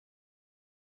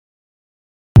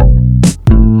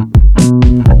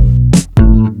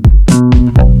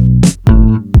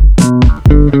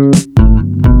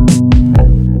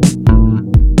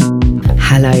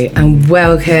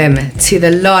Welcome to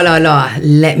the La La La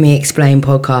Let Me Explain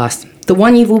podcast. The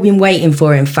one you've all been waiting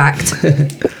for, in fact.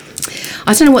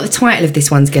 I don't know what the title of this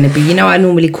one's going to be. You know, I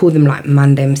normally call them like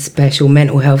Mandem special,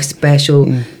 mental health special,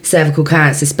 cervical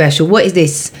cancer special. What is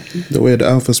this? The Way of the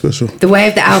Alpha special. The Way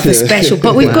of the Alpha special.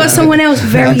 But we've got someone else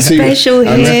very special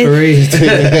here.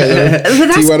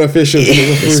 T1 official.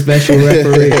 Special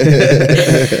referee.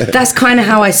 That's kind of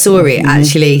how I saw it,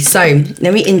 actually. So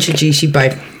let me introduce you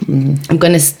both. I'm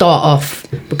going to start off,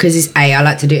 because it's A, I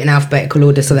like to do it in alphabetical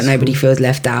order so that nobody feels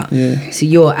left out. Yeah. So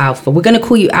you're Alpha. We're going to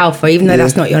call you Alpha, even though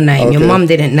that's not your name. Okay. Your mum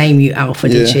didn't name you Alpha,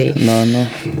 did she? No.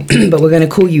 But we're going to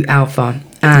call you Alpha.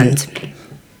 And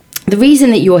the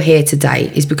reason that you're here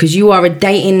today is because you are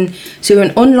so you're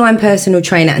an online personal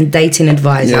trainer and dating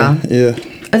advisor. Yeah.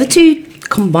 Are the two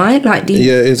combined? Like,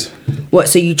 Yeah, it is. What,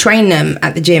 so you train them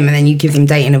at the gym and then you give them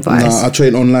dating advice? No, I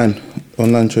train online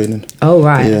training. Oh,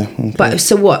 right. Yeah. Okay. But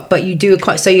so what? But you do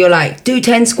so you're like, do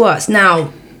 10 squats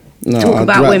now. No, Talk I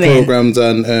about write women. programs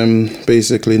and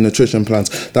basically nutrition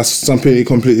plans. That's something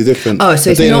completely different. Oh,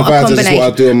 so it's not a combination. Is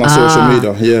what I do on my social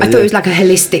media. Yeah, I thought it was like a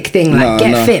holistic thing, like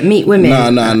get fit, meet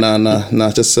women.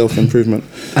 No, just self-improvement.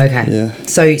 Okay. Yeah.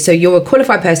 So you're a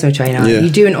qualified personal trainer. Yeah.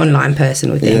 You do an online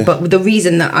personal thing. Yeah. But the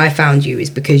reason that I found you is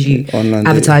because you Online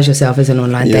advertise yourself as an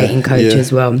online dating coach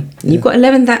as well. You've got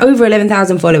over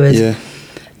 11,000 followers. Yeah.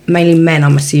 Mainly men,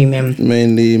 I'm assuming.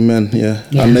 Mainly men, yeah.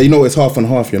 And you know, it's half and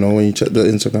half, you know, when you check the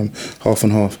Instagram, half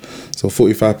and half. So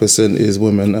 45% is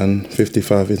women and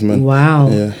 55% is men. Wow.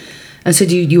 Yeah. And so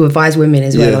do you advise women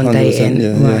as well on dating?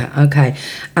 Yeah, right, okay.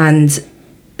 And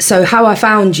so how I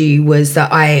found you was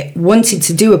that I wanted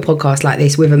to do a podcast like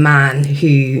this with a man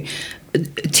who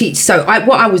teach. So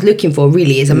what I was looking for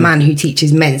really is a man who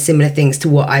teaches men similar things to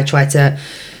what I try to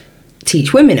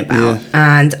teach women about.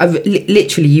 And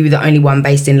literally you were the only one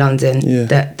based in London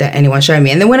that anyone showed me.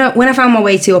 And then when I found my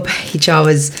way to your page, I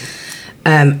was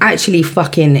actually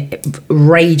fucking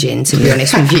raging, to be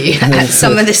honest with you, at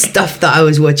some of the stuff that I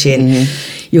was watching.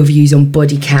 Your views on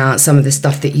body count, some of the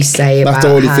stuff that you say about. That's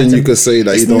the only thing you could say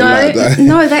that you don't like that.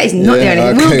 No, that is not the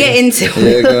only thing. We'll get into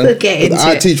it.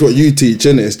 I teach what you teach,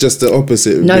 innit? It's just the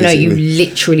opposite. No, you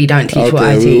literally don't teach what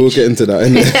I teach. We'll get into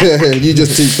that. You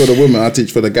just teach for the women, I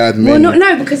teach for the guy men. Well,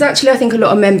 no, because actually I think a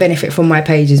lot of men benefit from my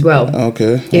page as well.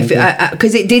 Okay.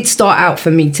 Because it did start out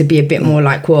for me to be a bit more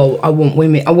like, well, I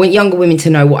want younger women to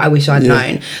know what I wish I'd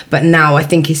known. But now I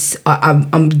think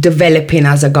I'm developing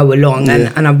as I go along,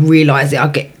 and I've realised that I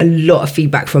get a lot of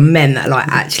feedback from men that like,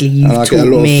 actually you've taught me. And I get a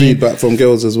lot of feedback from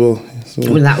girls as well. So,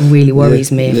 well, that really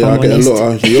worries me. If I'm I get honest. a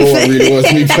lot. You're what really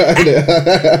worries me back.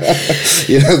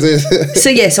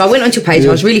 So I went onto your page.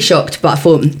 I was really shocked, but I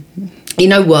thought, you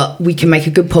know what, we can make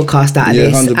a good podcast out of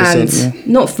this. 100%, and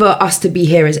not for us to be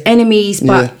here as enemies,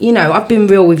 but you know, I've been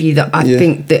real with you that I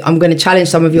think that I'm going to challenge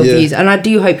some of your views, and I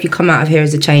do hope you come out of here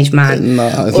as a changed man. No,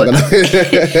 I know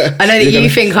that you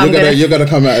think you're gonna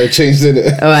come out and change,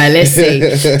 it. All right, let's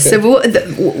see. So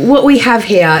what we have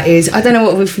here is, I don't know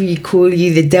what we call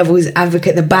you, the devil's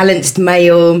advocate, the balanced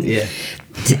male,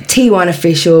 T1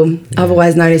 official,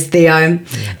 otherwise known as Theo.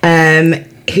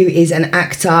 Who is an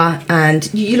actor, and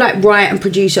you like write and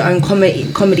produce your own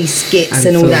comedy skits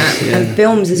and all films, that, and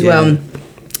films as well.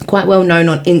 Quite well known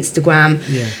on Instagram,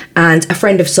 and a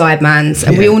friend of Sideman's,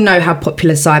 and we all know how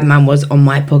popular Sideman was on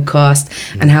my podcast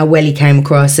and how well he came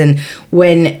across. And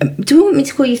do you want me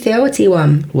to call you Theo or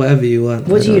T1? Whatever you want.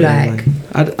 What do you like?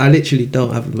 I literally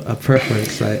don't have a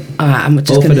preference. Like, I'm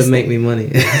just both of them make me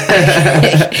money.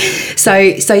 So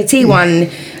T1.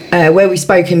 Where we've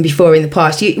spoken before in the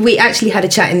past, we actually had a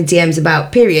chat in the DMs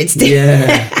about periods.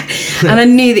 And I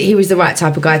knew that he was the right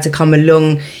type of guy to come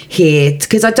along here,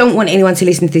 because I don't want anyone to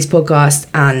listen to this podcast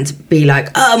and be like,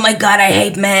 oh my God, I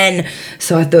hate men.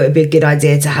 So I thought it'd be a good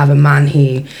idea to have a man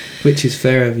who... Which is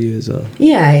fair of you as well.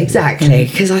 Yeah, exactly.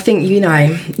 Because I think, you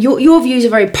know, your views are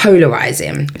very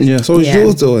polarising. Yeah, so is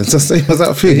yours though. It's the same as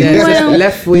that thing. Yeah, well,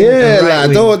 left wing and right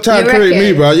wing. Don't try and create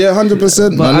me, bro. Yeah,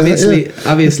 100%. But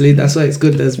obviously, that's why it's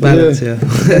good there's balance here.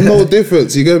 There's no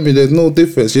difference, you get me? There's no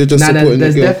difference. You're just supporting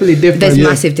there's the girl. Definitely difference. There's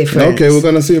massive difference. Okay, we're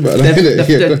gonna see about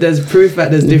that. There's proof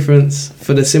that there's difference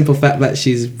for the simple fact that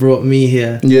she's brought me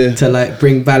here to like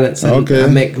bring balance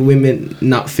and make women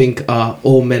not think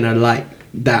all men are like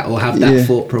that or have that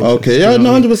thought process. Okay, yeah,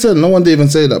 no, 100%. No one did even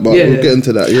say that, but we'll get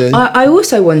into that. Yeah. I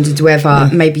also wondered whether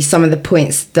maybe some of the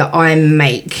points that I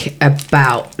make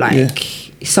about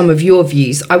some of your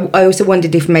views, I also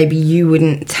wondered if maybe you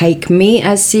wouldn't take me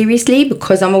as seriously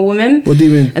because I'm a woman. What do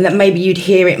you mean? And that maybe you'd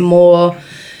hear it more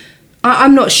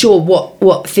I'm not sure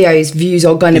what Theo's views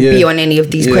are going to be on any of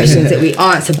these questions that we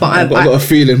answer, but I've got a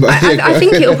feeling. But I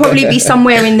think it'll probably be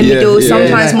somewhere in the middle,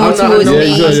 sometimes more towards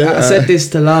me. I said this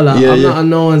to Lala. I'm not on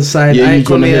no one's side. I ain't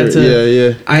come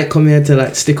here to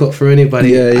like stick up for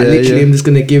anybody. I literally am just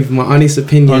going to give my honest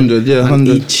opinion on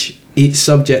each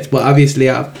subject. But obviously,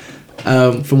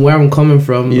 from where I'm coming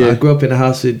from, I grew up in a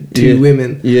house with two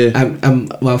women,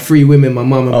 well, 3 women, my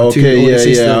mum and my 2 older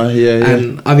sisters.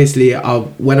 And obviously,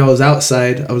 when I was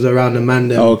outside, I was around a man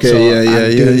then,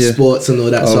 doing sports and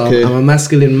all that. So I'm a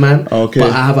masculine man, but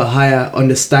I have a higher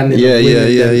understanding of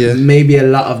women than maybe a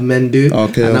lot of men do.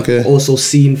 And I've also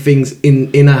seen things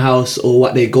in a house or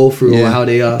what they go through or how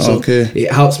they are. So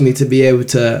it helps me to be able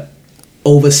to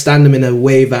overstand them in a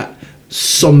way that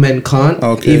some men can't,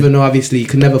 even though obviously you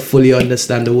can never fully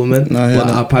understand a woman, but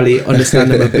I'll probably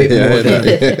understand them a bit more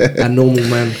than a normal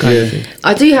man kind of thing.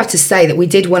 I do have to say that we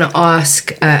did want to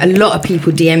ask, a lot of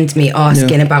people DM'd me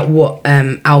asking about what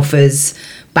Alpha's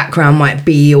background might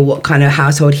be or what kind of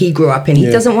household he grew up in. He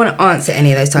doesn't want to answer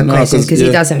any of those type of questions because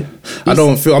he doesn't.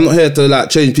 I'm not here to like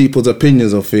change people's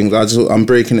opinions of things. I'm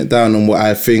breaking it down on what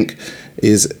I think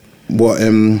is what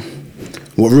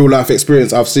real life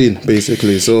experience I've seen,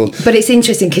 basically. So, but it's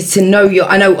interesting because to know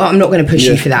I know I'm not going to push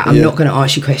you for that. I'm not going to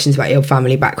ask you questions about your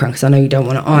family background because I know you don't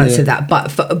want to answer that.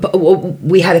 But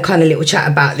we had a kind of little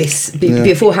chat about this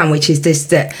beforehand, which is this,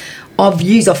 that our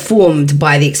views are formed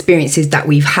by the experiences that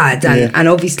we've had, and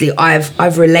obviously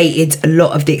I've related a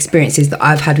lot of the experiences that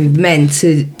I've had with men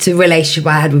to the relationship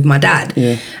I had with my dad.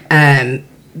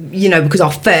 You know, because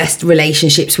our first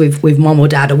relationships with mom or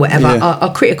dad or whatever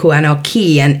are critical and are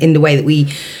key, and in the way that we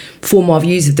form our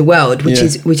views of the world, which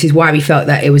is why we felt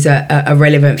that it was a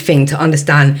relevant thing to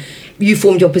understand. You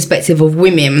formed your perspective of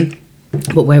women,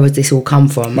 but where would this all come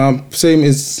from? My same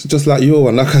is just like your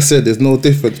one. Like I said, there's no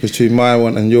difference between my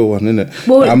one and your one, innit?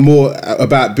 Well, I'm more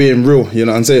about being real, you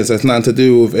know what I'm saying? So it's nothing to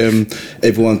do with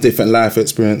everyone's different life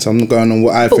experience. I'm going on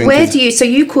what I think. But where do you, so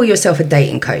you call yourself a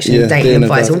dating coach and a dating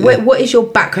advisor. What is your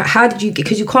background? How did you get,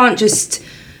 because you can't just,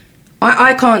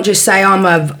 I can't just say I'm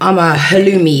a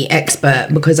halloumi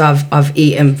expert because I've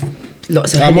eaten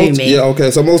lots of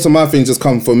halloumi. So most of my things just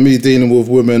come from me dealing with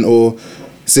women or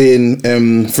seeing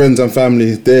friends and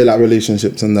family, their like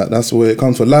relationships and that's where it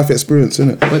comes from. Life experience,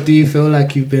 innit? But do you feel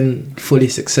like you've been fully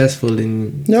successful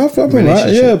in I've been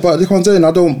right, but like I'm saying,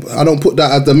 I don't put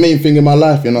that as the main thing in my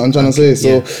life, you know what I'm trying to say?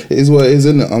 So it is what it is,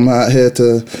 innit? I'm out here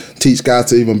to teach guys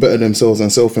to even better themselves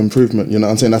and self-improvement, you know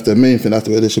what I'm saying? That's the main thing, that's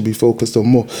where they should be focused on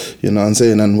more, you know what I'm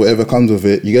saying? And whatever comes with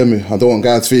it, you get me? I don't want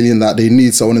guys feeling that they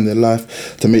need someone in their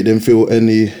life to make them feel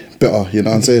any better, you know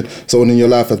what I'm saying? Someone in your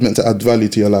life that's meant to add value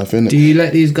to your life, innit? Do you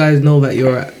let these guys know that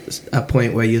you're at a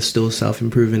point where you're still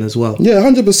self-improving as well? Yeah,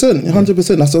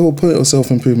 100%. That's the whole point of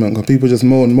self-improvement, because people just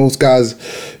moan. Most guys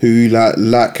who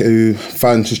who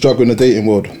find to struggle in the dating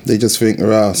world, they just think,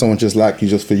 someone just like you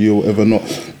just for you or whatever not.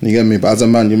 You get me? But as a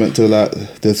man, you're meant to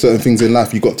there's certain things in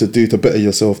life you got to do to better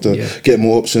yourself, to get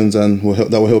more options, and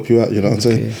that will help you out, you know what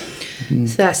I'm saying?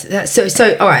 So that's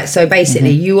so all right. So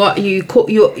basically, you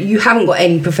haven't got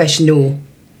any professional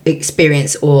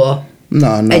experience or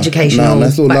educational. No,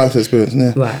 that's all life experience.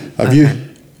 Yeah. Right. Have you?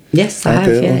 Yes, I have.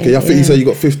 Okay. I think you said you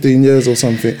got 15 years or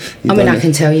something. I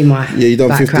can tell you my you done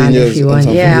background 15 years if you want.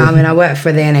 Yeah, I worked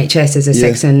for the NHS as a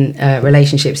sex and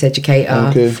relationships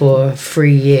educator for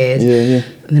 3 years. Yeah.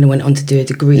 And then I went on to do a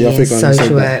degree in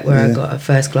social work where I got a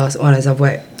first class honours. I've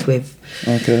worked with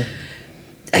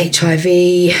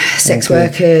HIV, sex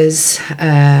workers,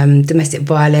 domestic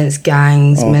violence,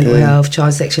 gangs, mental health,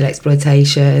 child sexual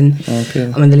exploitation.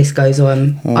 I mean, the list goes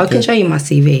on. I can show you my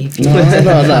CV. No,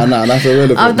 that's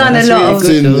irrelevant. I've done a lot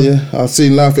of... I've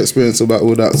seen life experience about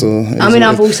all that. So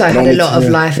I've also had a lot of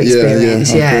life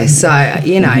experience. So,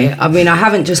 you know, I mean, I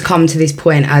haven't just come to this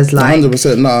point as like...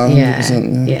 100%,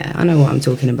 100%. Yeah, I know what I'm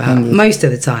talking about. 100%. Most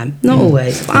of the time. Not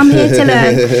always. But I'm here to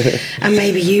learn. And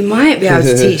maybe you might be able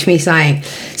to teach me something.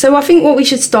 So I think what we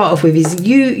should start off with is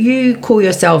you call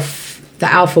yourself the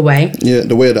Alpha Way. Yeah,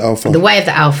 the way of the Alpha. The way of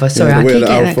the Alpha. Sorry, I keep getting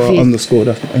that confused. _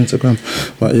 that's Instagram.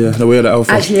 But yeah, the way of the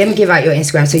Alpha. Actually, let me give out your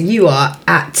Instagram. So you are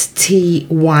at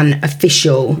T1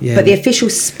 Official. Yeah. But the official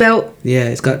spelt... Yeah,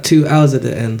 it's got 2 L's at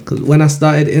the end. Because when I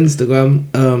started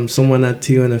Instagram, someone had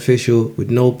T1 Official with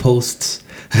no posts.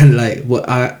 And like, what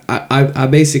I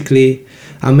basically...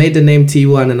 I made the name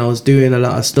T1 and I was doing a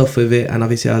lot of stuff with it, and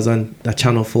obviously I was on the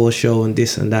Channel 4 show and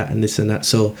this and that and this and that,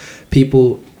 so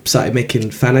people started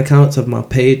making fan accounts of my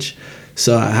page,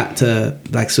 so I had to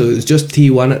so it was just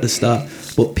T1 at the start,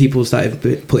 but people started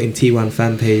putting T1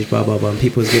 fan page, blah blah blah, and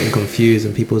people was getting confused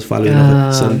and people was following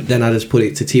other. So then I just put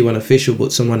it to T1 official,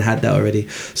 but someone had that already,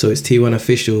 so it's T1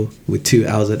 official with 2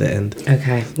 L's at the end.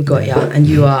 Okay, we got ya. And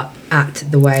you are at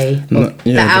the way,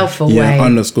 the alpha way. Yeah,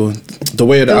 underscore. The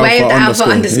way of the alpha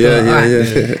underscore.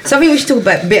 Yeah. So I think we should talk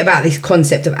a bit about this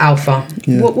concept of alpha.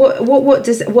 Yeah. What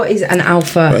is an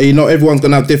alpha? But, everyone's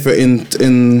gonna have different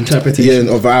interpretation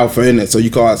of alpha in it. So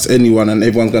you can't ask anyone, and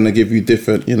everyone's gonna give you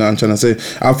different. You know what I'm trying to say?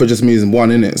 Alpha just means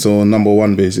one in it, so number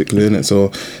one basically in it.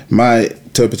 So my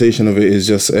interpretation of it is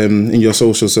just in your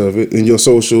social service, in your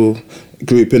social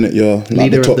group, in it, you're like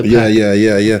leader the top, of the pack.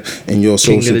 Yeah, in your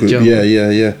social group,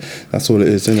 yeah. That's all it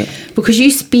is, isn't it? Because you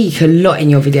speak a lot in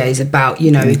your videos about,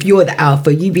 if you're the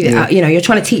alpha, you be the you're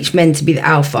trying to teach men to be the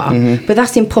alpha, but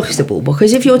that's impossible,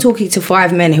 because if you're talking to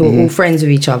 5 men who are all friends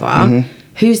with each other,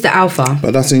 who's the alpha?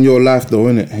 But that's in your life though,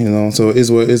 innit? So it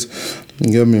is what it is.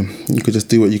 You get me? You could just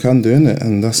do what you can do, innit?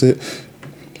 And that's it.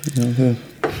 You know what I'm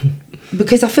saying?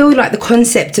 Because I feel like the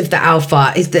concept of the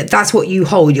alpha is that's what you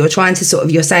hold. You're trying to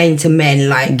you're saying to men,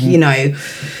 like,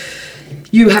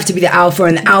 you have to be the alpha,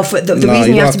 and the alpha, the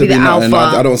reason you have to be the alpha.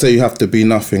 I don't say you have to be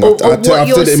nothing. I've said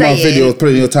it in my video,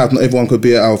 plenty of times, not everyone could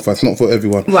be an alpha. It's not for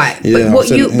everyone. Right. Yeah, there's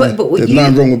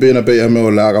nothing wrong with being a beta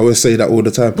male. Like, I always say that all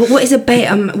the time. But what is a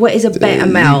beta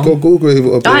male? You go Google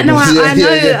it. I know.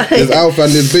 There's alpha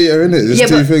and there's beta, innit? There's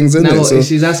two things, innit? No, so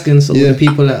she's asking so the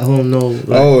people at home know.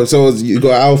 Like, so you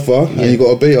got alpha and you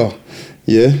got a beta.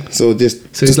 Yeah, so it's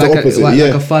like the opposite. Like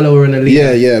a follower and a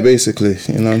leader. Yeah, basically.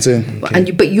 You know what I'm saying?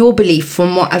 Okay. But your belief,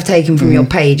 from what I've taken from your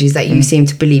page, is that you seem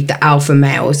to believe that alpha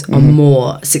males are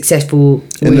more successful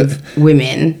with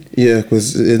women. Yeah,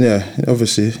 because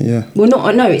obviously, yeah. Well,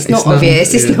 it's not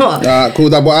obvious. It's not. Cool.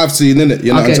 That's what I've seen, innit?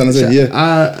 You know what I'm trying to say?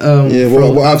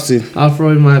 What I've seen. I'll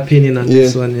throw in my opinion on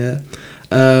this one. Yeah,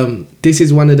 this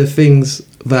is one of the things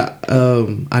that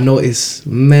I notice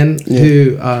men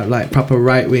who are like proper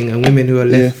right wing and women who are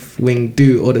left wing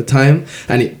do all the time.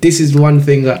 And this is one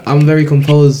thing that I'm very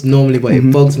composed normally, but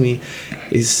it bugs me.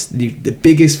 Is the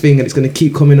biggest thing, and it's going to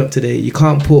keep coming up today. You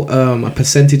can't put a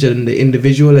percentage on the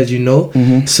individual, as you know.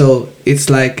 So it's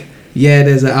like,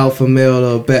 there's an alpha male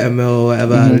or beta male or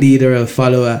whatever, a leader or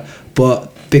follower, but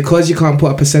because you can't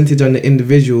put a percentage on the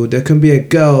individual, there can be a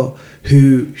girl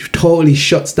who totally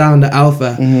shuts down the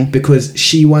alpha because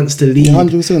she wants to lead,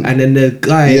 100%. And then the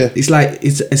guy, it's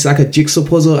like a jigsaw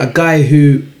puzzle. A guy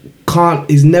who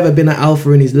he's never been an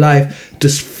alpha in his life,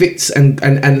 just fits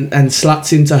and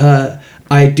slots into her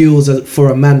ideals for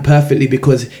a man perfectly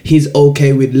because he's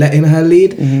okay with letting her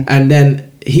lead, and then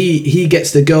he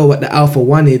gets the girl what the alpha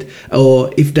wanted.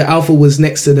 Or if the alpha was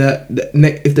next to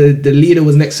if the leader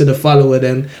was next to the follower,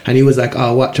 then, and he was like,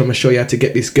 oh, watch, I'm gonna show you how to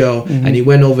get this girl, and he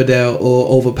went over there or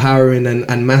overpowering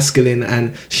and masculine,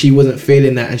 and she wasn't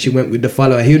feeling that and she went with the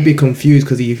follower, he would be confused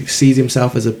because he sees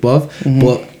himself as above.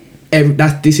 But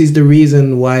this is the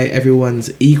reason why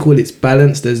everyone's equal. It's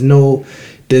balanced.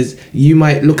 You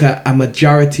might look at a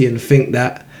majority and think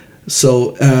that,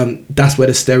 so that's where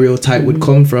the stereotype would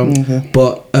come from.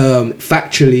 But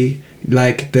factually,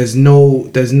 like, there's no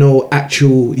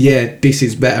actual this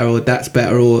is better or that's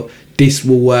better or this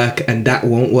will work and that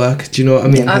won't work. Do you know what I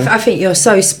mean? I think you're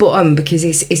so spot on, because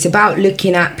it's about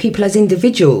looking at people as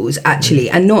individuals actually,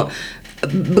 and not.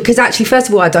 Because actually, first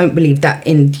of all, I don't believe that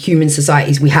in human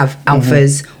societies we have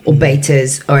alphas or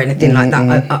betas or anything like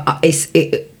that.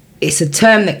 It's a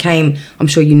term that came, I'm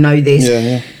sure you know this,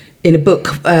 in a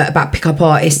book about pickup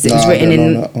artists that was written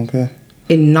in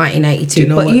 1982.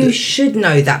 You should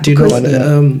know that. Do you know what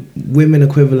the women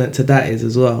equivalent to that is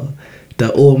as well?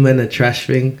 The all men are trash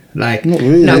thing. Like, not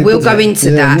really. No, we'll go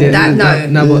into that.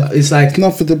 But it's like, it's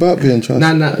nothing about being trash.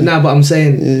 No, but I'm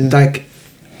saying like,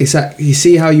 it's like, you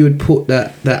see how you would put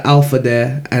the alpha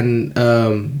there and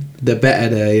the beta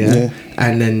there,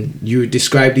 and then you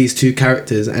describe these two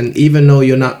characters, and even though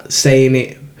you're not saying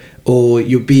it or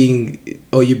you're being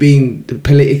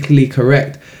politically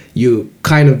correct, you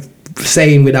kind of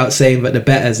saying without saying that the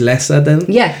beta is lesser than.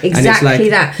 Yeah, exactly. And it's like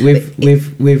that.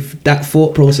 With that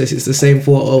thought process, it's the same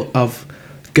thought of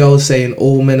girls saying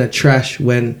all men are trash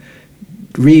when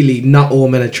really not all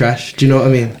men are trash. Do you know what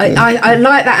I mean? I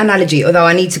like that analogy, although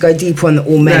I need to go deeper on the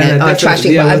all men are trash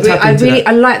thing. But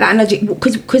I like that analogy,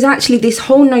 because actually this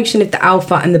whole notion of the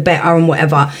alpha and the beta and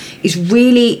whatever is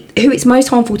really, who it's most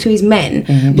harmful to is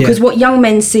men. Because what young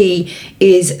men see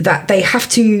is that they have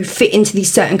to fit into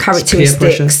these certain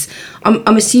characteristics.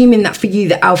 I'm assuming that for you,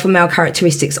 the alpha male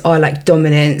characteristics are like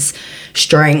dominance,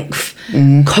 strength,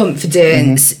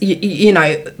 confidence, you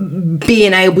know,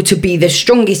 being able to be the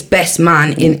strongest, best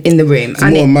man in the room. It's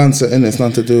more mindset, innit? It's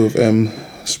nothing to do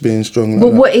with being strong.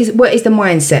 But what is the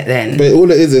mindset then? But all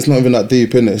it is, it's not even that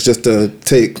deep, innit? It's just to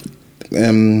take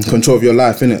control of your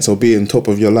life, innit? So be on top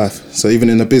of your life. So even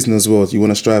in the business world, you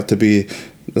want to strive to be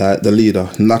like the leader.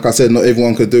 And like I said, not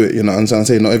everyone could do it, you know what I'm trying to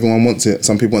say? Not everyone wants it.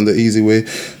 Some people want the easy way.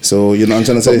 So, you know what I'm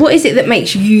trying to say? But what is it that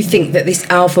makes you think that this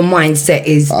alpha mindset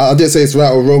is... I didn't say it's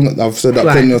right or wrong. I've said that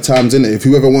plenty of times, innit? If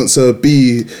whoever wants to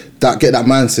be get that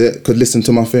mindset could listen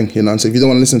to my thing, you know. So if you don't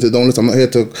want to listen to it, don't listen. I'm not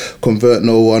here to convert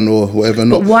no one or whatever.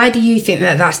 But why do you think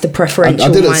that that's the preferential?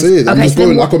 I didn't say it. I'm just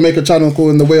going. I could make a channel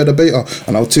called The Way of the Beta,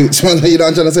 and I'll teach. You know what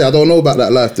I'm trying to say? I don't know about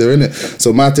that life there, innit?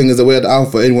 So my thing is The Way of the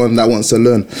Alpha. Anyone that wants to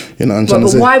learn, you know what I'm trying to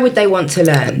say. But why would they want to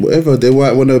learn? Whatever they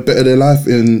want to better their life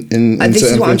in this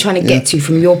is what I'm trying to get to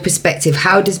from your perspective.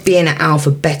 How does being an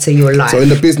alpha better your life? So in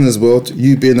the business world,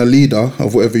 you being a leader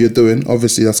of whatever you're doing,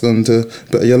 obviously that's going to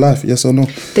better your life. Yes or no?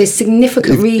 There's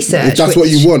significant research. If that's what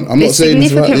you want, I'm not saying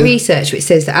it's right. There's significant research which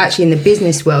says that actually in the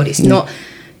business world, it's not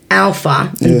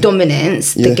alpha and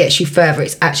dominance that gets you further.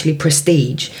 It's actually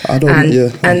prestige. And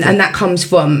that comes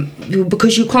from,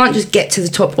 because you can't just get to the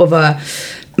top of a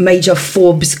major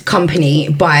Forbes company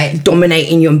by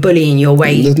dominating you and bullying your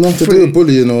way. There's nothing to do with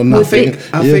bullying or nothing.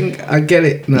 I think I get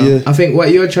it now. I think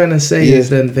what you're trying to say is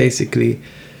then basically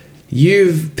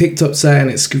you've picked up certain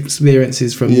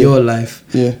experiences from your life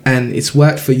and it's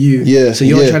worked for you. So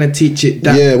you're trying to teach it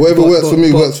that. Whatever works for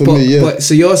me works for me. But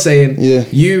so you're saying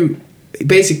you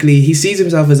basically, he sees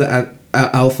himself as an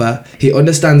alpha. He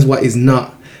understands what is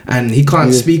not. And he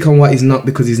can't speak on what is not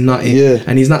because he's not it.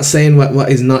 And he's not saying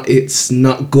what is not, it's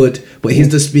not good. But he's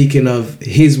just speaking of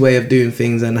his way of doing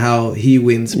things and how he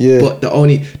wins. But the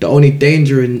only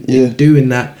danger in doing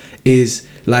that is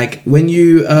like when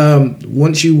you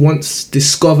once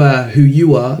discover who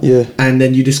you are and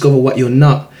then you discover what you're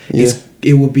not,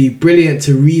 it would be brilliant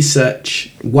to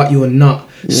research what you're not.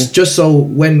 Just so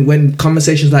when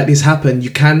conversations like this happen, you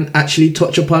can actually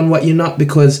touch upon what you're not,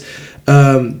 because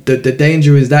the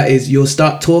danger is you'll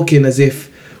start talking as if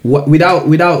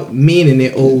without meaning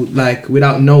it, or like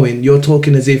without knowing, you're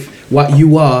talking as if what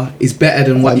you are is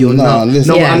better than what you're not. I'm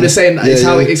just saying that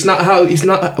it's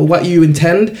not what you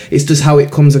intend, it's just how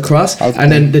it comes across.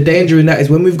 And then the danger in that is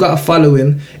when we've got a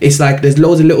following, it's like there's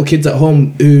loads of little kids at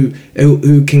home who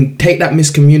can take that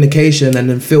miscommunication and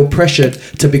then feel pressured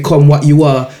to become what you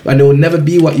are, and they will never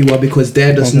be what you are because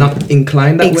they're just not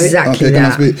inclined that way. Exactly.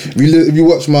 If you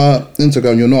watch my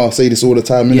Instagram, you'll know I say this all the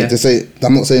time. To say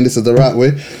I'm not saying this is the right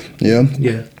way.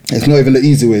 It's not even the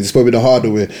easy way. It's probably the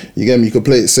harder way. You get me? You could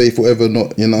play it safe, whatever.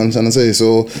 Not, you know what I'm trying to say.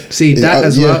 So see that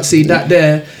as well. See that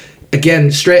there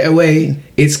again straight away.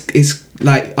 It's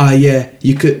like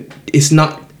you could. It's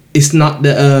not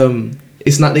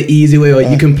the easy way, or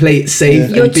you can play it safe.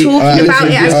 You're talking about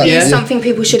it as being something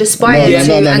people should aspire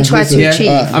to and try to achieve.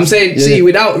 I'm saying, see,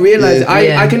 without realising,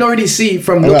 I can already see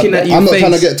from looking at your I'm not face.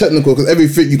 trying to get technical because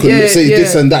everything you could say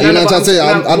this and that. You know what I'm saying?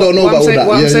 I don't know about all that.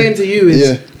 What I'm saying to you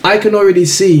is, I can already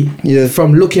see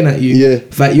from looking at you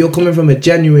that you're coming from a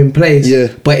genuine place,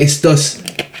 but it's just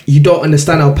you don't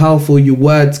understand how powerful your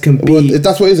words can be. Well,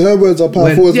 that's what it is. Her words are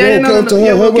powerful as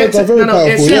well. Her words are very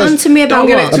powerful. Get on to me about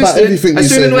what? About everything you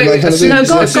say. As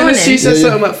soon as she says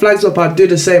something that flags up, I do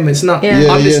the same. It's not.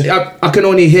 I can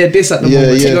only hear this at the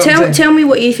moment. Tell me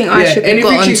what you think I should have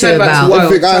got onto about.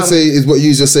 Everything I say is what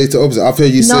you just say to opposite. I've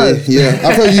heard you say.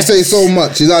 I've heard you say so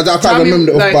much. I can't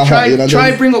remember it off by heart.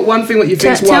 Try bring up one thing what you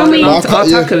think's wild and I'll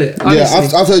tackle it.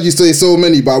 I've heard you say so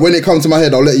many, but when it comes to my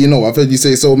head, I'll let you know. I've heard you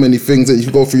say so many things that you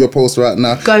can go through your post right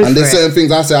now. And there's certain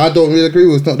things I say I don't really agree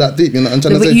with. It's not that deep, you know. I'm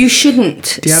trying to say. But you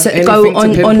shouldn't go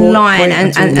online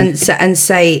and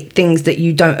say things that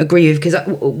you don't agree with, because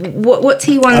what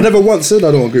T1. I never once said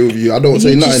I don't agree with you. I don't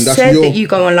say nothing. That's said that you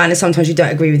go online and sometimes you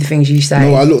don't agree with the things you say.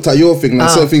 No, I looked at your thing.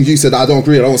 Certain things you said that I don't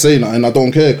agree with. I don't say nothing. I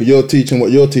don't care because you're teaching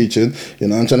what you're teaching. You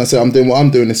know, I'm trying to say I'm doing what I'm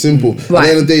doing. It's simple. At the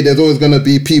end of the day, there's always going to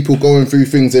be people going through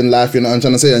things in life. You know, I'm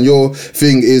trying to say, and your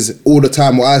thing is all the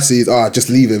time. What I see is just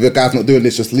leave it. If a guy's not doing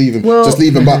this, just leave him. Just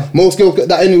leave him. But most girls get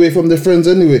that anyway from their friends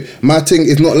anyway. My thing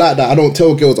is not like that. I don't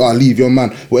tell girls, leave your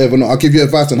man, whatever. No, I'll give you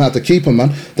advice on how to keep a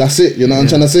man. That's it. You know what I'm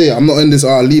trying to say? I'm not in this,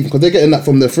 leave, because they're getting that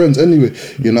from their friends anyway.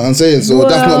 You know what I'm saying? So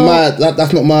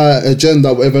that's not my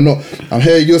agenda, whatever. Not. I'm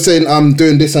here. You're saying I'm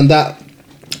doing this and that.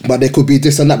 but there could be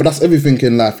this and that, but that's everything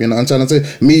in life, you know what I'm trying to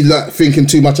say? Me like thinking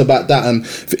too much about that, and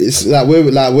it's like we're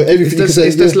everything it's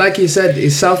just like you said,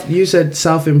 you said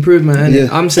self-improvement, and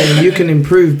I'm saying you can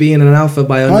improve being an alpha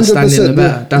by understanding the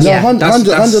better. That's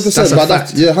 100%, but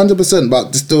that's 100%,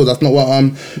 but still that's not what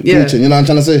I'm preaching, you know what I'm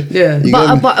trying to say? Yeah.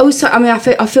 But also, I mean, I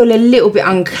feel a little bit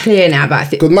unclear now about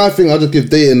it. Because my thing, I just give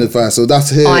dating advice, so that's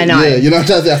here. I know. Yeah, you know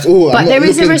what I'm saying? Oh, but there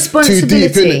is a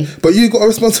responsibility. But you got a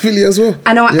responsibility as well.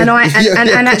 And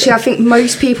actually, I think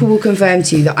most people will confirm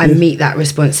to you that I meet that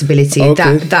responsibility.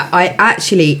 Okay. That I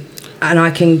actually, and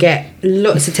I can get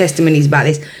lots of testimonies about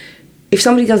this. If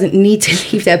somebody doesn't need to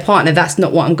leave their partner, that's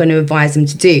not what I'm going to advise them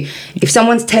to do. If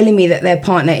someone's telling me that their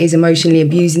partner is emotionally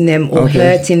abusing them or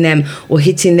hurting them or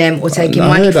hitting them or taking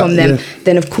money from them,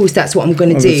 then of course that's what I'm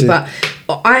going to do. But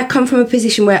I come from a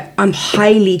position where I'm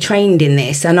highly trained in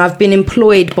this, and I've been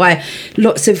employed by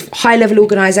lots of high-level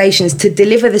organisations to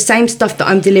deliver the same stuff that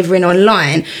I'm delivering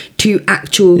online to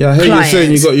actual clients. Yeah, I hear you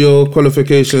saying you got your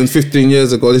qualifications 15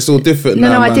 years ago. It's all different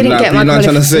now. No, I didn't get my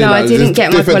qualifications. No, I didn't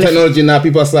get my qualifications. Different technology now.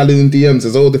 People are sliding in DMs.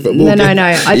 It's all different. No.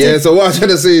 So what I'm trying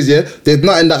to say is, there's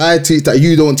nothing that I teach that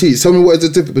you don't teach. Tell me what is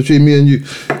the difference between me and you?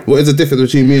 What is the difference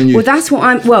between me and you? Well, that's what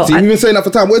I'm... Well, you've been saying that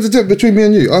for time. What is the difference between me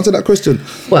and you? Answer that question.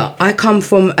 Well, I come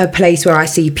from a place where I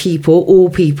see all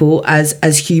people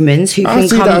as humans who I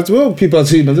see that as well. People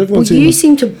as humans. Everyone's human. You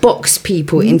seem to box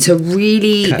people into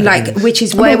really which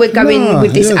is where we're going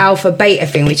with this alpha beta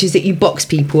thing, which is that you box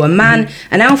people. An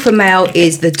alpha male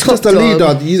is the top just a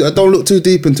leader. You don't look too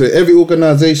deep into it. Every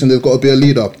organisation, there's got to be a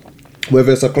leader.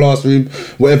 Whether it's a classroom,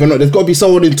 whatever, not, there's got to be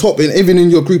someone in top, and even in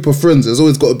your group of friends, there's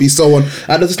always got to be someone.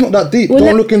 And it's not that deep.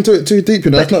 Don't look into it too deep.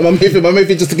 You know, that's not my main thing. My main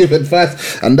thing is just to give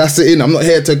advice, and that's it. I'm not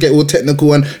here to get all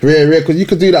technical and rare, because you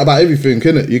could do that about everything,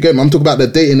 innit? You get me? I'm talking about the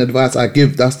dating advice I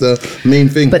give. That's the main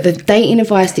thing. But the dating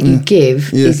advice that you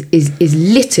give is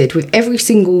littered with every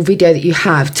single video that you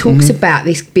have talks about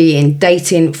this being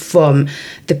dating from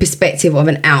the perspective of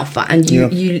an alpha, and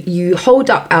you hold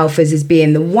up alphas as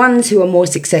being the ones who are more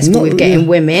successful with getting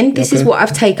women. This is what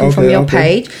I've taken from your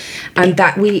page, and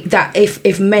that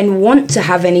if men want to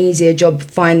have an easier job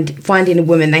finding a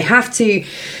woman, they have to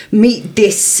meet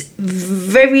this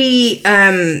very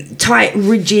tight,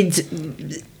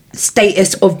 rigid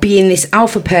status of being this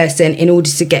alpha person in order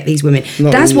to get these women.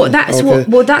 That's what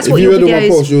your video is.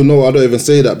 Post, you'll know I don't even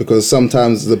say that, because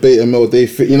sometimes the beta male, they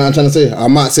fit, you know what I'm trying to say? I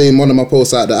might say in one of my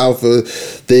posts like the alpha,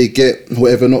 they get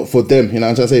whatever not for them, you know what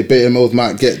I'm trying to say? Beta males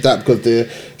might get that because they're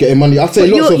getting money. I say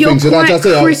lots of things, you know what I'm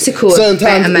trying to say? Certain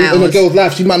times in a girl's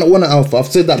life, she might not want an alpha. I've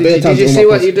said that beta times. Did you see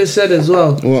what you just said as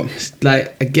well? What?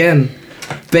 Like, again,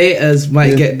 betas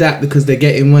might get that because they're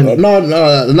getting money.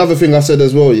 No, another thing I said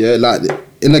as well, like,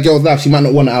 in a girl's life, she might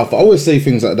not want an alpha. I always say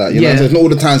things like that, you know. It's not all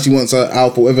the time she wants an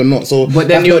alpha, whatever not. So, but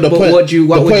then what would you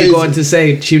go on to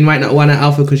say? She might not want an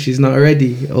alpha because she's not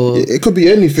ready, or it could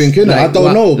be anything, innit? I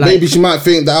don't know. Maybe she might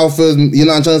think the alpha, you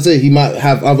know what I'm trying to say, he might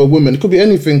have other women. It could be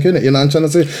anything, innit? You know what I'm trying to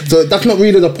say. So that's not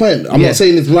really the point. I'm not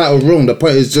saying it's right or wrong. The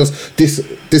point is just this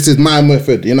is my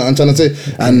method, you know what I'm trying to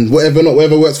say. And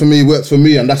whatever works for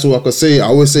me, and that's all I could say. I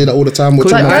always say that all the time. How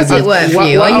does it work for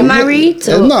you? Are you married?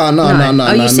 No.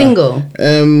 Are you single?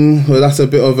 Well, that's a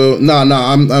bit of a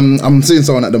I'm seeing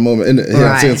someone at the moment, innit?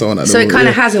 Yeah, I'm seeing someone at the moment. So it kind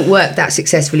of hasn't worked that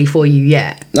successfully for you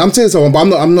yet. I'm seeing someone,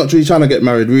 but I'm not really trying to get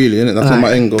married, really, innit? That's not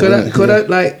my end goal.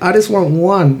 I just want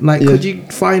one. Like, could you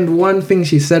find one thing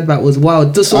she said that was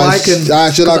wild, just so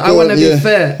I want to be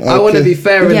fair. Okay. I want to be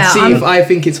fair and see if I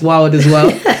think it's wild as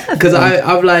well, because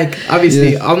I'm like,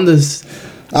 obviously, I'm this.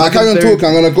 I can't even talk.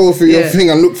 I'm gonna go through your thing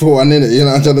and look for one in it. You know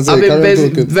what I'm trying to say.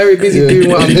 I've been very busy doing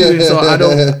what I'm doing, so I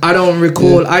don't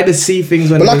recall. I just see things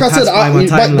when. But like I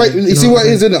said, you see what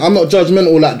it is, innit? I'm not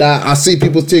judgmental like that. I see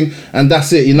people's thing, and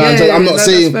that's it. You know, I'm not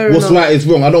saying what's right is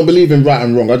wrong. I don't believe in right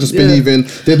and wrong. I just believe in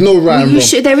there's no right and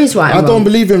wrong. There is right and wrong. I don't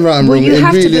believe in right and wrong. You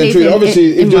have to believe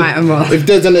in right and wrong. If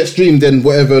there's an extreme, then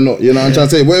whatever not. You know what I'm trying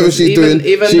to say. Whatever she's doing,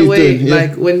 even the way,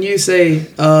 like when you say.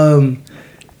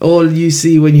 All you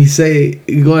see when you say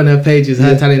you go on her page is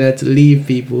her telling her to leave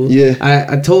people. Yeah,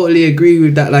 I totally agree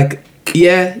with that. Like,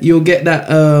 you'll get that.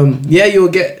 You'll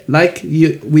get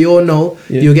we all know.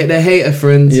 You'll get the hater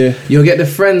friends. Yeah, you'll get the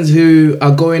friends who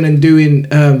are going and doing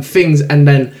things and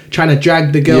then trying to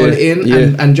drag the girl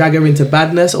in and drag her into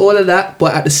badness. All of that,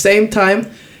 but at the same time.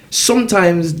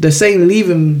 Sometimes they're saying leave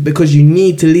him because you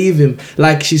need to leave him.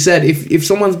 Like she said, if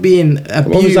someone's being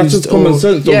abused, that's just common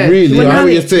sense, really. I know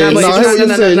what you're saying.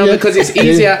 No, because it's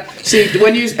easier. See,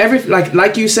 when you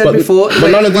like you said before,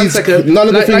 but none of the things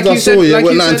I saw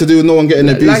were nothing to do with no one getting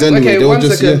abused anyway. Okay, one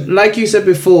second. Like you said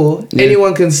before,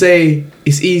 anyone can say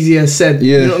it's easier said.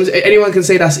 You know what I'm saying? Anyone can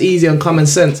say that's easy and common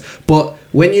sense, but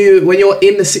when you're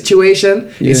in the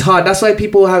situation, it's hard. That's why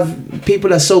people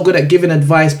are so good at giving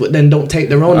advice, but then don't take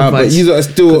their own advice. But you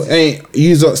still ain't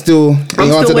answered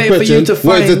the question.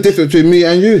 What is the difference between me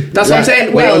and you? That's what I'm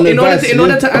saying. Well, in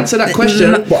order to answer that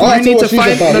question, you need to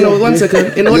find. No, 1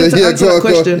 second. In order to answer that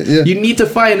question, you need to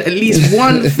find at least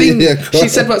one thing she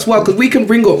said that's wild. Because we can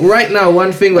bring up right now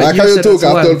one thing that you said that's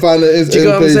wild. Find it do you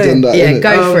know what I'm saying? Yeah,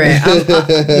 go for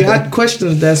it. You had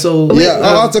questions there, so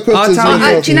I'll answer questions.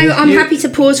 Do you know? I'm happy to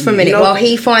pause for a minute while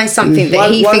he finds something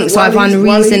that he thinks I've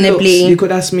unreasonably. You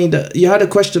could ask me that. You had a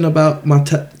question about my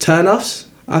turn-offs.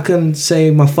 I can say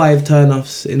my 5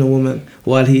 turn-offs in a woman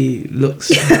while he looks.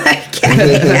 Because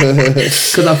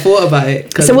I thought about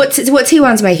it. So what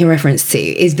T1's making reference to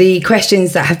is the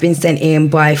questions that have been sent in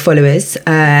by followers.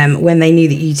 When they knew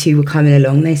that you two were coming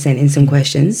along, they sent in some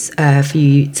questions for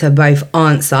you to both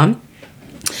answer.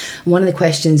 One of the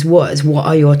questions was, what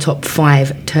are your top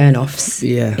 5 turn-offs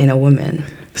in a woman?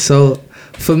 So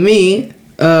for me,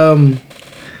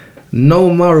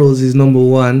 no morals is number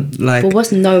 1. Like, but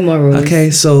what's no morals? Okay,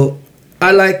 so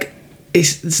I like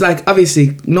it's like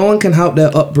obviously no one can help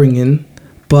their upbringing,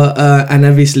 but and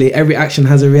obviously every action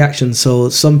has a reaction. So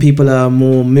some people are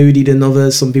more moody than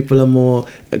others, some people are more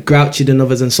grouchy than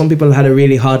others, and some people have had a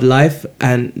really hard life.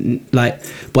 And like,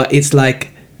 but it's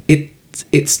like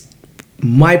it's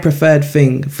my preferred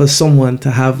thing for someone to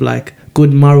have like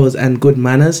good morals and good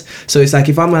manners. So it's like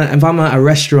if I'm at a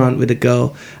restaurant with a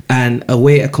girl and a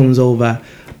waiter comes over,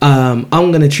 I'm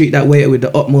gonna treat that waiter with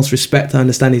the utmost respect. I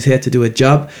understand he's here to do a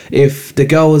job. If the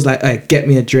girl was like, hey, get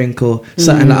me a drink or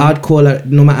something, like, I'd call her,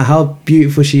 no matter how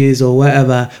beautiful she is or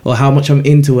whatever, or how much I'm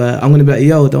into her, I'm gonna be like,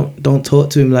 yo, don't talk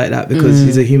to him like that, because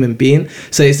he's a human being.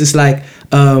 So it's just like,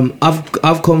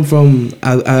 I've come from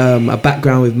a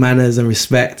background with manners and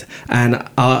respect, and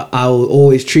I'll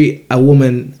always treat a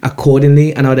woman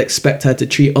accordingly, and I would expect her to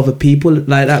treat other people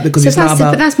like that, because it's not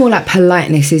about. But that's more like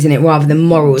politeness, isn't it, rather than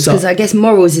morals? Because I guess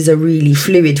morals is a really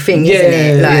fluid thing, isn't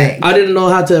it? Like, I didn't know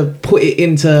how to put it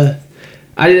into.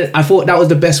 I thought that was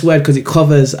the best word because it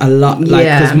covers a lot. Like,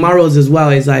 because morals as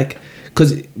well is like.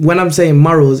 Because when I'm saying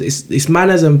morals, it's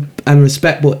manners and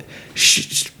respect. But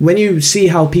when you see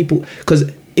how people, because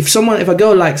if a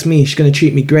girl likes me, she's gonna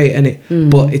treat me great,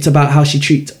 innit? But it's about how she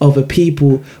treats other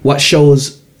people.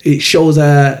 It shows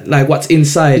her like what's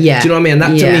inside. Do you know what I mean? And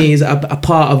that to me is a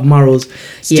part of morals.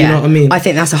 Do you know what I mean? I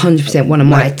think that's 100% one of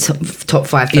my top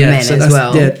 5 for men as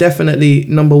well. Yeah, definitely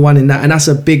number 1 in that. And that's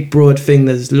a big, broad thing.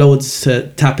 There's loads to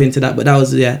tap into that. But that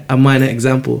was a minor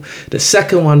example. The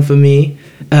second one for me,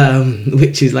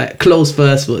 which is like close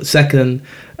first, but second,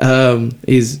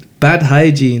 is bad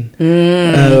hygiene.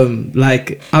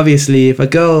 Like, obviously, if a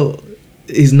girl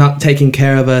is not taking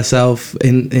care of herself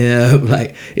in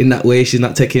that way, she's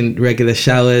not taking regular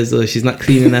showers, or she's not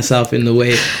cleaning herself in the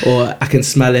way, or I can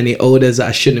smell any odors that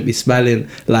I shouldn't be smelling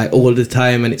like all the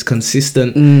time, and it's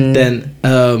consistent, then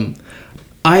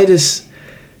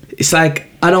it's like,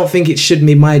 I don't think it should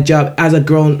be my job as a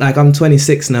grown, like I'm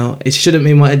 26 now, it shouldn't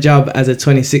be my job as a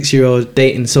 26-year-old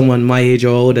dating someone my age or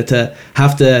older to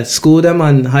have to school them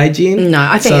on hygiene. No,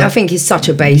 I think it's such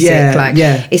a basic,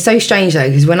 it's so strange though,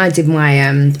 because when I did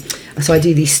my so I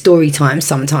do these story times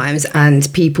sometimes,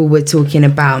 and people were talking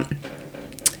about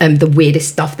the weirdest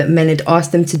stuff that men had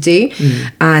asked them to do,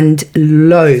 and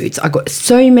loads. I got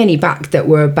so many back that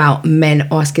were about men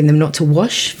asking them not to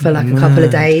wash for like a couple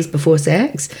of days before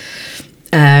sex.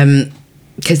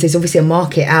 Because there's obviously a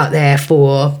market out there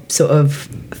for sort of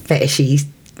fetishy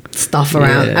stuff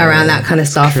around that kind of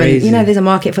stuff, crazy. And there's a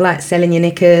market for like selling your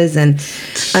knickers and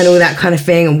all that kind of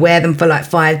thing, and wear them for like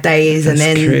 5 days. That's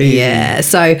and then crazy.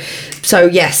 so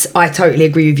yes, I totally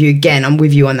agree with you. Again, I'm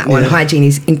with you on that one. Hygiene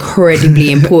is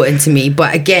incredibly important to me,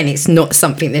 but again, it's not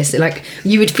something that's like,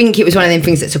 you would think it was one of them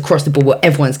things that's across the board where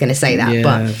everyone's going to say that,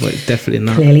 but definitely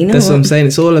not. Clearly not. That's what I'm saying,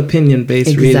 it's all opinion based.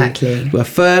 Exactly. Really.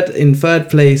 But in third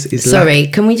place is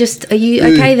can we just, are you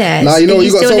okay there? Nah,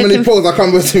 you got so many polls, I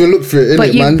can't even look for it,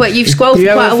 man. But you've scrolled for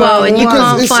quite a while and you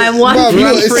can't find one. Run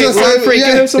free.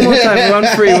 Give him some more time. Run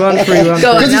free.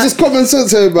 Because it's just common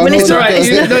sense here, man. Well, it's alright.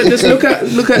 Just look at.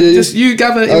 Just you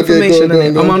gather information.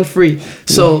 Go. I'm on 3.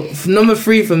 So number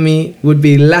 3 for me would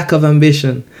be lack of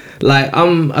ambition. Like,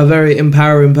 I'm a very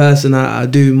empowering person. I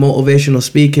do motivational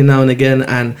speaking now and again,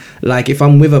 and like if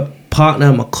I'm with a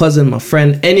partner, my cousin, my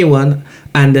friend, anyone,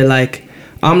 and they're like,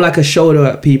 I'm like a shoulder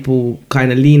that people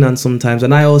kind of lean on sometimes,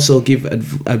 and I also give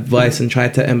advice and try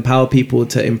to empower people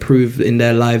to improve in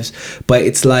their lives. But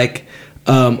it's like,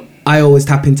 I always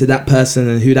tap into that person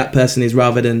and who that person is,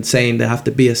 rather than saying they have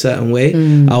to be a certain way.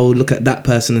 I will look at that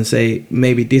person and say,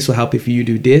 maybe this will help if you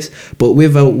do this. But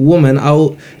with a woman,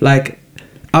 I'll like,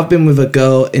 I've been with a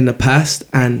girl in the past,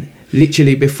 and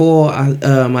literally before I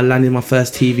landed my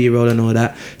first TV role and all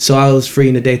that, so I was free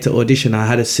in the day to audition. I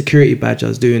had a security badge. I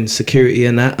was doing security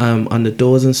and that on the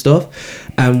doors and stuff.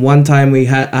 And one time I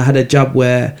had a job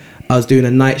where I was doing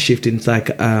a night shift in like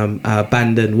a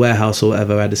abandoned warehouse or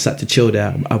whatever. I just sat to chill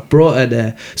there. I brought her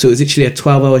there, so it was literally a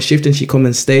 12-hour shift, and she come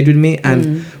and stayed with me.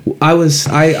 And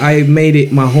I made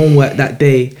it my homework that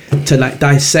day to like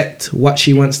dissect what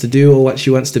she wants to do or what she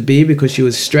wants to be, because she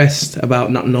was stressed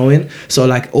about not knowing. So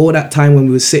like all that time when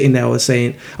we were sitting there, I was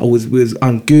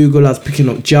on Google. I was picking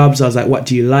up jobs. I was like, what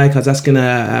do you like? I was asking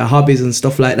her hobbies and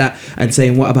stuff like that, and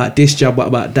saying, what about this job? What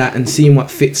about that? And seeing what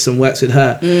fits and works with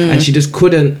her. And she just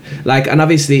couldn't. Like, and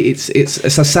obviously it's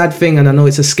a sad thing, and I know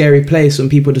it's a scary place when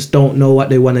people just don't know what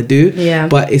they want to do. Yeah.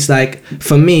 But it's like,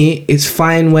 for me, it's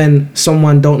fine when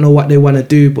someone don't know what they want to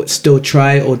do but still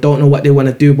try, or don't know what they want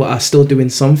to do but are still doing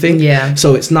something. Yeah.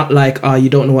 So it's not like, you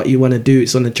don't know what you want to do,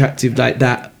 it's unattractive like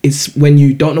that. It's when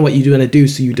you don't know what you want to do,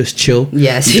 so you just chill.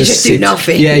 Yes, you just do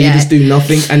nothing. Yeah, you just do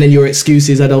nothing, and then your excuse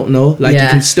is I don't know. Like, you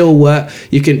can still work.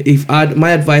 You can.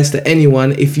 My advice to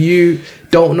anyone, if you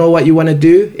don't know what you want to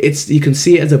do, you can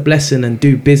see it as a blessing and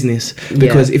do business.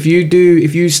 Because if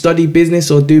you study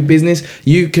business or do business,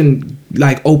 you can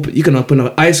open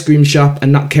an ice cream shop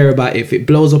and not care about it. If it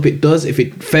blows up, it does. If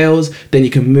it fails, then you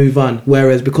can move on.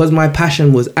 Whereas because my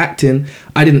passion was acting,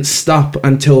 I didn't stop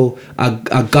until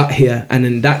I got here, and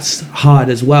then that's hard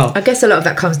as well. I guess a lot of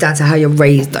that comes down to how you're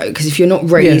raised, though, because if you're not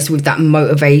raised with that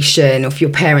motivation, or if your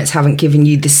parents haven't given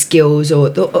you the skills,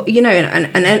 or you know,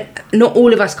 and not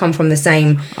all of us come from the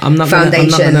same foundation. I'm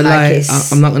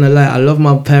not gonna lie. I love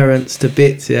my parents to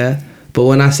bits, yeah. But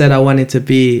when I said I wanted to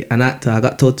be an actor, I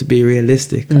got told to be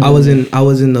realistic. I was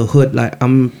in the hood. Like,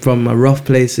 I'm from a rough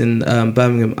place in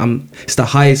Birmingham. It's the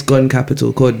highest gun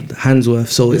capital, called Handsworth.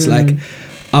 So it's like,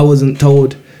 I wasn't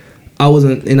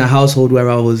in a household where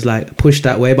I was like pushed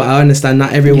that way. But I understand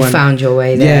not everyone. You found your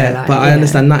way there. Yeah, I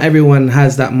understand not everyone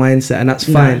has that mindset, and that's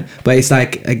fine. But it's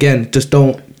like, again, just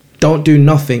don't do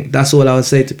nothing. That's all I would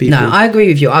say to people. No, I agree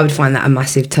with you. I would find that a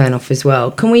massive turn off as well.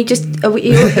 Can we just...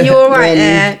 You're all right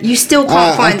there. You still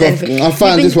can't find anything. I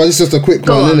found this one. It's just a quick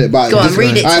one, isn't it? But go on,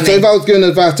 read it to me. So if I was giving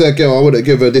advice to a girl, I wouldn't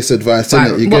give her this advice,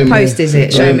 right, innit? What post is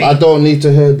it? Show me. I don't need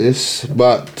to hear this,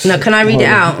 but... No, can I read it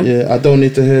out? Yeah, I don't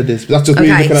need to hear this. That's just me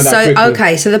looking at that quickly.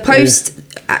 Okay, so the post...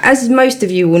 As most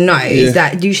of you will know, is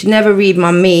that you should never read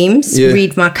my memes,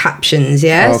 read my captions,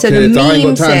 Okay, so the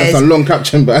meme says... That's a long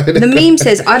caption, but... The meme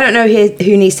says, I don't know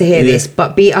who needs to hear this,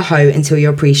 but be a hoe until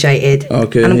you're appreciated.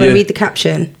 Okay, and I'm going to read the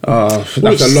caption. That's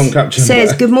a long caption.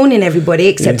 Says, good morning, everybody,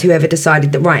 except whoever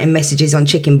decided that writing messages on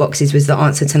chicken boxes was the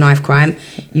answer to knife crime.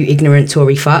 You ignorant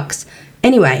Tory fucks.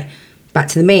 Anyway, back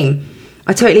to the meme.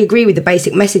 I totally agree with the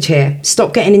basic message here.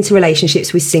 Stop getting into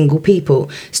relationships with single people.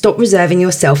 Stop reserving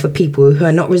yourself for people who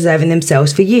are not reserving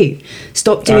themselves for you.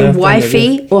 Stop doing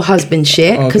wifey or husband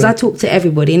shit, because I talk to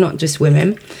everybody, not just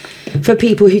women, for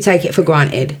people who take it for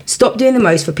granted. Stop doing the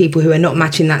most for people who are not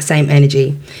matching that same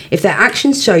energy. If their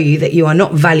actions show you that you are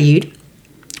not valued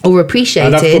or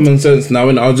appreciated. That's common sense now,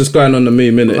 and I was just going on the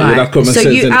meme, innit? Right. Yeah, that's common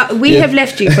sense. We have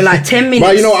left you for like 10 minutes.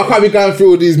 But you know, I can't be going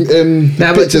through all these pictures,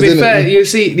 but to be fair, you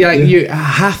see, you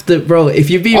have to, bro.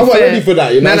 If you're being fair, I'm not ready for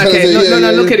that. You know,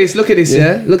 look at this. Look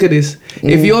at this.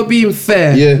 If you're being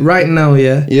fair right now,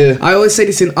 I always say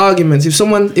this in arguments. If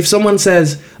someone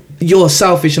says, you're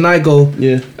selfish, and I go,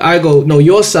 no,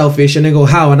 you're selfish, and they go,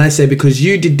 how? And I say, because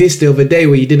you did this the other day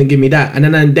where you didn't give me that, and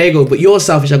then they go, but you're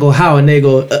selfish. I go, how? And they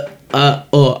go,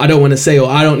 or I don't want to say, or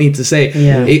I don't need to say.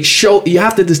 You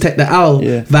have to detect the owl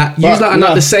that you are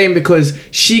not the same, because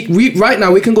right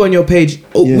now we can go on your page.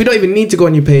 We don't even need to go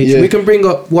on your page. We can bring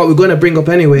up what we're going to bring up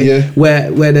anyway.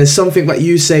 Where there's something that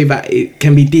you say that it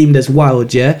can be deemed as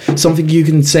wild. Something you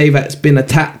can say that's been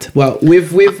attacked. Well,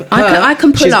 with her, I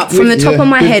can pull up from the top of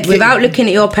my head without looking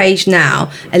at your page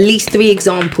now at least 3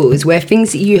 examples where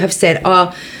things that you have said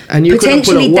are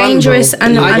potentially dangerous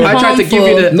and harmful. I tried to give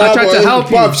you I tried to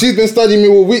help you. She's been studying me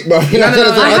all week, bro. I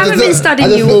haven't been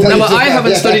studying you all week. No, but I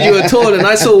haven't studied you at all, and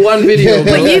I saw one video.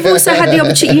 But you've also had the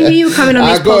opportunity. You were coming on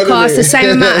this podcast the same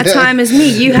amount of time as me.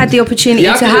 You had the opportunity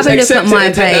to have a look at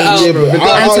my page and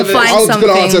to find something. I was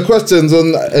going to answer questions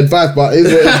on advice, but I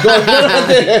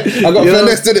got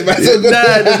finesse in it, man.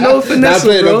 Nah, there's no finesse,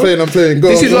 bro. I'm playing.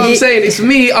 This is what I'm saying. It's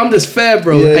me. I'm just fair,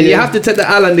 bro. And you have to take the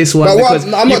L on this one,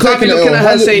 because I'm you can't be looking at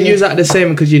her saying and you are the same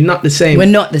because you're not the same. We're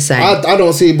not the same. I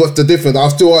don't see what's the difference. I'll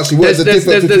still actually, what's the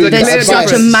difference between there's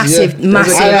such a massive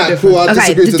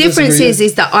okay, the difference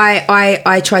is that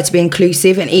I try to be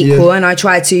inclusive and equal, and I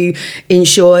try to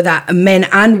ensure that men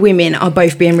and women are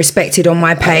both being respected on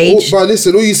my page. But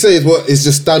listen, all you say is what is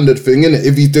just standard thing, innit?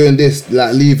 If you're doing this,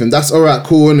 like leave him. That's alright,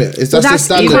 cool, innit? That's the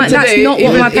standard. That's not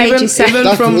what my page is saying.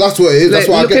 That's what it is. That's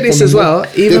what I get look at this as well.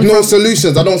 There's no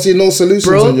solutions. I don't see no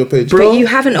solutions on your page. But you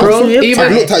haven't also looked at it.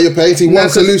 I've looked at your page, see one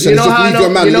solution. Just leave your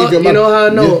man, leave your man.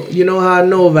 You know how I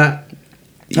know that.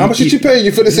 How much did you pay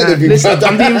you for this interview? Listen,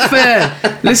 I'm being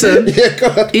fair. Listen,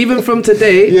 even from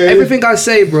today, everything I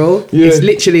say, bro, it's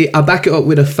literally, I back it up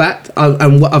with a fact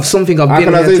and of something I've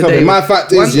been here today. My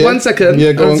fact is, 1 second,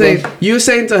 I'm saying, you were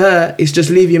saying to her, it's just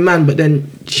leave your man, but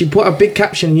then she put a big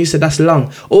caption and you said that's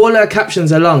long. All her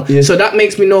captions are long. So that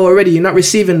makes me know already you're not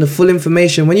receiving the full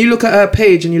information. When you look at her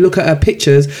page and you look at her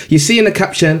pictures, you see in the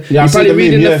caption, you're probably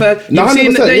reading the first,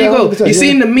 there you go. You're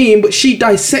seeing the meme, but she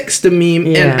dissects the meme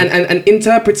and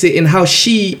interprets it in how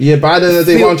she but at the end of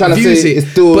the day, what I'm trying to say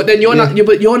is still, but then you're not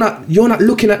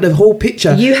looking at the whole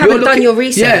picture. You haven't done your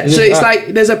research. So it's like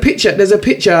there's a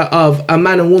picture of a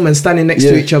man and woman standing next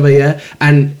to each other,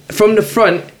 and from the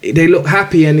front they look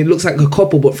happy and it looks like a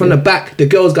couple, but from the back the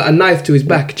girl's got a knife to his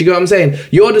back. Do you get what I'm saying?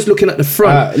 You're just looking at the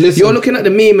front. You're looking at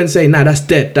the meme and saying, nah, that's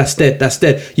dead.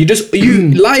 You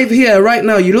live here right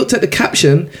now, you looked at the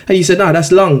caption and you said, nah,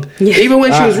 that's long. Even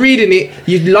when she was reading it,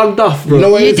 you logged off,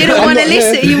 bro. You didn't want to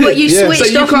listen. You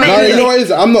switched off.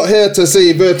 I'm not here to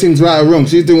say Berting's right or wrong.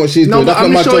 She's doing what she's doing. That's not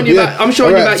my job. I'm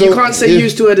showing you that you can't say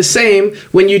used to her the same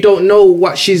when you don't know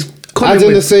what she's as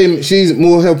in the same, she's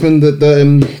more helping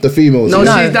the females. No,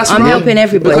 that's I'm helping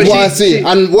everybody. What I see,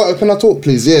 and what can I talk,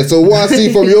 please? Yeah. So what I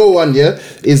see from your one,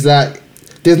 is like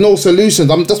there's no solutions.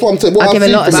 That's what I'm saying. What I give a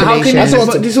lot of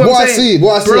solutions. What I see,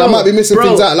 I might be missing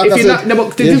things out. Like I said,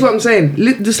 this is what I'm saying.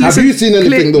 Just listen. Have you seen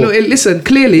anything though? Listen,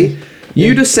 clearly,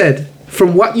 you just said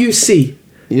from what you see.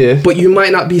 Yeah. But you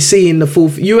might not be seeing the full.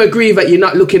 You agree that you're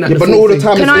not looking at the full. But not all the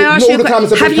time. Can I ask you?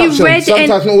 Have you read?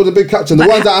 Sometimes not all the big captions. The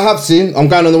ones that I have seen, I'm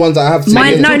going on the ones that I have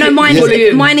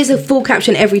seen. Mine is a full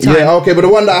caption every time. Yeah, okay, but the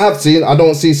one that I have seen, I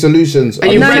don't see solutions. And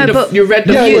you read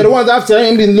the. Yeah, the ones I've seen, I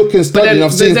ain't been looking, studying.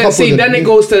 I've seen a couple. See, then it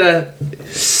goes to the.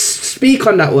 Speak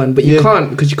on that one, but you can't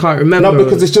because you can't remember. No,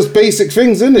 because it's just basic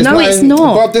things, isn't it? No, it's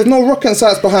not. But there's no rocket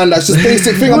science behind that. It's just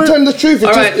basic thing. I'm telling the truth.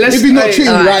 If he's not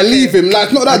treating you right, leave him. Like,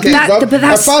 it's not that deep, bro.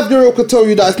 A 5-year-old could tell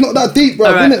you that it's not that deep,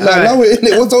 bro. Isn't it? Like, no, isn't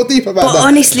it? What's so deep about that? But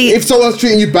honestly, if someone's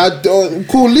treating you bad,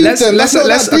 cool, leave them. That's not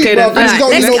that deep,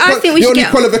 bro. You need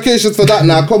qualifications for that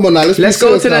now. Come on now. Let's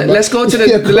go to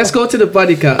the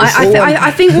body count.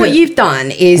 I think what you've done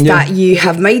is that you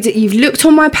have made it. You've looked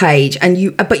on my page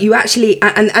and but you actually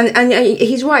and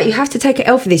he's right. You have to take an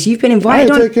L for this. You've been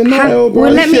invited on. Well,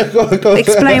 let me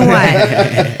explain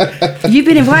why. You've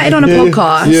been invited on a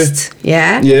podcast,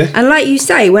 yeah. And like you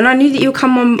say, when I knew that you would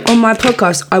come on my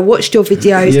podcast, I watched your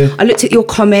videos. Yeah. I looked at your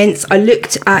comments. I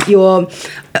looked at your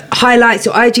highlights,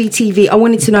 your IGTV. I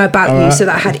wanted to know about you so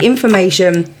that I had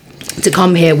information to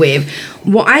come here with.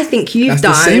 What I think you've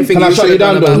done. Can I shut you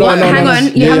down? Hang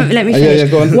on, you haven't let me finish.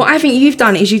 Go on. What I think you've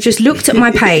done is you've just looked at my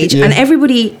page, and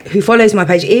everybody who follows my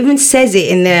page even says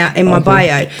it in my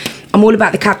bio. I'm all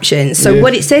about the captions. So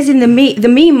what it says in the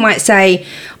meme might say,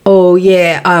 "Oh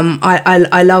yeah,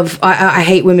 I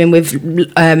hate women with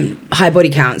high body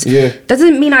counts." Yeah. That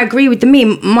doesn't mean I agree with the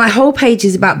meme. My whole page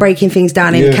is about breaking things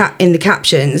down in the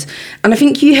captions, and I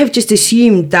think you have just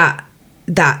assumed that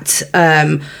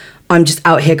I'm just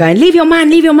out here going, leave your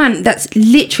man. That's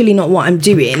literally not what I'm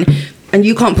doing. And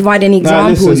you can't provide any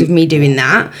examples of me doing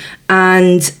that.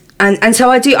 And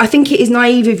so I think it is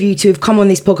naive of you to have come on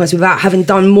this podcast without having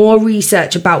done more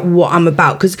research about what I'm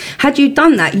about. Because had you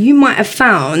done that, you might have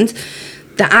found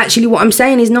that actually what I'm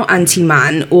saying is not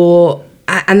anti-man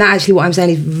and that actually what I'm saying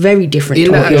is very different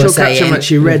to what you're saying. In the actual caption that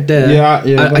she read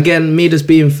there, again, me just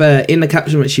being fair, in the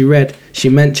caption that she read, she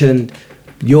mentioned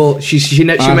she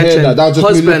mentioned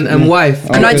husband and wife,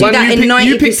 and I do that in 90%.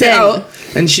 You picked it out,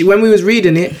 and when we was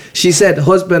reading it, she said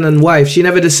husband and wife. She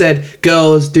never just said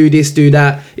girls do this, do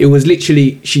that. It was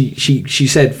literally she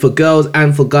said for girls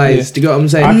and for guys. Do you get what I'm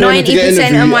saying?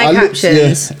 90% of my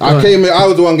captions. I came here. I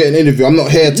was the one getting interviewed. I'm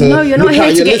not here to. No, you're not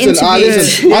here to get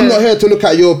interviewed. I'm not here to look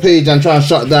at your page and try and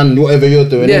shut down whatever you're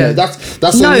doing. Yeah, that's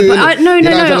no. I'm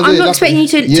not expecting you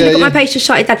to look at my page to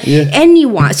shut it down.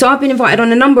 Anyone. So I've been invited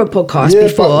on a number of podcasts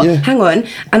before. Hang on,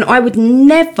 and I would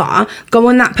never go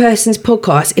on that person's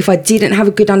podcast if I didn't have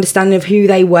a good understanding of who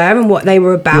they were and what they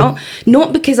were about.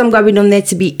 Not because I'm going on there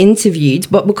to be interviewed,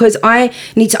 but because I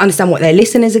need to understand what their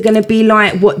listeners are going to be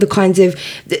like, what the kinds of,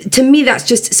 to me that's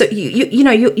just, so you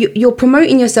know, you're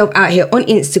promoting yourself out here on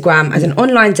Instagram as an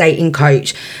online dating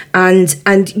coach,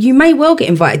 and you may well get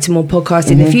invited to more podcasts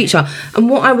in the future. And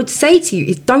what I would say to you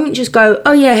is, don't just go,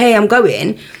 oh yeah, hey, I'm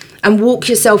going, and walk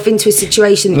yourself into a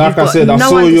situation. Like I said, I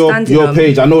saw your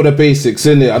page. I know the basics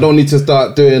in it. I don't need to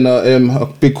start doing a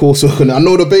big course on it. I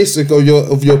know the basic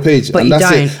of your page, but and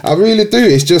that's it. I really do.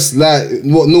 It's just like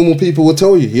what normal people will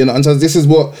tell you. You know, and so this is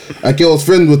what a girl's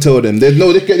friend will tell them. They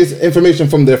get this information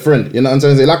from their friend. You know, and so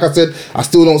like I said, I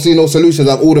still don't see no solutions.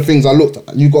 Of all the things I looked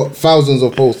at, you got thousands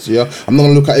of posts. Yeah, I'm not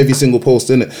gonna look at every single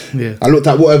post in it. Yeah, I looked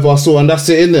at whatever I saw, and that's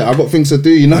it in it. I got things to do.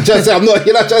 You know, I'm not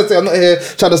here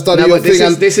trying to study your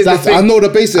thing. I know the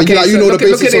basics. Okay, you know the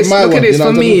basics of my one. Look at this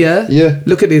for me, yeah. Yeah.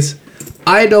 Look at this.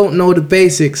 I don't know the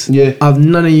basics of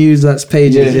none of you that's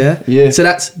pages, yeah. So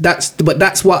that's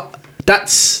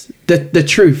the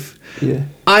truth. Yeah.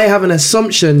 I have an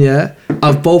assumption,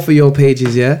 of both of your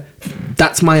pages, yeah.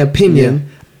 That's my opinion. Yeah.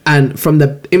 And from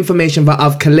the information that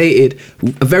I've collated,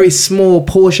 a very small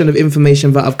portion of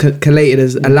information that I've collated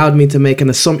has allowed me to make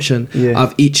an assumption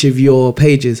of each of your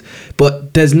pages.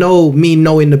 But there's no me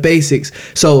knowing the basics.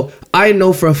 So I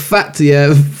know for a fact,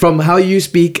 from how you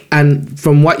speak and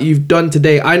from what you've done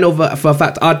today, I know for a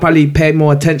fact I'd probably pay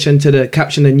more attention to the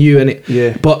caption than you and it.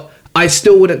 Yeah. But I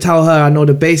still wouldn't tell her I know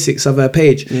the basics of her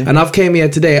page. And I've came here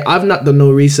today, I've not done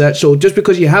no research, so just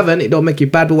because you haven't, it don't make you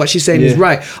bad. But what she's saying is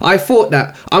right. I thought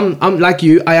that I'm like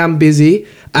you, I am busy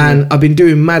and I've been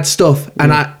doing mad stuff,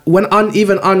 and when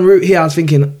even en route here I was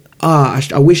thinking,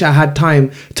 I wish I had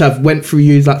time to have went through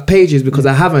you like pages, because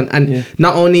I haven't. And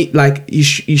not only like you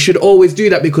should always do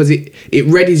that, because it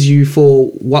readies you for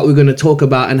what we're going to talk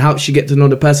about and helps you get to know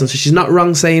the person. So she's not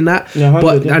wrong saying that,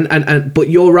 but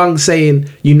you're wrong saying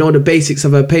you know the basics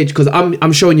of her page, because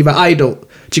I'm showing you that I don't.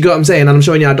 Do you get what I'm saying? And I'm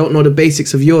showing you I don't know the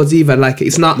basics of yours either. Like,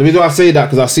 it's not. The reason I say that,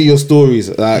 because I see your stories,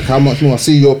 like how much more I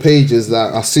see your pages,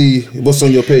 like I see what's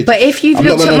on your page. But if you've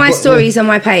looked at my stories on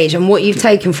my page, and what you've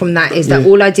taken from that is that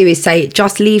all I do is say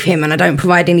just leave him, and I don't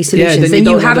provide any solutions. Then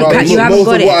you haven't got it. Most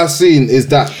of what I've seen is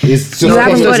that it's just you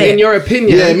haven't got it. In your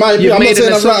opinion, I'm not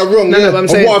saying I'm right or wrong. No, I'm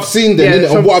saying on what I've seen, then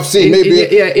on what I've seen,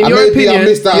 maybe I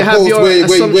missed that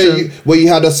post where you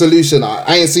had a solution.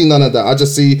 I ain't seen none of that. I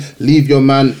just see leave your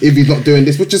man if he's not doing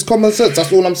this, which is common sense.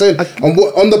 That's all I'm saying.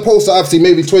 On the post that I've seen,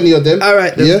 maybe 20 of them. All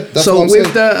right. Yeah. That's so what I'm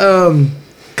with saying.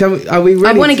 Are we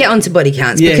ready? I want to get onto body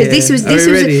counts because this was so I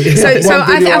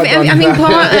think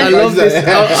part. I love this.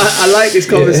 I like this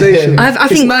conversation. I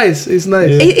think it's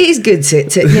nice. It is good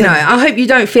to you know. I hope you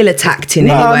don't feel attacked in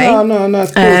any way. No.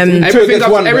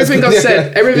 Everything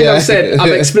I've said,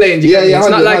 I've explained. It's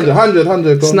not like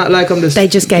 100. It's not like I'm just. They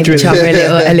just gave each other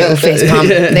a little fist pump.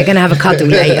 They're gonna have a cuddle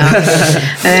later.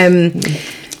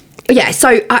 Yeah,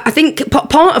 so I think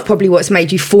part of probably what's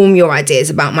made you form your ideas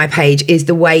about my page is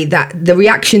the way that the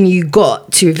reaction you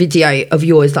got to a video of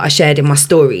yours that I shared in my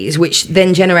stories, which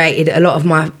then generated a lot of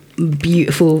my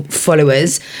beautiful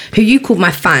followers who you called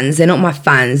my fans. They're not my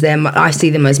fans. I see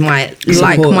them as my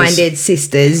like-minded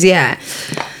sisters. Yeah.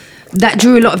 That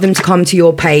drew a lot of them to come to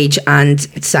your page and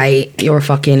say you're a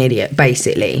fucking idiot,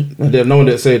 basically. Yeah, no one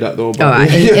did say that though. But all right,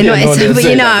 but you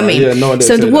know what I mean. Yeah, no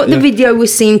the video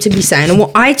was seemed to be saying, and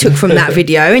what I took from that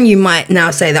video, and you might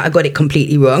now say that I got it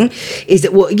completely wrong, is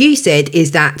that what you said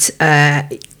is that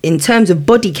in terms of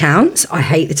body counts, I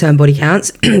hate the term body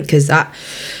counts because that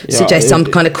suggests some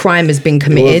kind of crime has been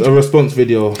committed. It was a response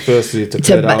video, firstly, to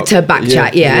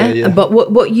backchat, yeah. But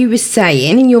what you were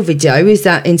saying in your video is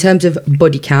that in terms of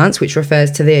body counts, which refers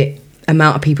to the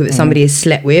amount of people that somebody has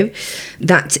slept with,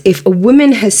 that if a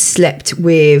woman has slept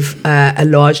with a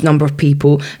large number of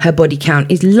people, her body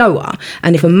count is lower,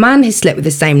 and if a man has slept with the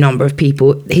same number of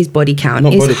people, his body count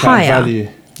is higher.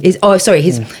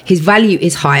 His value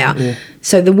is higher. Yeah.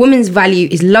 So the woman's value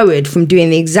is lowered from doing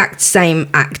the exact same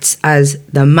acts as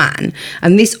the man,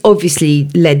 and this obviously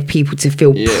led people to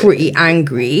feel pretty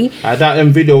angry. That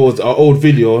video was an old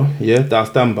video, that I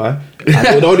stand by.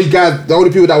 The only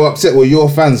people that were upset were your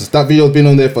fans. That video's been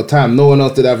on there for time. No one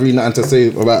else did have really nothing to say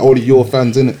about only your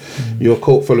fans, innit? Your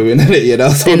cult following, innit? Yeah,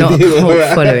 that's they're not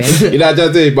cult following. You know,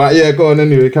 just say, but yeah, go on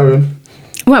anyway, carry on.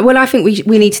 Right, well, I think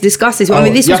we need to discuss this. I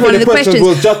mean, this was one of the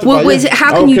questions.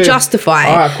 How can you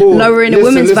justify lowering a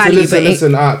woman's value?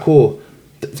 Listen, all right, cool.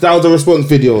 that was a response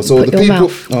video. So the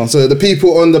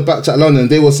people on the Backchat London,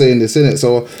 they were saying this, innit?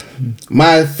 So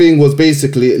my thing was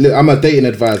basically, look, I'm a dating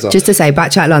advisor. Just to say,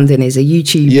 Backchat London is a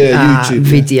YouTube,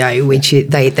 video which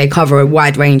they cover a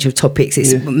wide range of topics.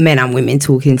 It's men and women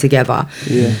talking together.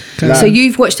 Yeah. So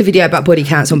you've watched the video about body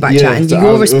counts on Backchat, and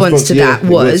your response to that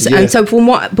was, and so from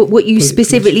what you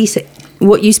specifically said.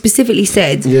 What you specifically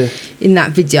said in that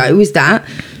video was that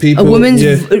a woman's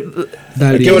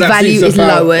value is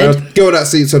lowered. A girl that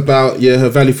thinks about her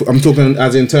value. I'm talking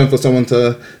as in terms for someone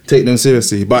to take them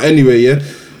seriously. But anyway,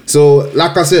 so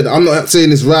like I said, I'm not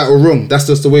saying it's right or wrong. That's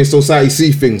just the way society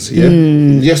see things.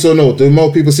 Yes or no? Do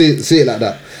more people see it like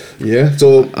that? Yeah,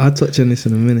 so I'll touch on this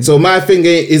in a minute. So my thing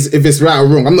is if it's right or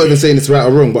wrong. I'm not even saying it's right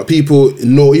or wrong, but people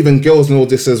know, even girls know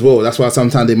this as well. That's why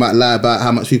sometimes they might lie about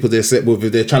how much people they've slept with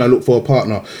if they're trying to look for a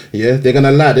partner. Yeah, they're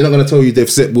gonna lie. They're not gonna tell you they've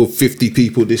slept with 50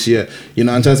 people this year. You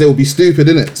know, I'm trying to say it would be stupid,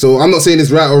 innit? So I'm not saying it's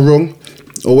right or wrong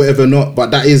or whatever not, but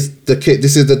that is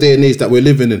this is the day and age that we're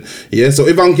living in. Yeah, so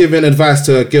if I'm giving advice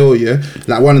to a girl,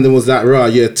 like one of them was like,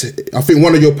 I think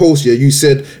one of your posts, you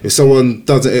said if someone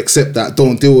doesn't accept that,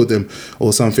 don't deal with them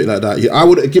or something like that. I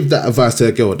wouldn't give that advice to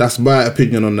a girl. That's my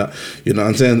opinion on that. You know what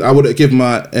I'm saying? I wouldn't give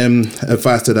my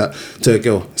advice to a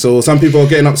girl. So some people are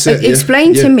getting upset.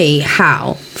 Explain to me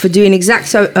how, for doing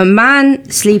so a man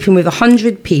sleeping with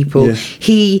 100 people,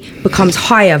 he becomes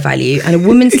higher value, and a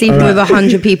woman sleeping with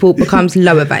 100 people becomes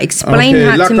lower value. Explain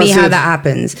to me how that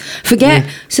happens. Forget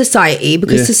society,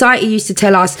 because society used to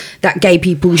tell us that gay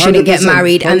people shouldn't get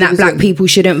married and that black people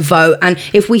shouldn't vote, and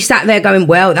if we sat there going,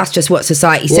 well, that's just what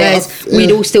society says,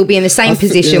 we'd all still be in the same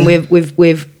position with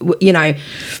you know,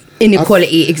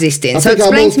 inequality existing. So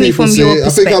explain to me from your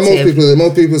perspective. I think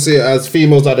most people see it as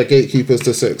females are the gatekeepers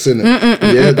to sex, innit?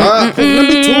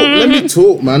 Let me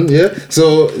talk, man. Yeah.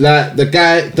 So like the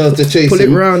guy does the chasing. Pull it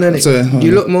round, innit?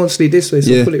 You look mostly this way,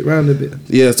 so pull it round a bit.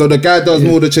 Yeah. So the guy does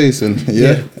more the chasing.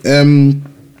 Yeah.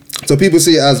 So people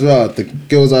see it as well. The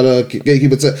girls are the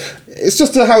gatekeepers. It's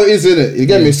just how it is, innit? You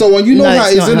get me? So when you know how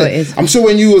it is, innit? I'm sure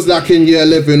when you was like in year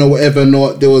 11 or whatever,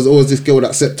 there was always this girl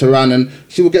that slept around and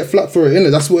she would get flack for it,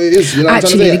 innit? That's what it is. You know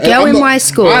actually, the girl in my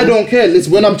school, I don't care.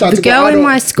 Listen, when I'm trying to girl in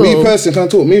my school, me personally, can I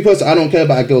talk? Me personally, I don't care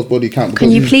about a girl's body count. Can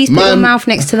you please put your mouth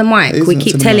next to the mic? We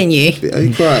keep telling you.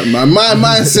 You quiet, man. My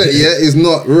mindset, is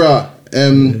not raw.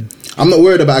 I'm not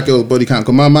worried about a girl's body count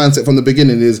because my mindset from the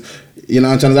beginning is, you know,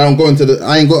 I don't go into the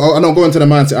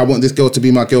mindset I want this girl to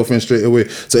be my girlfriend straight away.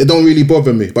 So it don't really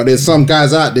bother me. But there's some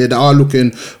guys out there that are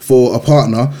looking for a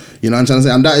partner, you know what I'm trying to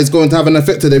say, and that is going to have an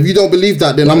effect to them. If you don't believe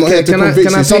that, then I'm not here to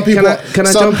convince you. Some people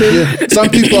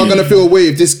are going to feel away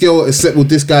if this girl is set with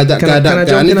this guy, that guy, that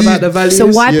guy. So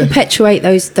why perpetuate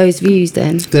those views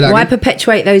then? Why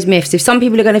perpetuate those myths? If some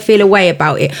people are going to feel away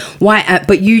about it, why?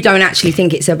 But you don't actually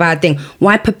think it's a bad thing.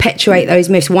 Why perpetuate those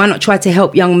myths? Why not try to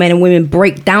help young men and women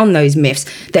break down those myths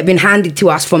that have been handed to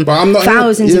us from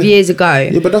thousands of years ago?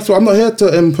 Yeah, but that's what I'm not here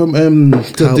to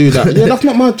do that. Yeah, that's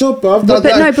not my job, bro. But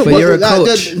you're a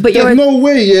coach. There's no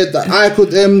way that I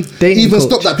could even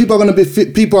stop that. People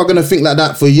are gonna think like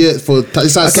that for years.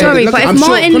 Sorry, but if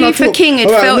Martin Luther King had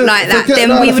felt like that,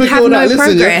 then we would have no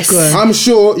progress. I'm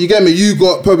sure you get me. You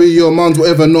got probably your mums,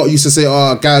 whatever, not used to say,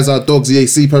 "Oh, guys are dogs. They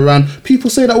sleep around." People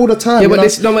say that all the time. Yeah, but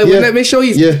let me show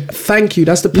you. Yeah. Thank you.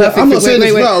 That's the perfect. I'm not saying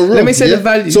it's right or wrong. Let me say the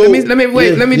value. So,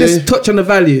 let me just touch on the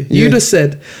value. You just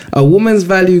said a woman's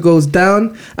value goes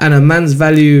down and a man's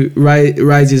value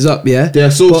rises up. Yeah,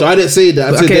 they're social. I didn't say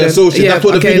that. I said they're social. That's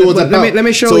what the video was about. Let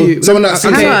me show you.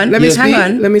 Hang on.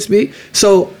 Let me speak.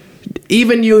 So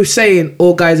even you saying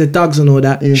all guys are dogs and all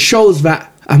that shows that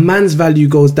a man's value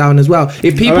goes down as well.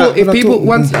 If people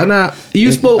once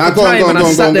you spoke for time and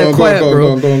I sat there quiet,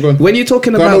 bro. When you're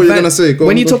talking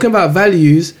about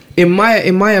values, in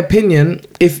my opinion,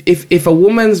 if a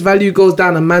woman's value goes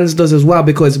down, a man's does as well,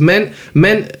 because men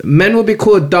will be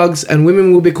called dogs and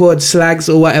women will be called slags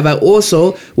or whatever.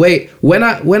 Also, when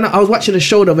I was watching a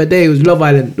show the other day, it was Love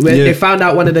Island, where they found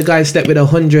out one of the guys slept with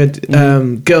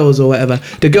 100 girls or whatever.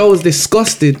 The girl was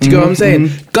disgusted. Do you know what I'm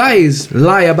saying? Guys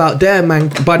lie about their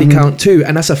body count too,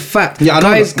 and that's a fact. Yeah,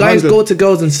 guys go to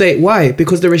girls and say why?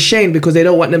 Because they're ashamed, because they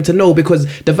don't want them to know, because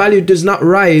the value does not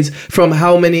rise from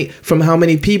how many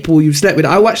people you've slept with.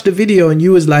 I watched the video and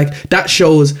you was like, that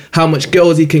shows how much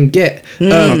girls he can get.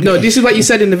 No, this is what you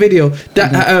said in the video,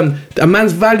 that a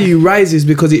man's value rises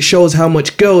because it shows how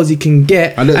much girls he can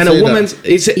get, and a woman's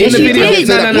it's in the video. You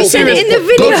said it in the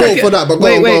video. Go for that, but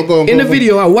go on. In the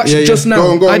video I watched just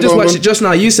now. I just watched it just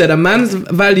now. You said a man's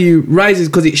value rises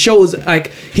because it shows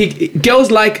like girls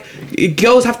like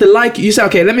girls have to like you. You say,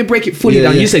 okay, let me break it fully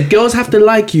down. You said girls have to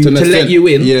like you to let you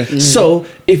in. Yeah. So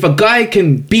if a guy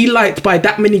can be liked by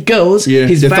that many girls,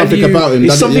 his there's value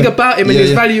something about him, and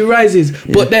his value rises.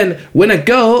 But then when a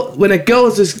girl's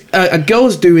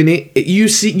doing it, you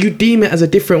deem it as a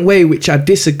different way, which I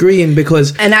disagree in,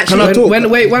 because and actually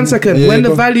wait 1 second. When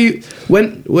the value,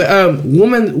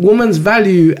 woman's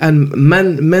value and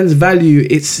men's value,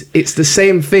 it's the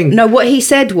same thing. No, what he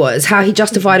said was how he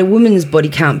justified a woman's body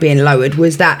count being lowered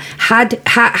was that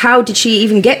how did she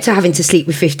even get to having to sleep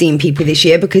with 15 people this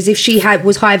year? Because if she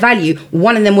was high value,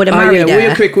 one of them would have married her.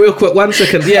 Real quick, 1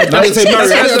 second. Yeah, I didn't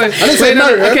say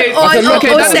married. Okay,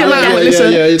 that's it.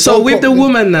 Listen. So with the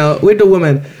woman now,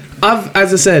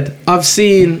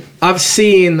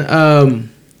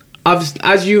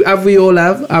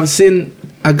 I've seen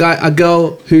a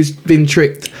girl who's been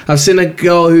tricked. I've seen a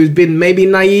girl who's been maybe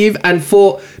naive and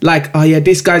thought like, oh yeah,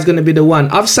 this guy's gonna be the one.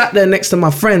 I've sat there next to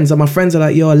my friends and my friends are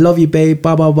like, yo, I love you, babe,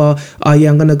 blah blah blah. Oh yeah,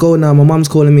 I'm gonna go now, my mom's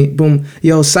calling me. Boom.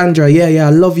 Yo, Sandra, yeah,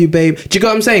 I love you, babe. Do you get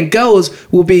what I'm saying? Girls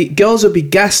will be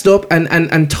gassed up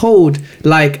and told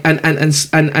like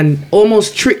and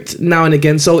almost tricked now and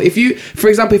again. So if you, for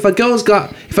example, if a girl's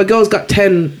got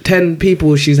 10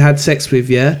 people she's had sex with,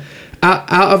 yeah,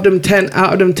 out of them 10,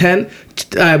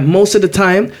 most of the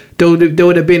time there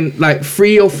would have been like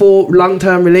 3 or 4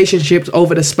 long-term relationships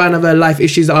over the span of her life if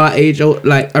she's our age or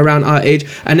like around our age.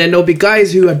 And then there'll be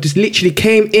guys who have just literally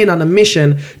came in on a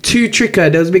mission to trick her.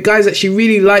 There'll be guys that she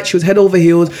really liked, she was head over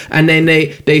heels, and then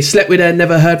they slept with her,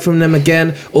 never heard from them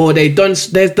again, or they've done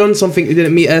something that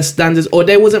didn't meet her standards, or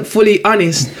they wasn't fully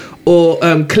honest or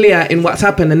clear in what's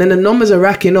happened, and then the numbers are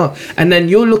racking up, and then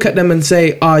you'll look at them and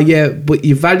say, oh yeah, but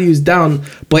your value's down.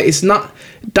 But it's not.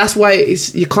 That's why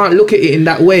you can't look at it in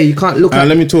that way. You can't look at.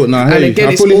 Let me talk now. And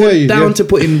again, it's all down to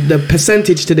putting the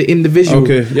percentage to the individual.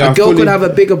 Okay, yeah, a girl could have a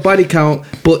bigger body count,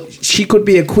 but she could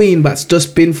be a queen, but's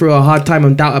just been through a hard time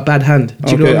and dealt a bad hand.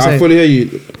 Do you know what I'm saying? I fully hear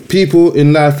you. People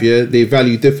in life, they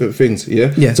value different things.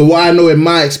 Yeah. So what I know in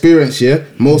my experience,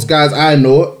 most guys I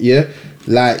know,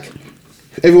 like.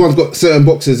 Everyone's got certain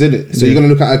boxes in it, so you're gonna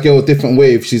look at a girl a different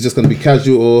way if she's just gonna be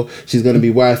casual or she's gonna be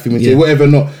wifey material, whatever.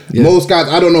 Not most guys.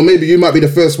 I don't know. Maybe you might be the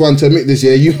first one to admit this.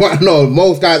 You might know.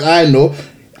 Most guys I know,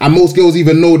 and most girls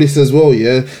even know this as well.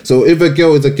 So if a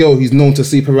girl is a girl who's known to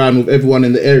sleep around with everyone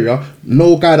in the area,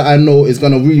 no guy that I know is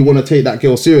gonna really want to take that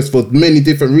girl serious for many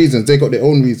different reasons. They got their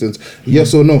own reasons.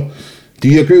 Yes or no? Do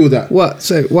you agree with that? What?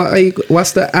 So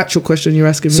what's the actual question you're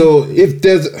asking me? So if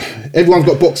everyone's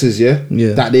got boxes,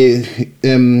 that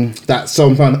that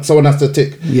someone has to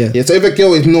tick. So if a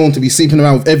girl is known to be sleeping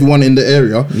around with everyone in the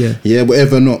area,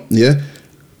 whatever not,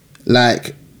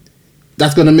 like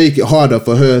that's gonna make it harder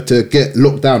for her to get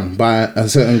looked down by a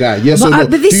certain guy. Yes or no?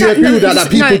 Do you agree with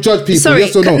that people judge people? Sorry,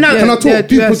 yes or no? Can I talk?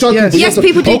 People judge people. Yes,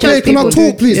 people do judge people. Can I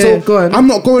talk, please? So go on. I'm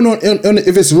not going on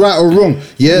if it's right or wrong.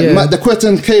 The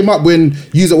question came up when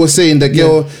you was saying the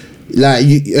girl, like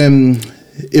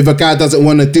if a guy doesn't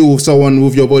want to deal with someone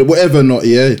with your body, whatever not,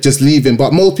 just leave him.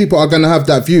 But most people are going to have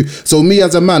that view. So me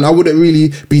as a man, I wouldn't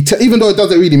really be, even though it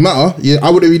doesn't really matter, I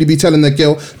wouldn't really be telling the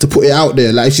girl to put it out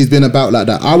there like if she's been about like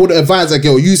that. I would advise a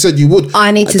girl, you said you would.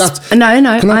 I need to, So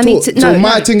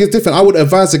my thing is different. I would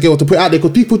advise a girl to put it out there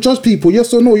because people judge people,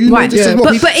 yes or no? You know this is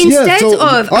wrong. But instead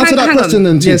of... Answer that question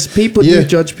then. Yes, people do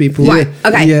judge people. Right,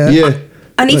 okay.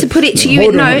 I need to put it to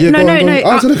you. No.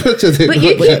 Answer the question.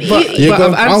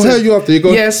 I'll hear you after. You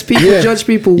go. Yes, people judge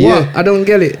people. What? I don't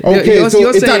get it. Okay, so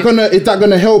is that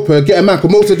gonna help her get a man?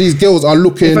 Because most of these girls are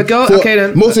looking.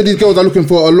 Most of these girls are looking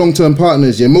for a long-term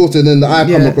partners. Most of them that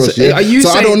I come across. So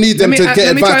I don't need them to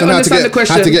get advice on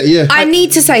how to get. I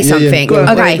need to say something.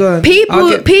 Okay,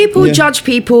 people judge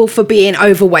people for being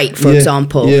overweight, for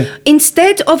example.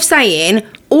 Instead of saying,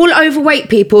 all overweight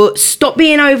people, stop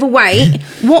being overweight.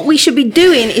 What we should be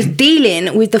doing is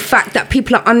dealing with the fact that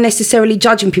people are unnecessarily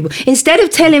judging people. Instead of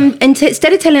telling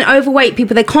overweight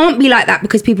people they can't be like that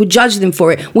because people judge them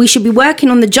for it, we should be working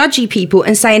on the judgy people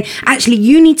and saying, actually,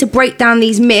 you need to break down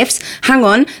these myths,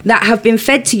 that have been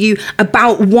fed to you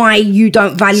about why you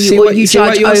don't value or you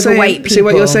judge overweight people. See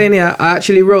what you're saying here? I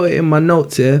actually wrote it in my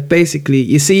notes here. Basically,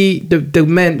 you see the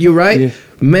men, you're right. Yeah.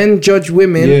 Men judge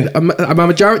women. A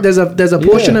majority. There's a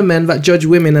portion of men that judge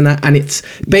women, and it's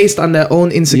based on their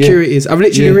own insecurities. I've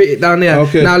literally written it down there.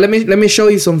 Okay. Now let me show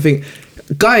you something.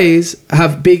 Guys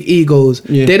have big egos.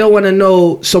 They don't want to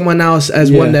know someone else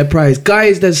has won their prize.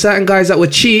 Guys, there's certain guys that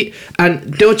would cheat and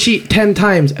they'll cheat 10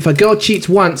 times. If a girl cheats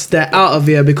once, they're out of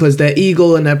here because their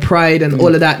ego and their pride and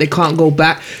all of that, they can't go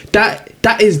back. That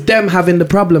that is them having the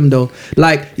problem though.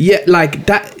 Like like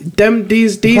that. Them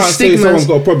these stigmas. Say someone's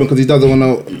got a problem because he doesn't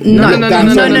want to. No.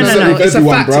 It's a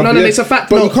fact. No, it's a fact.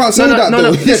 But you can't say that.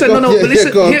 No. Listen.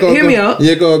 Hear me out.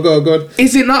 Yeah, go.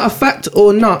 Is it not a fact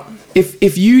or not?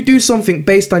 If you do something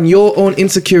based on your own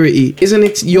insecurity, isn't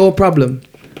it your problem?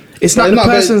 It's not the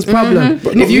person's problem.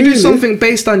 If you do something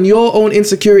based on your own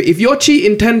insecurity, if you're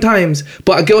cheating 10 times,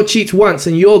 but a girl cheats once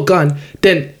and you're gone,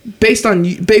 then based on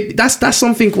you, babe, that's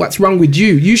something what's wrong with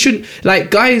you. You shouldn't,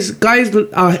 like, guys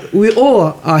we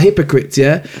all are hypocrites,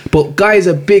 yeah? But guys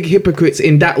are big hypocrites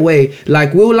in that way.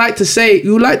 Like, we'll like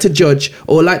to judge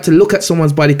or like to look at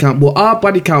someone's body count, but our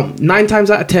body count 9 times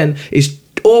out of 10 is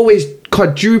always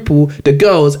quadruple the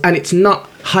girls, and it's not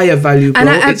higher value, bro.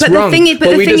 It's wrong.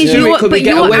 But we just do it because we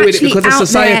get away with it because of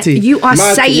society. You are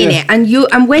saying it,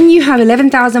 and when you have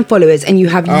 11,000 followers and you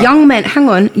have young men,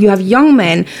 you have young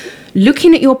men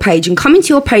looking at your page and coming to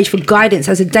your page for guidance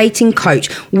as a dating coach,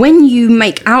 when you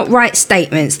make outright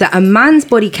statements that a man's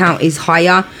body count is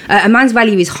higher, a man's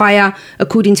value is higher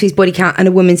according to his body count and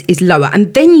a woman's is lower,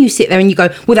 and then you sit there and you go,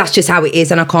 well, that's just how it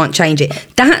is and I can't change it.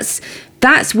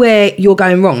 That's where you're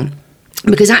going wrong.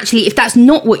 Because actually, if that's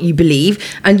not what you believe,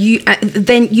 and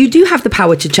then you do have the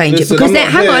power to change it. Because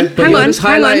hang on.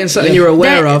 Highlighting something you're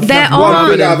aware of. There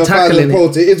are tackling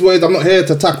it. It is ways. I'm not here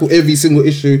to tackle every single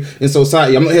issue in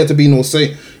society. I'm not here to be no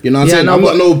saint. You know what I'm saying? I'm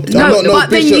not no but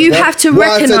then you have to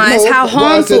recognise how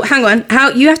harmful.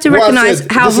 You have to recognise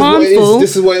how harmful.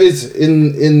 This is what it is.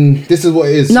 This is what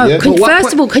it is. No,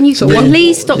 first of all, can you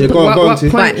please stop? What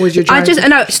point was you trying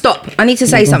to? Stop. I need to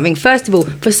say something. First of all,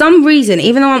 for some reason,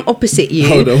 even though I'm opposite you,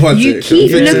 you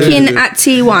keep looking at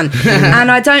T1,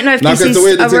 and I don't know if this is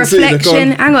a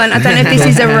reflection. Hang on, I don't know if this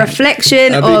is a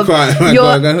reflection of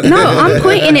your. No, I'm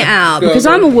pointing it out because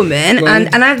I'm a woman,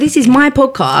 and this is my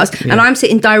podcast, and I'm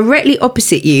sitting directly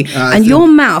opposite you, and your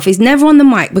mouth is never on the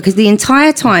mic because the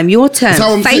entire time your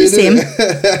turn facing.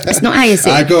 It's not how you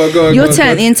sit. Your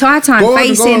turn the entire time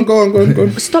facing. Go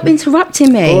on. Stop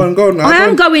interrupting me. Go on. I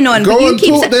am going on. Go on,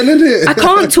 talk then, innit? I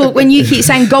can't talk when you keep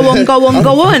saying go on. I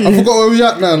forgot where we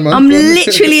at now, man. I'm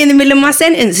literally in the middle of my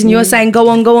sentence, and you're saying go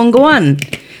on.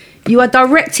 You are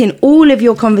directing all of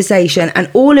your conversation and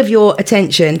all of your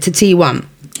attention to T1.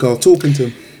 Go talking to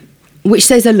him, which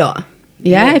says a lot.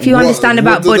 Yeah, if you understand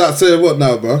about what does that say? What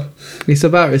now, bro? It's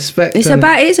about respect. It's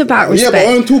about respect. Yeah, but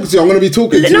I'm talking to you. I'm going to be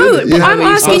talking to you. No, but I'm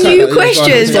asking you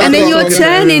questions, and then you're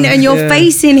turning and you're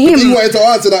facing him. You wanted to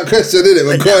answer that question, didn't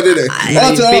it? God, didn't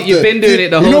it? You've been doing it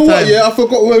the whole time. You know what? Yeah, I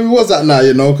forgot where we was at now.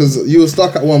 You know, because you were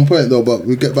stuck at one point though. But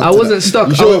we get back. I wasn't stuck.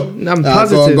 You sure? I'm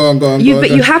positive. Go on.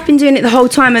 But you have been doing it the whole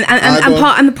time,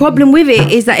 and the problem with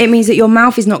it is that it means that your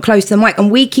mouth is not close to the mic, and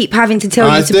we keep having to tell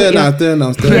you to put your. There.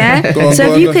 Yeah.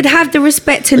 So if you could have the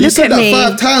respect to look at me.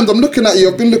 5 times. I'm looking at you.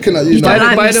 I've been looking at you. By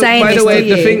the way,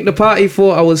 the thing the party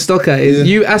thought I was stuck at is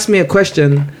you asked me a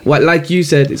question. What, like you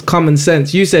said, it's common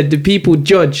sense. You said, do people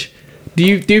judge?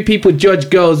 Do people judge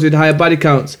girls with higher body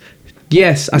counts?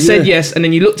 Yes, I said yes, and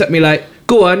then you looked at me like,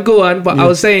 go on. But I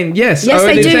was saying yes. Yes,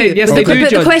 they do. They do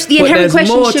judge. The inherent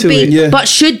question should be, but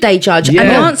should they judge? Yeah. And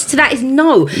the answer to that is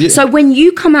no. Yeah. So when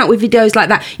you come out with videos like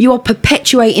that, you are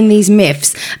perpetuating these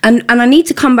myths. And I need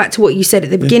to come back to what you said at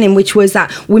the beginning, which was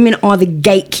that women are the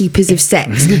gatekeepers of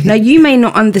sex. Now, you may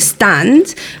not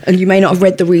understand, and you may not have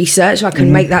read the research. I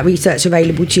can make that research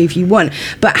available to you if you want.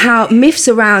 But how myths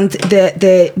around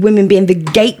the women being the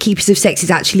gatekeepers of sex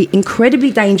is actually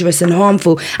incredibly dangerous and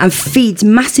harmful, and feeds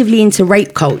massively into rape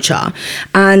culture.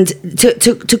 And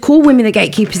to call women the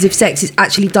gatekeepers of sex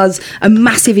actually does a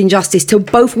massive injustice to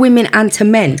both women and to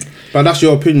men. But that's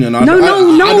your opinion.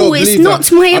 No, it's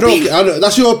not my opinion.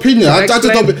 That's your opinion. That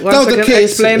was the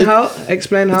case. Explain how. If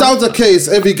that was the case,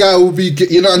 every guy would be.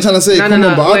 You know what I'm trying to say? But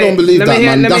I don't believe that,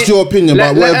 man. That's your opinion.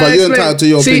 But whatever, you're entitled to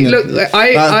your opinion. Look,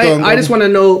 I just want to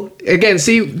know. Again,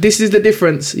 see, this is the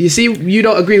difference. You see, you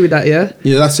don't agree with that, yeah?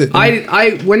 Yeah, that's it.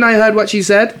 When I heard what she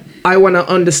said, I want to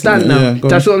understand now.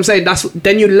 That's what I'm saying.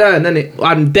 Then you learn, innit?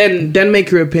 And then make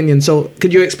your opinion. So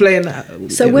could you explain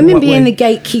that? So women being the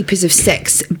gatekeepers of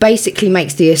sex basically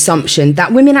makes the assumption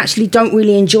that women actually don't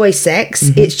really enjoy sex.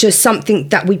 Mm-hmm. It's just something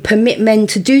that we permit men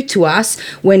to do to us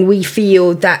when we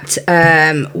feel that,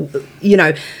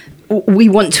 we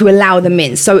want to allow them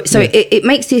in. So it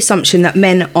makes the assumption that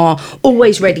men are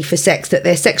always ready for sex, that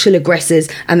they're sexual aggressors,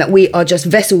 and that we are just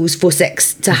vessels for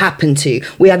sex to happen to.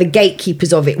 We are the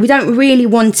gatekeepers of it. We don't really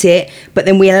want it, but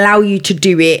then we allow you to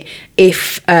do it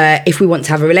if we want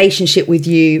to have a relationship with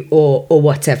you or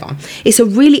whatever. It's a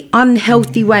really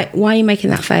unhealthy way. Why are you making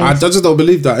that face? I just don't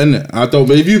believe that, innit? I don't.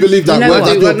 But if you believe that,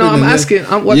 I'm asking.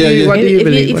 What do you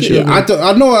believe?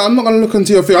 I know. I'm not going to look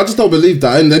into your fear. I just don't believe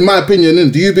that. And in my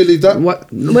opinion, do you believe believe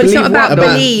that? Well, it's not about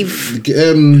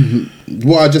believe.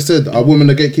 What I just said, are women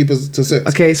the gatekeepers to sex?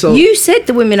 Okay, so you said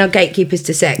the women are gatekeepers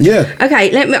to sex. Yeah.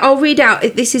 Okay, I'll read out.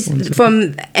 This is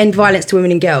from End Violence to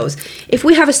Women and Girls. If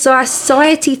we have a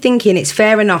society thinking it's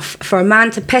fair enough for a man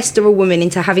to pester a woman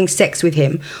into having sex with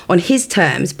him on his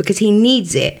terms because he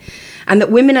needs it, and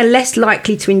that women are less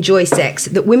likely to enjoy sex,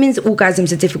 that women's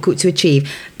orgasms are difficult to achieve,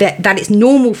 that it's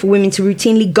normal for women to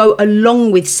routinely go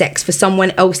along with sex for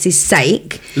someone else's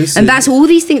sake. Listen. And that's all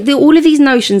these things, all of these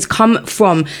notions come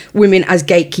from women as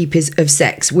gatekeepers of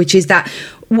sex, which is that,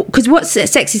 because what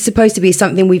sex is supposed to be is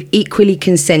something we've equally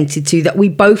consented to, that we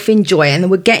both enjoy, and then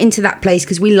we're getting to that place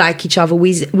because we like each other,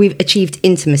 we've achieved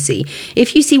intimacy.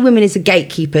 If you see women as the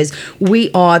gatekeepers,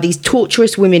 we are these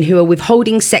torturous women who are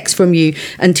withholding sex from you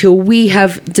until we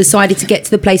have decided to get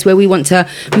to the place where we want to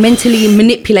mentally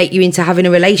manipulate you into having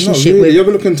a relationship with. You're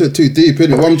looking too deep,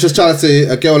 innit? Well, I'm just trying to say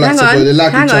a girl likes a boy, they like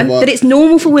each other. That it's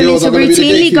normal for women to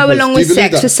routinely go along with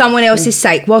sex for someone else's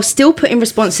sake, while still putting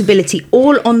responsibility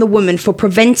all on the woman for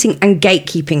preventing and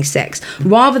gatekeeping sex,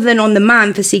 rather than on the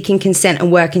man for seeking consent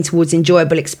and working towards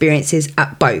enjoyable experiences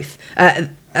at both,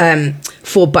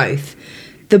 for both.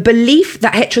 The belief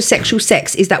that heterosexual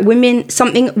sex is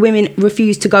something women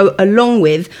refuse to go along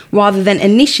with rather than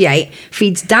initiate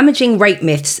feeds damaging rape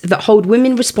myths that hold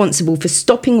women responsible for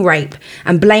stopping rape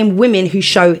and blame women who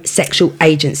show sexual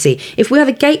agency. If we are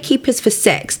the gatekeepers for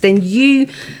sex, then you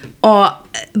are.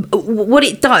 What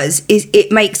it does is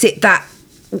it makes it that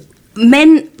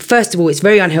men, first of all, it's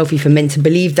very unhealthy for men to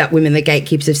believe that women are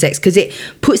gatekeepers of sex, because it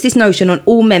puts this notion on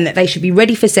all men that they should be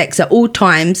ready for sex at all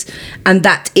times, and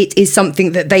that it is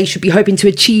something that they should be hoping to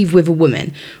achieve with a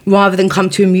woman rather than come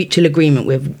to a mutual agreement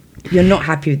with. You're not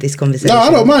happy with this conversation? No, I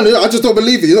don't mind. I just don't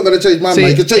believe it. You're not going to change my mind.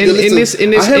 You can change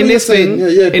in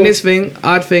this thing,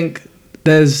 I think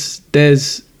there's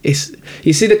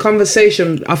you see the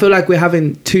conversation. I feel like we're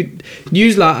having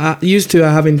used to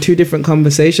having two different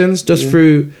conversations just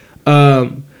through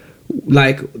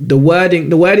like the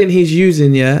wording he's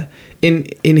using.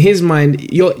 In his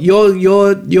mind, you're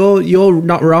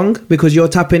not wrong, because you're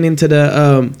tapping into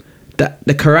the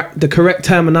correct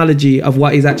terminology of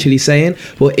what he's actually saying.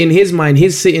 But in his mind,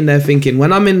 he's sitting there thinking,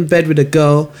 when I'm in bed with a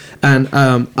girl and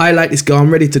I like this girl,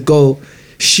 I'm ready to go,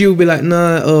 she'll be like,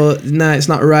 nah, it's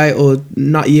not right, or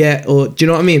not yet, or do you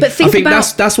know what I mean? But I think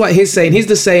that's what he's saying. He's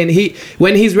just saying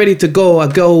when he's ready to go, a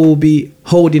girl will be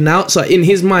holding out. So in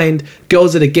his mind,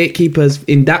 girls are the gatekeepers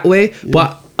in that way. Yeah.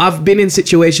 But I've been in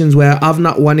situations where I've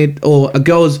not wanted, or a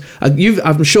girl's,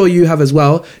 I'm sure you have as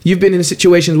well. You've been in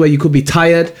situations where you could be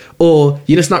tired, or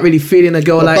you're just not really feeling a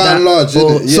girl like that,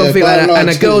 or something like that. And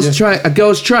a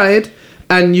girl's tried.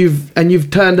 And you've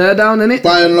turned her down, innit?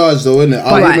 By and large, though, innit?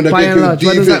 By and large,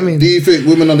 what does that mean? Do you think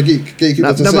women are the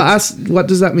gatekeepers to sex? What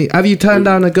does that mean? Have you turned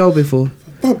down a girl before?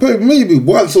 Maybe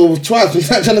once or twice.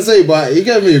 I'm not trying to say, but you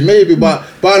get me. Maybe, but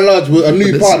by and large, with a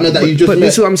new partner that you just met. But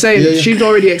this is what I'm saying. Yeah. She's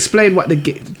already explained what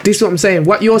this is what I'm saying.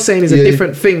 What you're saying is a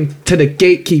different thing to the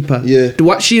gatekeeper. Yeah.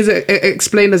 What she has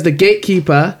explained as the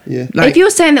gatekeeper. Yeah. Like, if you're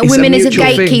saying that women is a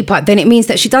gatekeeper, then it means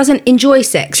that she doesn't enjoy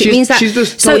sex. It means that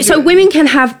so women can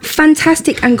have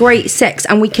fantastic and great sex,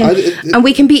 and we can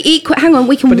be equal. Hang on,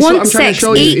 we can want sex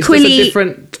equally.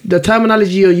 The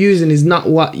terminology you're using is not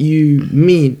what you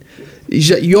mean.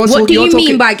 What do you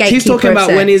mean by gatekeeper? He's talking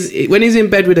about when he's in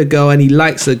bed with a girl and he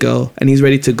likes a girl and he's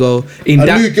ready to go.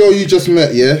 New girl you just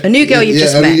met, yeah? A new girl you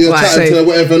just met. You're chatting to her,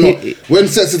 whatever. When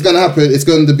sex is going to happen, it's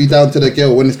going to be down to the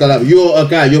girl. When it's going to happen, you're a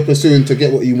guy, you're pursuing to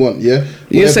get what you want, yeah?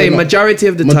 You're saying majority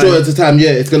of the time, yeah,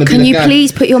 it's going to be the guy. Can you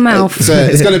please put your mouth? So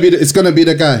it's going to be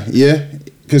the guy, yeah?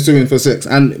 Pursuing for sex,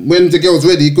 and when the girl's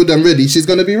ready, good and ready, she's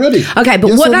gonna be ready. Okay,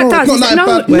 but what that does is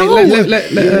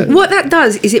what that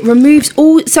does is it removes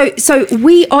all. So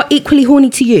we are equally horny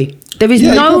to you. There is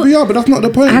you probably are, but that's not the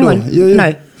point. Hang on,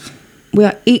 no, we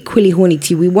are equally horny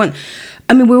to you.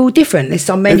 We're all different. There's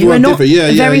some men who are not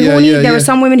very horny. There are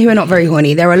some women who are not very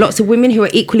horny. There are lots of women who are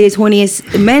equally as horny as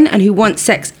men and who want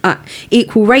sex at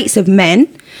equal rates of men.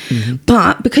 Mm-hmm.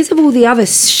 But because of all the other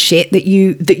shit that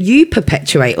you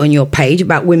perpetuate on your page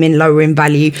about women lowering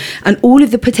value and all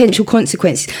of the potential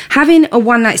consequences, having a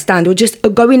one night stand or just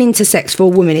going into sex for a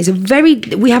woman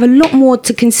we have a lot more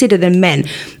to consider than men.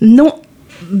 Not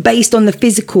based on the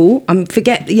physical.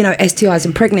 Forget, STIs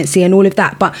and pregnancy and all of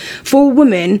that. But for a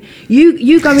woman,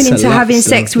 you going into having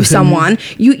sex with someone,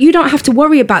 you don't have to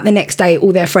worry about the next day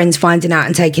all their friends finding out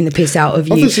and taking the piss out of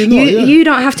you. Obviously not, You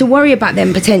don't have to worry about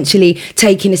them potentially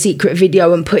taking a secret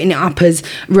video and putting it up as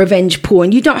revenge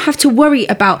porn. You don't have to worry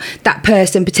about that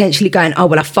person potentially going, oh,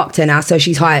 well, I fucked her now, so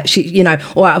she's high.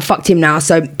 Or I fucked him now,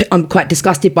 so I'm quite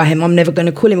disgusted by him. I'm never going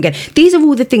to call him again. These are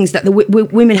all the things that the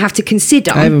women have to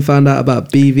consider. I even found out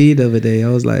about BV the other day. I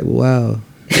was like, wow.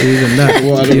 Even that.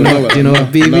 Do you know what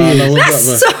BV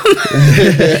is?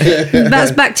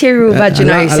 That's bacterial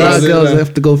vaginosis. A lot of girls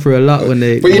have to go through a lot when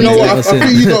they. But you know what? I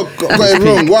think you got it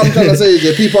wrong. What I'm trying to say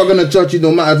is people are going to judge you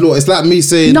no matter what. It's like me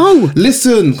saying, no.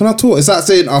 Listen, can I talk? It's like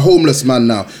saying a homeless man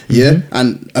now,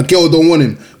 and a girl don't want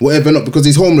him, whatever not, because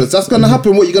he's homeless. That's going to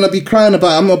happen. What you're going to be crying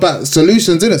about? I'm about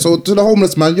solutions, innit? So to the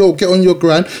homeless man, yo, get on your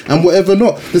grind and whatever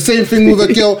not. The same thing with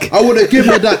a girl. I would have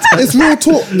given her that. It's real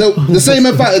talk. The same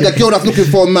advice. The girl that's looking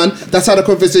for a man. That's how the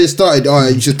conversation started. All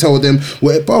right, you should tell them.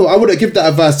 Bro, I wouldn't give that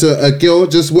advice to a girl,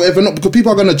 just whatever not, because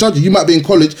people are gonna judge you. You might be in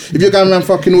college. If you're going around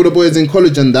fucking all the boys in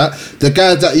college and that, a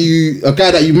guy that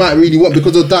you might really want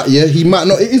because of that, he might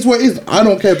not. It is what it is. I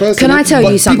don't care personally. Can I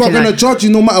tell you something? People are gonna judge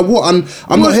you no matter what. And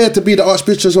I'm not here to be the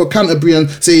Archbishop of Canterbury and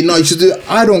say no, you should do it.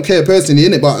 I don't care personally,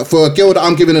 innit? But for a girl that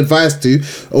I'm giving advice to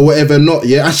or whatever not,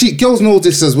 and girls know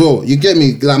this as well. You get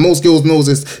me? Like most girls know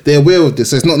this. They're aware of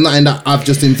this. So it's not nothing that I've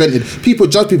just invented. People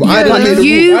judge people. I didn't make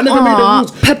the rules. I never made the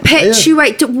rules.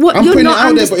 Perpetuate what I'm you're not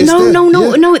understanding.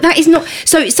 No, that is not.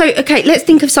 So okay, let's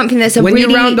think of something that's when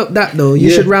you round up that though, you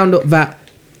should round up that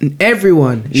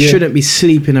everyone shouldn't be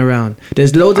sleeping around.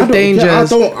 There's loads of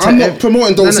dangers. I'm not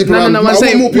promoting don't sleep around. I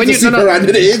want more people to sleep around.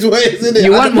 It is what it is, isn't it?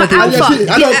 You want more people.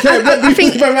 I don't care. Let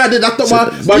people sleep around. That's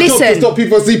not my job to stop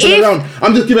people sleeping around.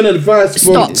 I'm just giving advice.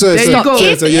 Stop.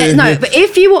 But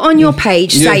if you were on your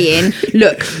page saying,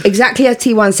 look, exactly as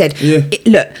T1 said,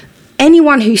 look,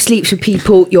 anyone who sleeps with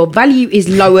people, your value is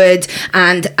lowered,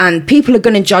 and people are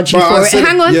going to judge you for it.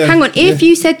 Hang on. If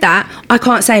you said that, I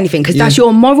can't say anything because that's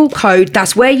your moral code.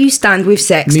 That's where you stand with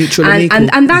sex,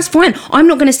 and that's fine. I'm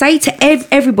not going to say to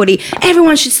everybody,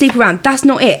 everyone should sleep around. That's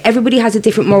not it. Everybody has a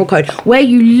different moral code. Where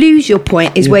you lose your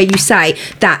point is where you say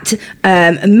that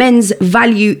men's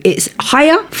value is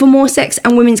higher for more sex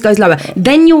and women's goes lower.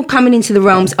 Then you're coming into the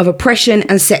realms of oppression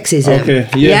and sexism.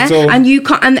 Okay. So and you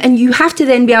can't, and you have to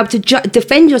then be able to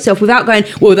defend yourself without going,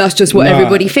 well, that's just what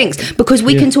everybody thinks, because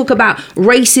we can talk about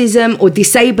racism or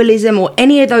disableism or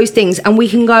any of those things, and we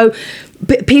can go,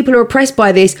 people are oppressed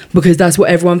by this because that's what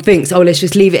everyone thinks. Oh, let's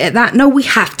just leave it at that. No, we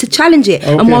have to challenge it.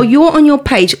 And while you're on your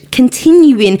page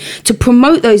continuing to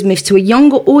promote those myths to a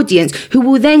younger audience who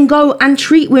will then go and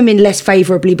treat women less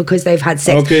favourably because they've had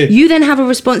sex, you then have a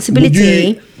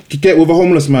responsibility. You get with a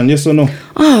homeless man, yes or no?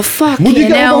 Oh, fuck. Would you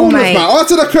get with a homeless man?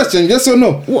 Answer the question, yes or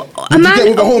no? Would you get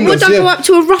with a homeless? Would I go up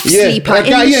to a rough sleeper? That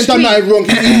guy, he ain't done nothing wrong.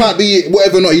 He might be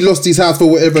whatever not. He lost his house for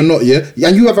whatever not,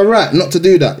 and you have a right not to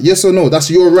do that, yes or no? That's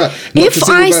your right. If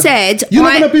I said, you're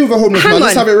not gonna be with a homeless man.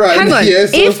 Let's have it right. Hang on.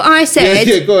 If I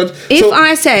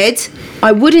said,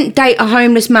 I wouldn't date a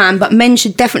homeless man, but men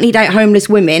should definitely date homeless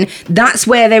women, that's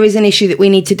where there is an issue that we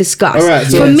need to discuss. Right,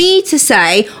 for me to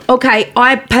say, okay,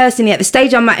 I personally, at the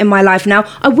stage I'm at in my life now,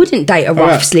 I wouldn't date a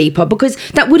rough sleeper, because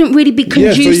that wouldn't really be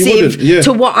conducive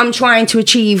to what I'm trying to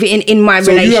achieve in my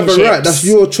relationships. So you have a right, that's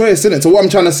your choice, isn't it? So what I'm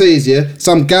trying to say is,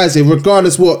 some guys here,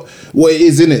 regardless what it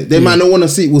is, innit, they might not want to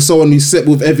sleep with someone who slept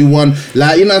with everyone,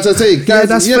 like, you know what I'm saying? Guys,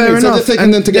 that's fair enough. So they're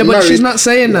taking them to get married. But she's not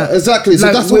saying that. Exactly. So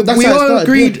like, that's we all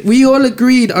agreed. We all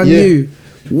agreed on you.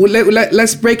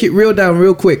 Let's break it real down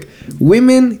real quick.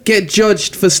 Women get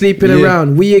judged for sleeping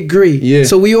around. We agree.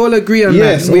 So we all agree on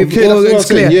that. It's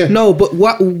clear. No, but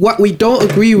what we don't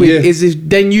agree with is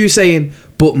then you saying,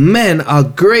 but men are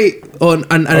great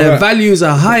and their values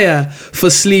are higher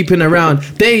for sleeping around.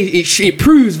 It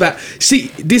proves that, see,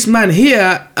 this man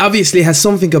here obviously has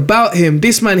something about him.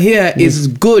 This man here is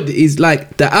good, is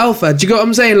like the alpha. Do you get what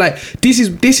I'm saying? Like, this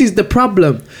is the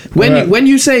problem. When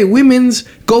you say women's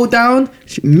go down,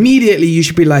 immediately you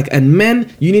should be like, and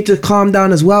men, you need to calm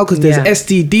down as well, because there's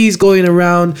STDs going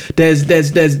around, there's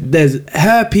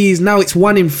herpes, now it's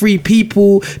 1 in 3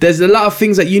 people, there's a lot of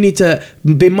things that you need to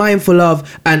be mindful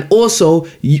of. And also,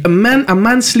 a man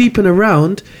man sleeping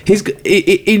around,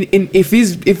 if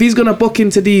he's gonna book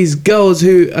into these girls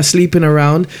who are sleeping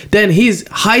around, then he's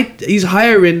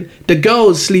hiring the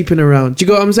girls sleeping around. Do you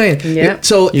get what I'm saying? Yeah.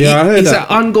 So it's an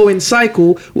ongoing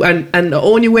cycle, and the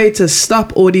only way to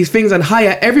stop all these things and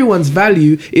hire everyone's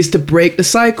value is to break the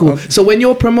cycle. Okay. So when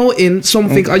you're promoting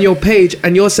something on your page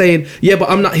and you're saying, yeah, but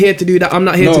I'm not here to do that, I'm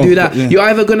not here to do that, you're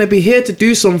either going to be here to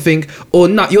do something or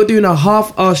not. You're doing a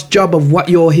half-assed job of what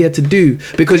you're here to do,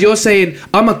 because you're saying,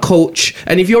 I'm a coach,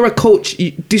 and if you're a coach,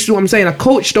 this is what I'm saying, a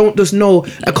coach ain't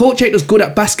just good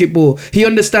at basketball. He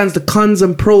understands the cons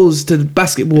and pros to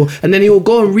basketball, and then he will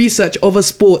go and research other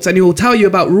sports, and he will tell you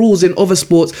about rules in other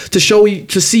sports to show you,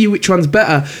 to see which one's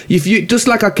better. If you, just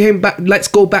like I came back, let's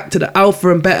go back to the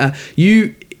alpha and beta,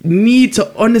 you need to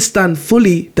understand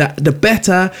fully that the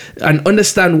better, and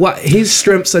understand what his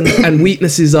strengths and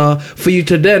weaknesses are, for you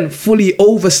to then fully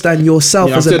overstand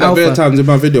yourself as an alpha. I've said that times in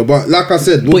my video, but like I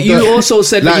said, but you also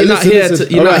said that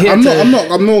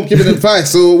I'm not giving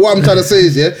advice. So what I'm trying to say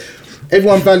is,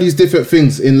 everyone values different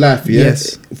things in life.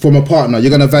 Yes. From a partner, you're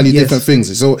gonna value different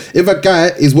things. So if a guy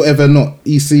is whatever not,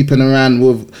 he's sleeping around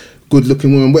with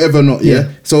good-looking women, whatever not.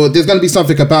 So there's gonna be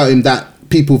something about him that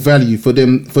people value for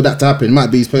that to happen. It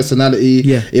might be his personality.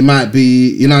 It might be,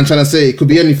 you know what I'm trying to say, it could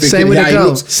be anything. Same with a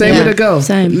girl. Same with a girl.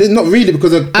 Not really,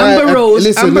 because a guy, Amber Rose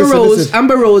is stunning.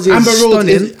 Amber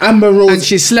Rose, and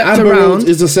she slept Amber around. Rose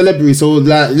is a celebrity, so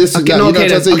like let's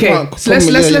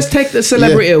take the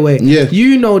celebrity away.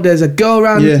 You know, there's a girl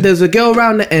around. There's a girl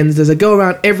around the ends. There's a girl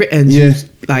around every end.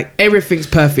 Like everything's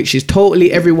perfect. She's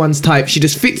totally everyone's type. She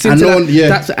just fits into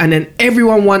that, and then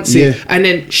everyone wants it. And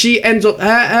then she ends up,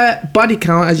 her body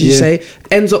count, as you say,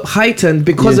 ends up heightened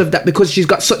because of that, because she's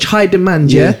got such high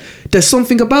demand. There's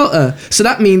something about her. So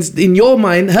that means in your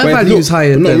mind, her value is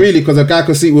higher. Not really, because a guy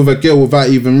can sleep with a girl without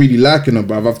even really liking her,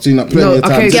 bruv. I've seen that plenty of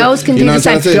times. Girls can do the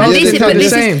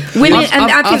same. Women,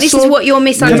 and I think this is what you're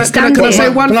misunderstanding. Can I say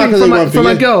one thing from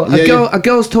a girl? A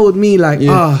girl's told me like,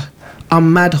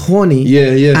 I'm mad horny,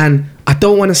 and I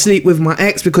don't want to sleep with my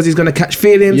ex because he's gonna catch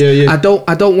feelings. I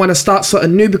don't want to start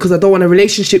something new because I don't want a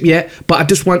relationship yet, but I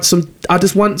just want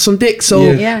some dick.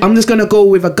 So I'm just gonna go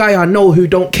with a guy I know who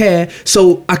don't care,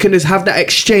 so I can just have that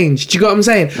exchange. Do you get what I'm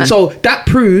saying? So that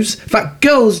proves that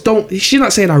girls don't. She's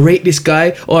not saying I rate this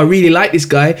guy or I really like this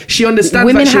guy. She understands.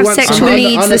 Women that she have wants sexual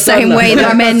needs the same way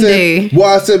that men do.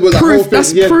 What I said was proof.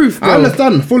 That's proof. Bro. I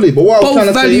understand fully, but what I was trying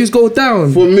to say, values go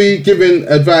down. For me, giving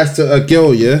advice to a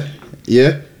girl,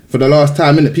 for the last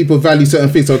time, innit, people value certain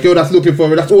things. So a girl that's looking for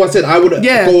it, that's all I said. I would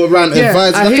go around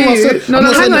advise. That's all I said.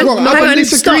 Hang on,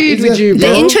 disagreed with you, bro.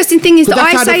 The interesting thing is that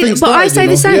I say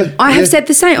the same. I have said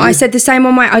the same. I said the same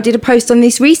on I did a post on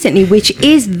this recently, which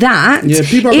is that.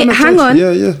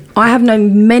 I have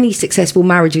known many successful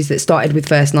marriages that started with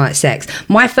first night sex.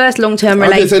 My first long-term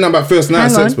relationship. I didn't say nothing about first night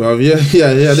sex, bro. I didn't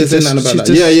say nothing about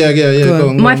that. Go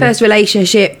on. My first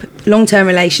relationship, long-term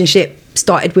relationship,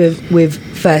 started with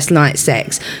first night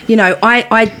sex. You know,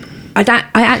 I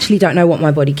actually don't know what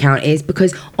my body count is,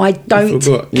 because I don't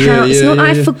count. It's not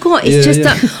I forgot. It's just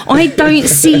that I don't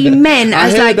see men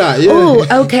as like,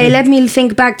 okay, let me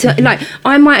think back to, like,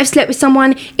 I might have slept with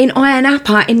someone in Ayia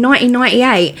Napa in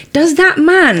 1998. Does that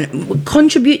man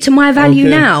contribute to my value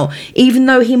now, even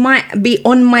though he might be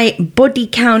on my body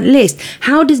count list?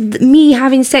 How does me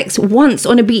having sex once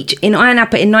on a beach in Ayia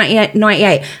Napa in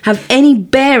 1998 have any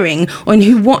bearing on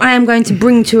what I am going to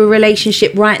bring to a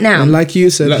relationship right now? And like you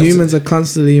said, humans are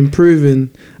constantly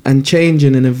improving and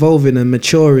changing and evolving and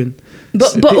maturing.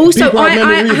 But also, hang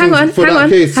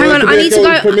on. I need to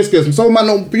go. Promiscuous. Some man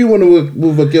don't be one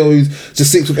with a girl who's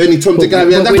just sleeps with any Tom, Dick,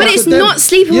 Harry. But it's not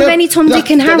sleeping with any Tom, Dick,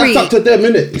 and Harry. That's up to them,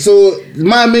 innit? So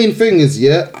my main thing is,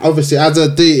 obviously, as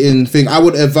a dating thing, I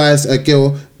would advise a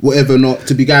girl, whatever not,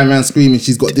 to be going around screaming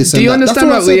she's got this. Do you understand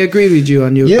what we agree with you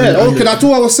on? That's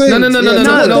all I was saying.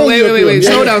 No, wait.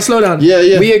 Slow down.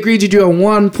 We agreed with you on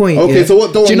one point. Okay, so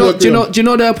what? Do you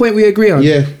know the point we agree on?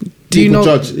 Do you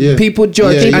know people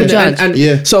judge?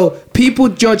 And so people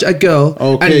judge a girl,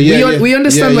 we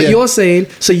understand what you're saying.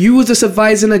 So you was just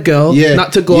advising a girl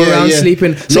not to go around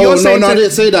sleeping. So I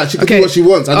didn't say that. She can do what she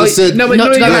wants. I just said not to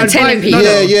go around telling people.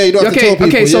 You don't have to tell people.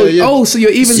 Okay, so so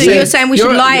you're even saying, you're saying we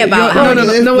should lie about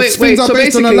her. No, wait. So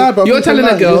basically, you're telling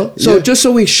a girl. So just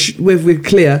so we're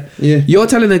clear, you're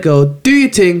telling a girl, do your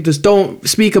thing, just don't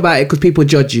speak about it because people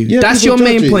judge you. That's your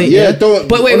main point. Don't.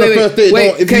 But wait.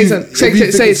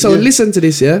 Say so. Listen to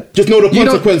this. Just know the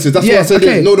consequences. That's what I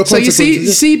said. Know the consequences. So you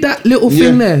see that little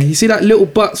thing there? You see that little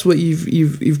box what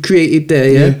you've created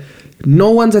there,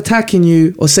 No one's attacking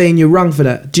you or saying you're wrong for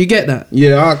that. Do you get that?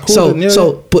 Cool.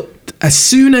 So but as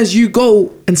soon as you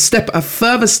go and step a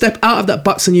further step out of that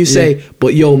box and you say,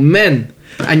 but yo, men,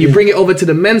 and you bring it over to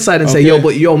the men's side and say, yo,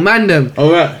 but yo, man them,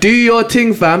 do your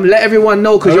thing, fam. Let everyone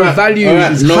know, because your value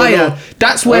is higher. No.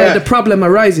 That's where the problem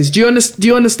arises. Do you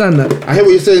understand that? I hear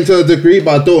what you're saying to a degree,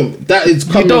 but I don't. That is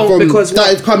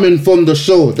coming from the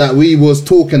show that we was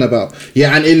talking about.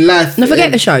 Yeah, and in life. No,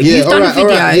 forget the show. You've done a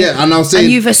video. And I'm saying,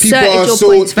 and you've asserted your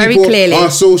points very clearly. Are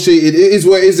associated. It is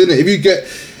what it is, isn't it?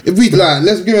 If we like,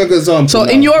 let's give me an example. So,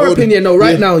 in your opinion, though,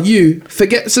 right now, you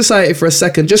forget society for a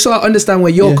second, just so I understand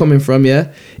where you're coming from.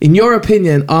 Yeah, in your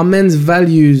opinion, are men's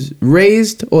values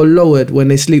raised or lowered when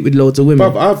they sleep with loads of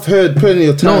women? Bruv, I've heard plenty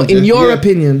of times. No, in your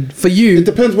opinion, for you, it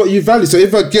depends what you value. So,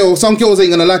 if a girl, some girls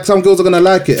ain't gonna like, some girls are gonna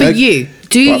like it. For you.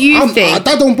 Do you think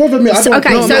that don't bother me? So I'm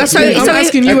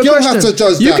asking you a girl question. Has to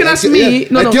judge you that. can ask me.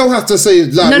 A girl has to say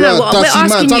like, does she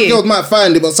man? Some girls might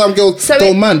find it, but some girls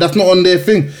don't mind. That's not on their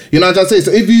thing. You know what I'm saying?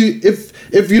 So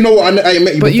if you know what, I ain't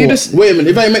met you before. Wait a minute,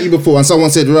 if I ain't met you before and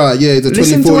someone said, right, yeah, it's a 24.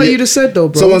 Listen to what you just said though,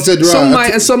 bro. Someone said, right, some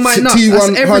might and some might not.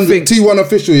 T1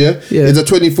 official, is a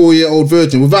 24-year-old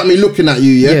virgin. Without me looking at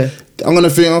you, I'm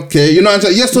gonna think, okay, you know what I'm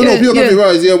saying? Yes or no? People are gonna be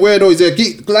right,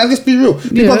 weirdos, let's be real.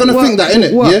 People are gonna think that,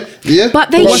 innit? Yeah?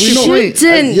 But they shouldn't.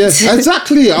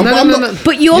 Exactly.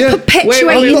 But you're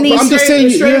perpetuating these. I'm just saying,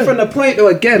 we're straying from the point though,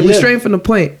 again. We're straying from the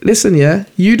point. Listen,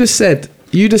 you just said,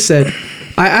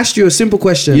 I asked you a simple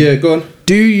question. Yeah, go on.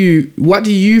 What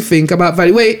do you think about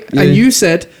value? And you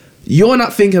said, you're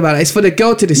not thinking about it. It's for the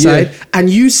girl to decide. And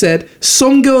you said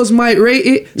some girls might rate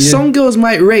it. Some girls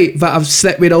might rate that I've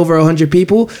slept with over 100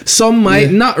 people. Some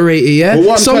might not rate it. Yeah.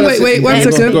 One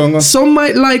second. Some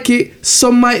might like it.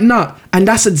 Some might not. And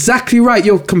that's exactly right.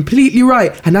 You're completely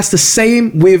right. And that's the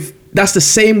same with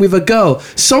a girl.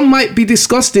 Some might be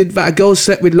disgusted that a girl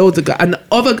slept with loads of guys, and the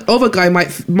other guy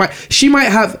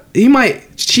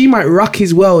she might rock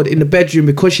his world in the bedroom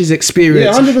because she's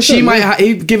experienced. She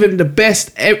might give him the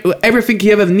best, everything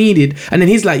he ever needed, and then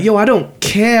he's like, yo, I don't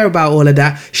care about all of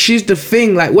that. She's the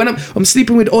thing. Like when I'm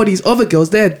sleeping with all these other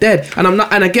girls, they're dead. And I'm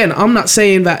not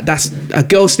saying that that's a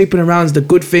girl sleeping around is the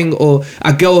good thing, or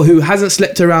a girl who hasn't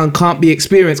slept around can't be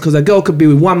experienced, because a girl could be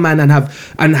with one man and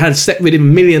have slept with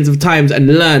him millions of times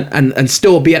and learn and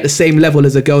still be at the same level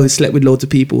as a girl who slept with loads of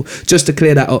people. Just to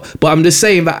clear that up. But I'm just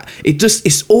saying that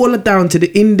it's all down to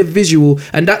the individual,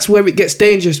 and that's where it gets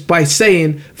dangerous by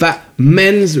saying that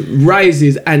men's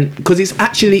rises, and because it's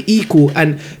actually equal.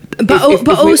 And if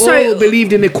we all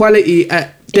believed in equality,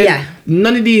 then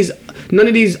none of these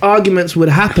arguments would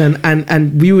happen,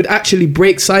 and we would actually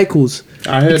break cycles.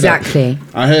 I heard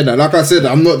that. Like I said,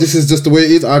 this is just the way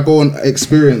it is. I go on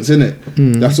experience, innit?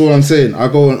 That's all I'm saying. I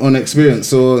go on experience.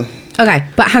 So okay,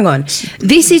 but hang on.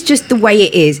 This is just the way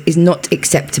it is not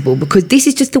acceptable, because this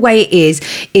is just the way it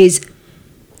is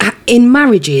in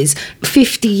marriages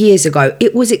 50 years ago.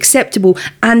 It was acceptable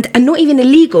and not even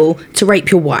illegal to rape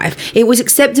your wife. It was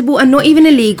acceptable and not even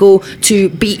illegal to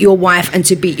beat your wife and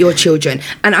to beat your children.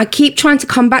 And I keep trying to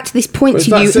come back to this point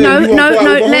to you. No,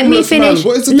 let me finish.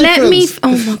 Let me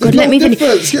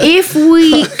finish.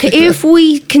 If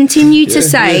we continue to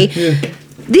say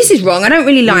this is wrong, I don't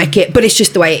really like it, but it's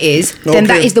just the way it is, then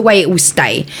that is the way it will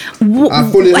stay.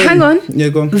 Hang on. Yeah,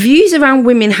 go on. Views around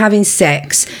women having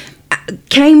sex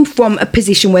came from a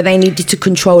position where they needed to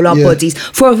control our bodies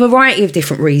for a variety of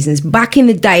different reasons back in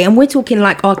the day, and we're talking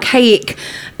like archaic,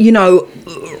 a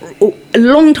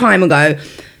long time ago.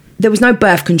 There was no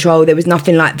birth control, there was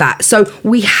nothing like that, so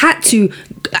we had to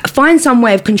find some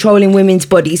way of controlling women's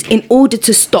bodies in order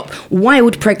to stop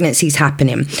wild pregnancies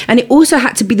happening. And it also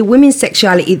had to be the women's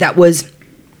sexuality that was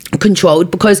controlled,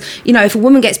 because if a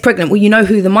woman gets pregnant, well, you know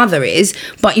who the mother is,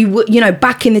 but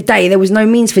back in the day there was no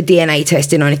means for DNA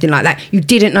testing or anything like that. You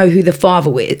didn't know who the father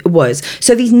was,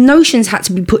 so these notions had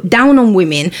to be put down on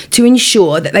women to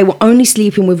ensure that they were only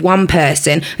sleeping with one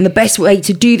person, and the best way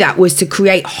to do that was to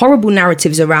create horrible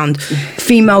narratives around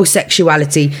female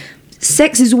sexuality.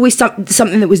 Sex is always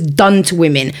something that was done to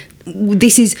women.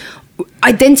 This is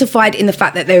identified in the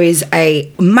fact that there is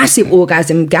a massive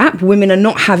orgasm gap. Women are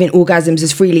not having orgasms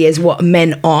as freely as what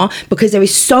men are, because there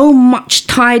is so much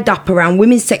tied up around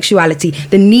women's sexuality,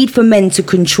 the need for men to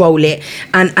control it,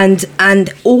 and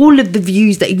all of the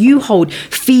views that you hold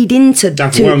feed into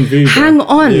that. Hang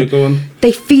on. Yeah, go on.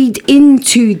 They feed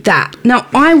into that. Now,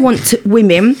 I want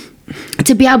women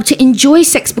to be able to enjoy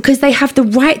sex because they have the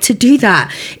right to do that.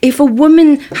 If a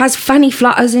woman has fanny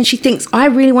flutters and she thinks, I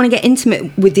really want to get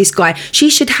intimate with this guy, she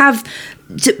should have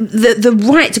the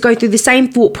right to go through the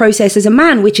same thought process as a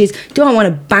man, which is, do I want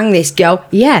to bang this girl?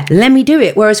 Yeah, let me do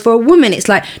it. Whereas for a woman, it's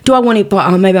like, do I want to,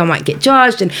 but maybe I might get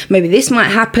judged, and maybe this might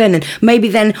happen, and maybe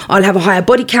then I'll have a higher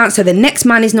body count, so the next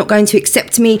man is not going to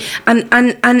accept me, and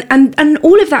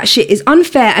all of that shit is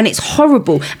unfair, and it's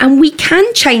horrible. And we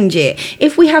can change it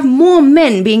if we have more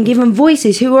men being given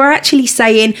voices who are actually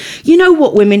saying, you know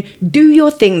what, women, do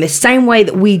your thing the same way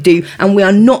that we do, and we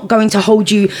are not going to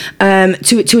hold you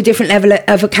to a different level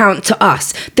of account to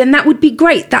us. Then that would be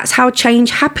great. That's how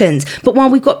change happens. But while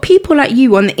we've got people like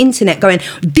you on the internet going,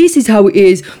 this is how it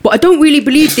is, but I don't really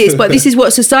believe this, but this is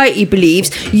what society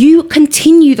believes, you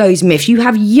continue those myths. You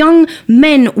have young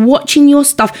men watching your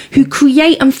stuff who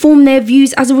create and form their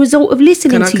views as a result of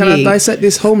listening to you. Can I dissect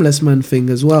this homeless man thing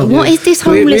as well? What is this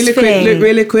homeless thing?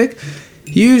 Really quick.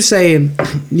 You saying,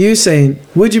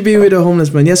 would you be with a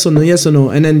homeless man? Yes or no? Yes or no?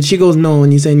 And then she goes no,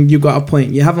 and you're saying you got a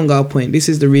point. You haven't got a point. This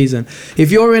is the reason.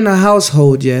 If you're in a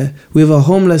household, with a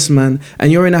homeless man,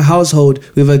 and you're in a household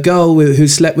with a girl who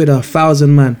slept with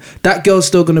 1,000 men, that girl's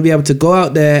still going to be able to go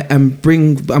out there and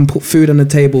put food on the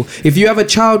table. If you have a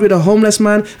child with a homeless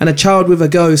man and a child with a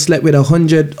girl who slept with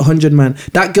 100 men,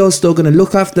 that girl's still going to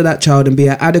look after that child and be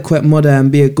an adequate mother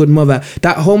and be a good mother.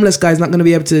 That homeless guy's not going to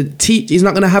be able to teach. He's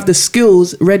not going to have the skills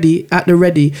ready to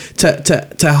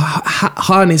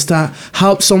harness, to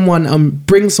help someone and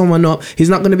bring someone up. He's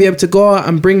not going to be able to go out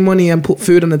and bring money and put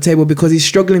food on the table because he's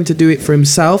struggling to do it for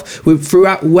himself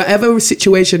throughout whatever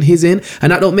situation he's in.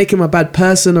 And that don't make him a bad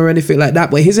person or anything like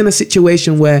that, but he's in a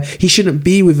situation where he shouldn't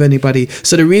be with anybody.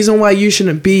 So the reason why you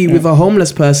shouldn't be with a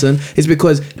homeless person is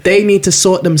because they need to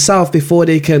sort themselves before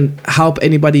they can help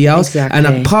anybody else. Exactly. And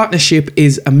a partnership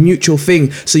is a mutual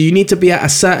thing. So you need to be at a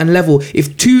certain level.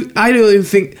 I don't even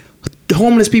think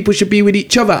homeless people should be with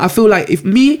each other. I feel like if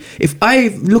I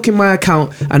look in my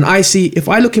account and see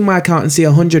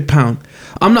 £100,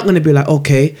 I'm not going to be like,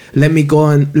 okay, let me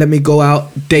go out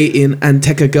dating and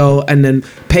take a girl and then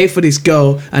pay for this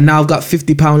girl, and now I've got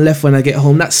 £50 left when I get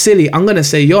home. That's silly. I'm going to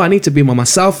say, I need to be by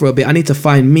myself for a bit. I need to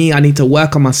find me. I need to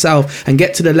work on myself and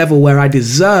get to the level where I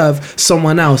deserve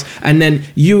someone else. And then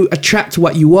you attract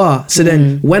what you are. So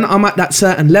then when I'm at that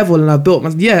certain level and I've built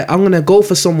I'm going to go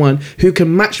for someone who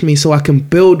can match me so I can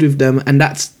build with them. And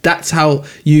that's how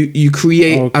you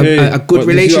create a good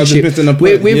relationship.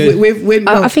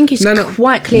 I think it's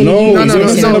quite clearly.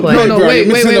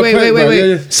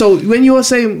 Wait. So when you're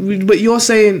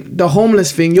saying the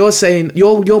homeless thing, you're saying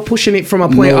you're pushing it from a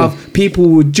point of people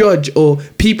will judge or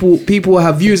people will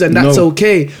have views, and that's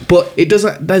okay. But it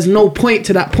doesn't. There's no point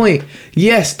to that point.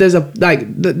 Yes, there's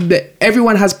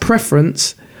everyone has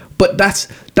preference. But that's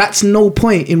no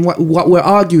point in what we're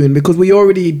arguing, because we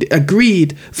already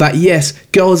agreed that yes,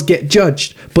 girls get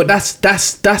judged. But that's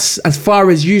as far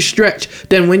as you stretch.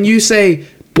 Then when you say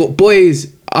but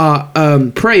boys are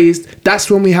praised,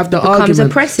 that's when we have the argument.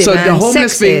 Oppressive, so the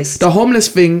homeless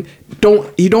thing,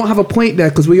 you don't have a point there,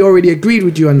 because we already agreed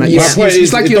with you on that. Yeah.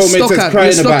 It's like you're stuck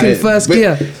in first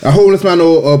gear. A homeless man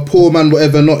or a poor man,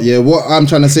 whatever, not. Yeah. What I'm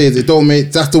trying to say is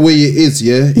that's the way it is.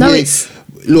 Yeah. No, it's.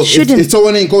 Look, if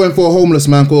someone ain't going for a homeless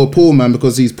man or a poor man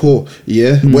because he's poor,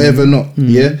 whatever not,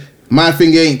 my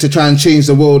thing ain't to try and change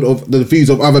the world of the views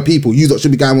of other people. You should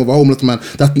be going with a homeless man.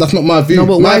 That's not my view. No,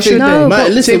 but why should they? Why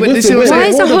is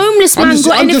a homeless man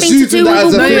got anything to do with a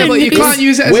woman? But you can't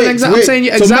use it as an example. I'm saying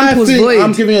your example's void.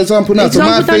 I'm giving you an example now.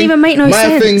 Examples don't even make no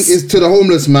sense. My thing is to the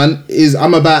homeless man is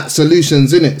I'm about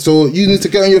solutions, innit? So you need to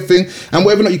get on your thing and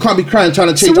whatever not. You can't be crying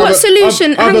trying to change. So what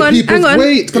solution? Hang on.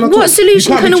 Wait, what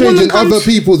solution can a woman come to? Other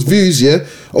people's views, yeah.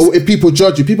 Or if people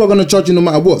judge you, people are going to judge you no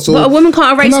matter what. So, but a woman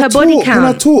can't erase her body count. Can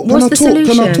I talk? What's the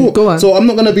solution? Can I talk? Go on. So I'm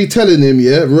not going to be telling him,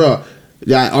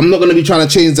 I'm not going to be trying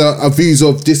to change the views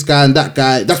of this guy and that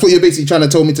guy. That's what you're basically trying to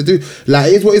tell me to do.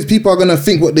 Like, it's what is. People are going to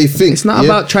think what they think. It's not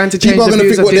about trying to change the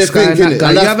views of this guy and that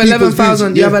guy. You have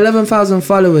 11,000. You have 11,000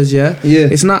 followers. Yeah.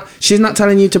 It's not. She's not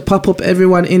telling you to pop up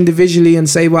everyone individually and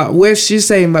say what. Where she's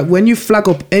saying, but when you flag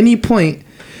up any point,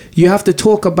 you have to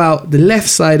talk about the left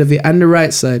side of it and the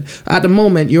right side. At the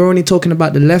moment, you're only talking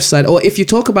about the left side. Or if you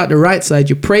talk about the right side,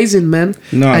 you're praising men.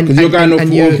 No, because you're going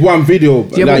off one video.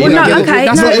 Yeah, but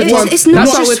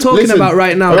that's what we're talking about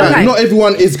right now. Right? Not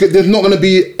everyone is good. There's not going to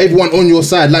be everyone on your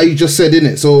side, like you just said,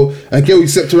 innit? So a girl you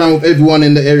slept around with everyone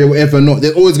in the area, whatever not.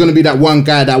 There's always going to be that one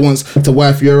guy that wants to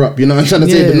wife you up. You know what I'm trying to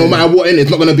say? But no matter what, innit,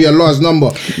 it's not going to be a large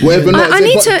number. Whatever not. I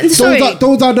need to. Sorry.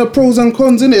 Those are the pros and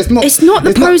cons, innit? It's not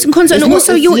the pros and cons, and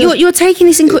also you're you're taking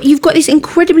this. You've got this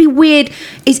incredibly weird.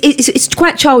 It's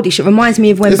quite childish. It reminds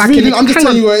me of when back in the. I'm just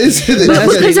telling you what it is.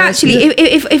 Because actually,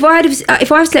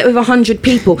 if I've slept with 100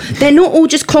 people, they're not all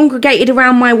just congregated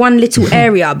around my one little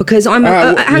area. Because I'm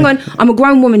I'm a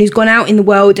grown woman who's gone out in the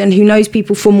world and who knows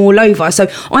people from all over. So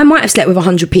I might have slept with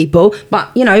 100 people,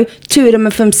 but 2 of them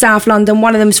are from South London,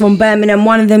 one of them's from Birmingham,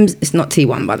 one of them's, it's not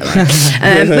T1 by the way,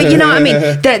 but you know what I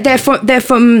mean. They're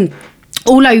from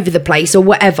all over the place or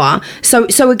whatever.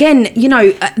 So again,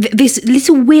 this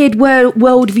little weird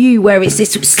world view where it's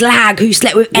this slag who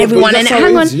slept with everyone. And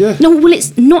hang on, no, well,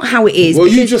 it's not how it is. Well,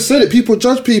 you just said it. People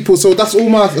judge people, so that's all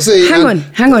my say. Hang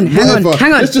on.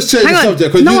 Let's just change the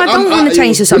subject. No, I don't want to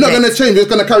change the subject. We're not going to change. We're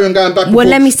going to carry on going back. Well,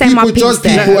 let me say my piece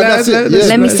then.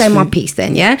 Let me say my piece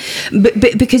then. Yeah,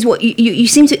 but because what you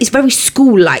seem to, it's very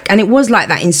school like, and it was like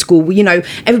that in school.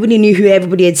 Everybody knew who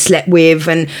everybody had slept with,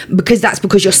 and because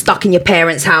you're stuck in your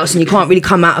parents' house and you can't really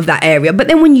come out of that area. But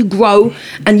then when you grow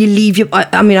and you leave your,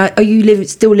 are you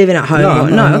still living at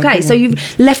home? No. Okay, so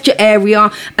you've left your area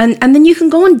and then you can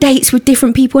go on dates with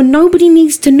different people and nobody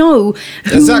needs to know.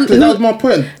 Exactly, that was my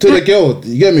point to the girl.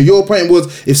 You get me? Your point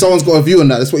was if someone's got a view on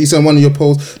that, that's what you said in one of your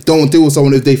posts. Don't deal with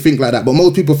someone if they think like that. But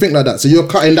most people think like that. So you're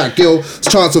cutting that girl's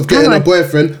chance of getting a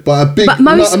boyfriend by a big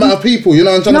amount of people. You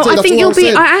know what I'm trying to say? I think you'll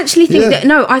be. I actually think that.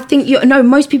 No, I think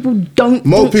most people don't.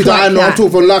 Most people I know. I'm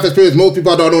talking from life experience. Most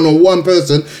people I don't know one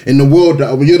person in the world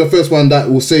that you're the first one that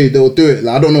will say they'll do it.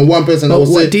 Like, I don't know one person that will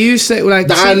say. Do you say like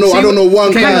that? I don't know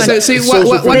one guy.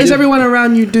 What does everyone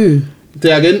around you do?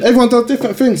 Again, everyone does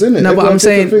different things, innit? No, but I'm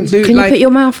saying, can you put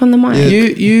your mouth on the mic?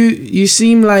 You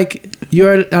seem like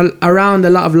you're around a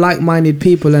lot of like-minded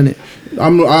people, innit?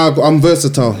 I'm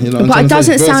versatile, but it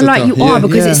doesn't sound like you are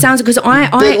because it sounds because I.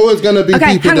 There's always gonna be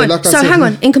people. Hang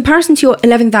on. In comparison to your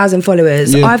 11,000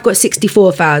 followers, I've got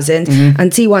 64,000,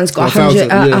 and T1's got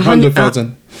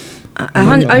 100,000.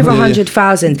 Over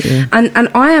 100,000, and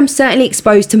I am certainly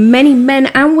exposed to many men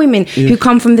and women who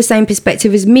come from the same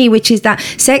perspective as me, which is that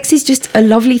sex is just a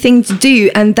lovely thing to do,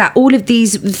 and that all of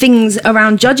these things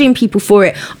around judging people for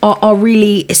it are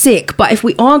really sick. But if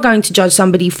we are going to judge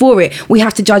somebody for it, we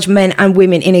have to judge men and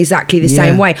women in exactly the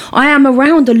same way. I am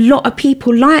around a lot of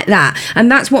people like that, and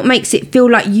that's what makes it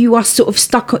feel like you are sort of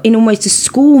stuck in almost a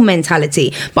school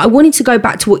mentality. But I wanted to go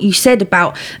back to what you said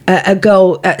about a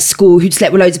girl at school who'd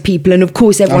slept with loads of people, and of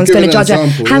course everyone's going to judge her.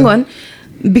 Hang on,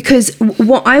 because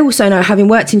what I also know, having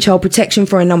worked in child protection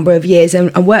for a number of years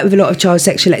and worked with a lot of child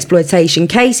sexual exploitation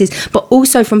cases, but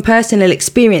also from personal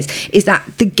experience, is that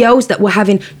the girls that were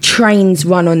having trains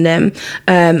run on them,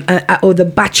 or the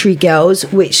battery girls,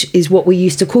 which is what we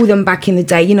used to call them back in the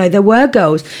day, there were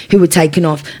girls who were taken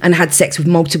off and had sex with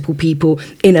multiple people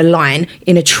in a line,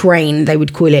 in a train they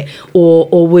would call it,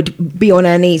 or would be on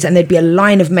her knees and there'd be a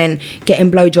line of men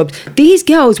getting blowjobs. These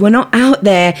girls were not out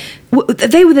there.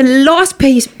 They were the last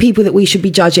people that we should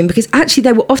be judging, because actually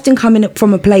they were often coming up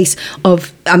from a place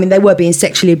of, they were being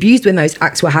sexually abused when those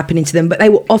acts were happening to them, but they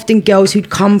were often girls who'd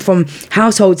come from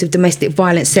households of domestic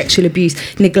violence, sexual abuse,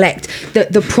 neglect,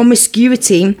 the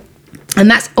promiscuity. And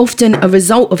that's often a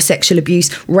result of sexual abuse,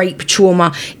 rape,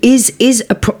 trauma, is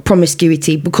a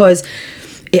promiscuity, because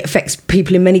it affects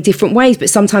people in many different ways, but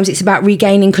sometimes it's about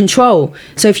regaining control.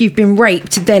 So if you've been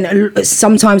raped, then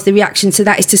sometimes the reaction to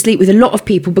that is to sleep with a lot of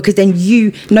people, because then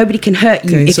nobody can hurt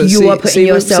you if you are putting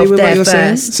yourself there first.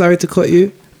 Saying? Sorry to cut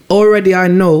you. Already I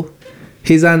know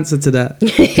his answer to that.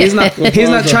 He's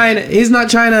not trying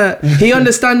to, he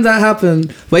understands that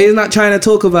happened, but he's not trying to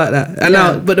talk about that. And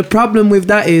now, but the problem with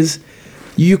that is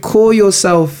you call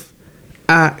yourself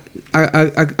a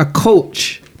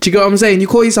coach. Do you get what I'm saying? You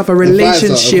call yourself a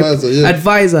relationship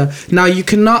advisor. Now, you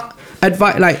cannot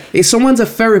advise, like, if someone's a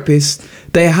therapist,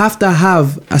 they have to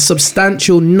have a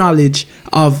substantial knowledge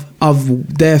of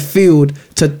their field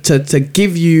to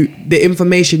give you the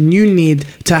information you need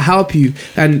to help you.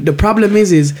 And the problem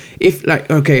is if, like,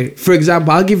 okay, for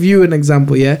example, I'll give you an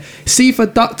example, See if a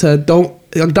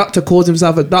doctor calls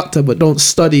himself a doctor but don't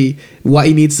study what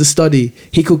he needs to study,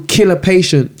 he could kill a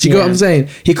patient. Do you get what I'm saying?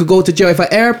 He could go to jail. If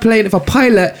a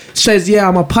pilot says,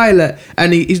 I'm a pilot,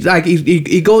 and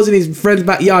he goes in his friend's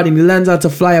backyard and he learns how to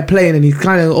fly a plane and he's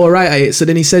kind of alright at it, so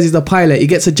then he says he's a pilot, he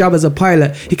gets a job as a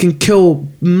pilot, he can kill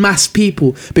mass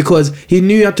people because he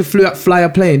knew how to fly a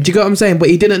plane. Do you get what I'm saying? But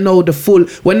he didn't know the full,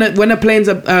 when a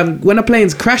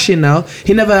plane's crashing now,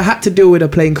 he never had to deal with a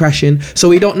plane crashing, so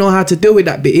he don't know how to deal with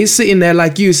that bit. He's sitting there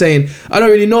like you saying, I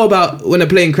don't really know about when a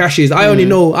plane crashes. I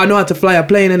know how to fly a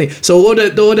plane, innit? So all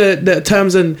the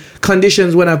terms and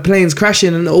conditions when a plane's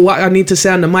crashing and what I need to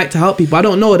say on the mic to help people, I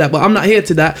don't know that, but I'm not here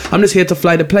to that. I'm just here to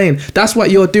fly the plane. That's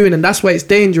what you're doing, and that's why it's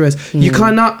dangerous. You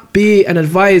cannot be an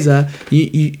advisor.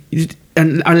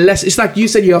 and unless it's like you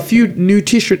said, you're a few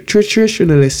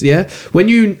nutritionalists, yeah. When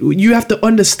you have to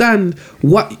understand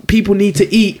what people need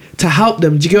to eat to help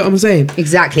them. Do you get what I'm saying?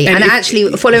 Exactly. And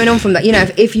actually, following on from that, you know,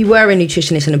 if you were a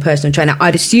nutritionist and a personal trainer,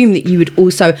 I'd assume that you would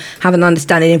also have an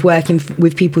understanding of working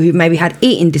with people who maybe had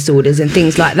eating disorders and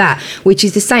things like that, which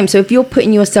is the same. So if you're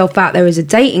putting yourself out there as a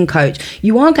dating coach,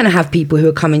 you are going to have people who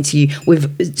are coming to you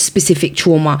with specific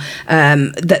trauma,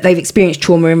 that they've experienced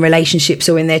trauma in relationships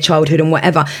or in their childhood and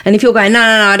whatever. And if you're going, no,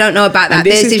 I don't know about that,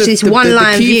 there's this one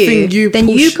line view, then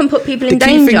you can put people in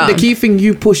danger. The key thing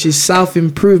you push is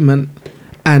self-improvement,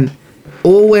 and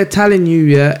all we're telling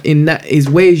you, in that is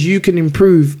ways you can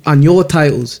improve on your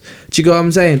titles. Do you get what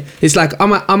I'm saying? It's like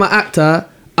I'm an actor.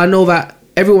 I know that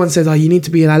everyone says, "Oh, you need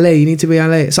to be in LA. You need to be in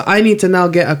LA." So I need to now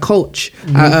get a coach,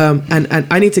 and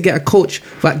I need to get a coach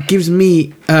that gives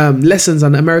me lessons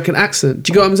on American accent.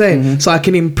 Do you get what I'm saying? So I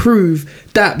can improve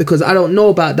that, because I don't know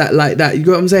about that like that. You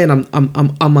get what I'm saying?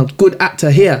 I'm a good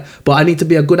actor here, but I need to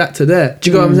be a good actor there. Do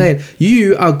you get what I'm saying?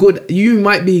 You are good. You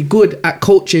might be good at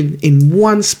coaching in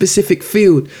one specific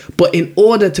field, but in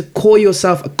order to call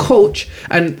yourself a coach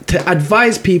and to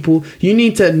advise people, you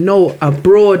need to know a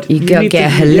broad. You gotta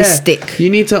get a holistic. You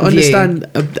need to understand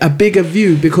a bigger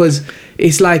view, because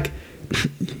it's like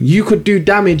you could do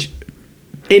damage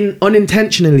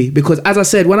unintentionally. Because as I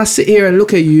said, when I sit here and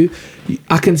look at you,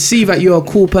 I can see that you're a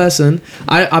cool person.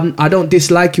 I don't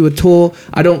dislike you at all.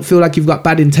 I don't feel like you've got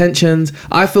bad intentions.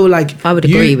 I feel like I would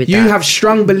agree with that. You have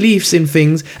strong beliefs in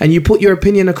things, and you put your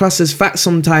opinion across as fact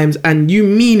sometimes, and you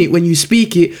mean it when you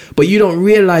speak it, but you don't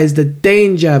realize the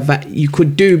danger that you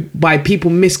could do by people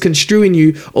misconstruing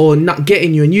you or not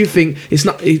getting you. And you think it's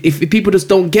not, if people just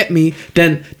don't get me,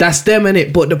 then that's them,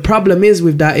 innit? But the problem is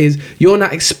with that is you're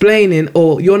not explaining,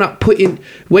 or you're not putting,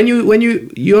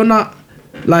 you're not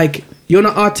like, you're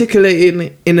not articulating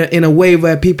it in a way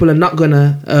where people are not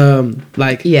gonna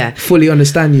fully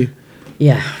understand you.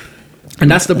 Yeah.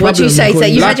 And that's the problem. What do you say? So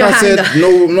you had your hand up.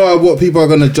 No, what people are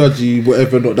gonna judge you,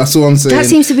 whatever. Not. That's all I'm saying. That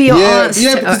seems to be your answer.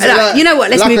 Yeah, you know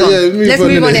what? Let's move on. Let's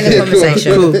move on in the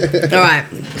conversation. Cool. All right.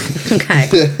 Okay.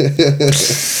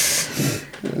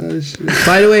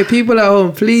 By the way, people at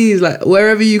home, please, like,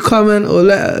 wherever you comment or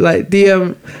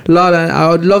DM Lala, I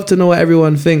would love to know what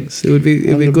everyone thinks. It'd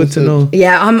be good to know.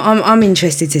 Yeah, I'm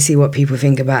interested to see what people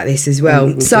think about this as well.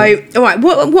 100%. So, all right,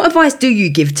 what advice do you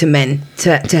give to men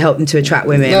to help them to attract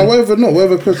women? No,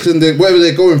 whatever question whatever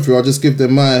they're going through, I'll just give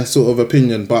them my sort of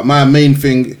opinion. But my main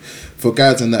thing for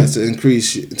guys and that is to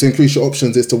increase your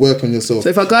options, is to work on yourself. So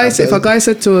if a guy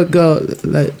said to a girl,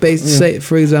 like, say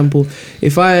for example,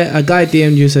 if a guy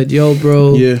DM'd you and said, "Yo,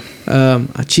 bro,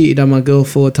 I cheated on my girl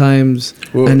 4 times,"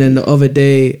 and then the other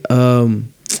day, I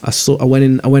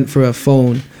went for her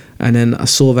phone, and then I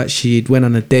saw that she'd went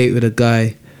on a date with a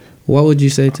guy. What would you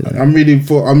say to that? I'm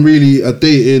really a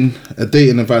dating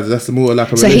advisor. That's more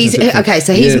like a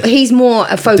relationship. He's more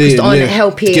focused on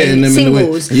helping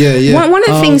singles. One of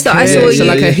the things that I saw you,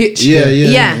 like a hitch.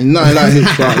 Not like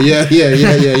hitch, but yeah.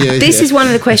 This is one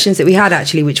of the questions that we had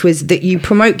actually, which was that you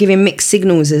promote giving mixed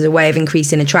signals as a way of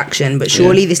increasing attraction, but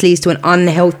surely this leads to an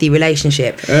unhealthy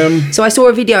relationship. So I saw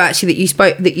a video actually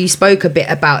that you spoke a bit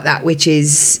about that, which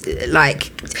is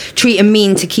like treat them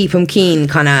mean to keep them keen,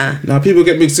 kind of. Now people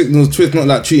get mixed signals. It's not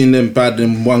like treating them bad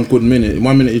in one good minute. In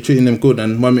 1 minute you're treating them good,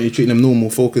 and 1 minute you're treating them normal,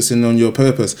 focusing on your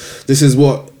purpose. This is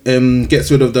what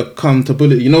gets rid of the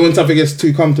comfortability. You know, when something gets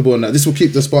too comfortable and that, this will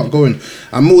keep the spark going.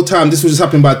 And more time, this will just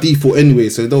happen by default anyway,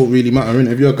 so it don't really matter,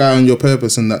 innit? If you're a guy on your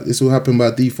purpose and that, this will happen by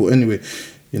default anyway.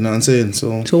 You know what I'm saying? So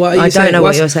what are you saying? I don't know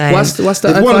what you're saying. What's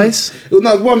the advice?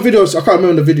 One video, I can't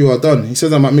remember the video I've done. He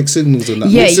says I'm at mixed signals and that.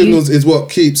 Mixed signals is what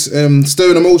keeps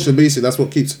stirring emotion, basically. That's what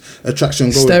keeps attraction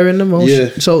going. Stirring emotion?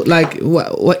 Yeah. So, like,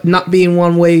 what not being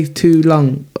one way too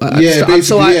long? I'm just trying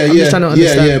to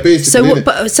understand. Yeah,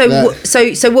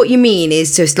 basically. So what you mean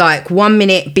is just like 1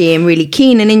 minute being really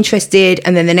keen and interested,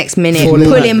 and then the next minute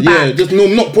pulling back. Yeah, just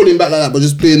not pulling back like that, but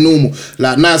just being normal.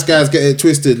 Like, nice guys get it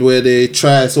twisted where they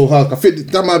try so hard. I think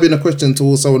that might have been a question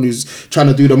towards someone who's trying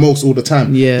to do the most all the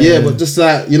time. Yeah, but just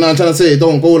like, you know what I'm trying to say,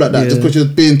 don't go like that. Just because you're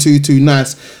being too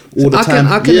nice all the time.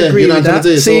 I can agree with that.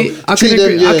 See, I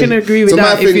can agree with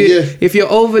that. If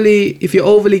you're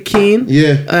overly keen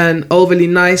and overly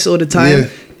nice all the time,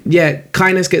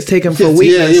 kindness gets taken for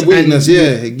weakness.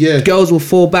 Girls will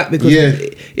fall back because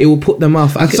it will put them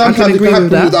off. Sometimes it can happen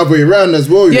the other way around as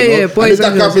well. Boys, and if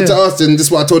that happened to us, then this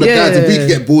is what I told the guys. If we could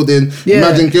get bored, then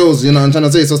imagine girls. You know what I'm trying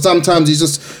to say. So sometimes you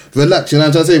just relax. You know what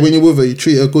I'm trying to say? When you're with her, you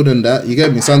treat her good and that. You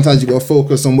get me? Sometimes you got to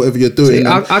focus on whatever you're doing. See,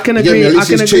 I can agree. I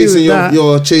can agree with that.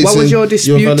 What was your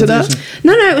dispute to that?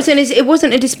 No, it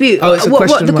wasn't a dispute.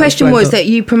 What the question was that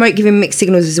you promote giving mixed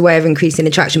signals as a way of increasing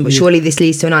attraction, but surely this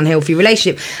leads to an unhealthy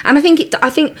relationship. And I think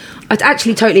I'd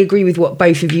actually totally agree with what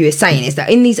both of you are saying, is that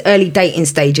in these early dating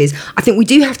stages, I think we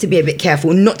do have to be a bit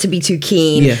careful not to be too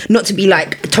keen, not to be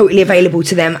like totally available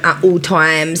to them at all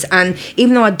times. And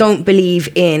even though I don't believe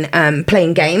in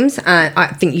playing games, I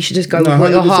think you should just go with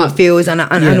what your heart feels and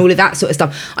all of that sort of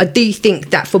stuff. I do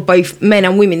think that for both men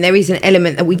and women, there is an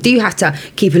element that we do have to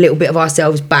keep a little bit of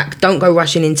ourselves back. Don't go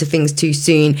rushing into things too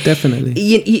soon. Definitely.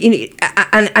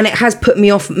 And it has put me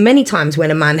off many times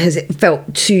when a man has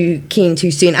felt too keen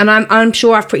too soon. And I'm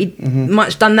sure I've pretty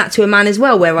much done that to a man as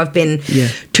well, where I've been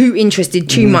too interested,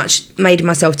 too much, made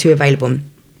myself too available.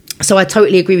 So I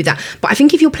totally agree with that. But I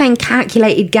think if you're playing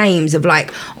calculated games of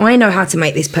like, I know how to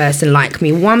make this person like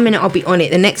me. 1 minute I'll be on it,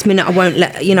 the next minute I won't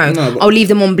let, I'll leave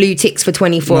them on blue ticks for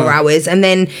 24 hours. And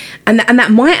then, and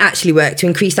that might actually work to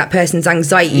increase that person's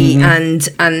anxiety and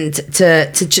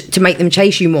to make them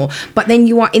chase you more. But then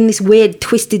you are in this weird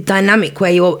twisted dynamic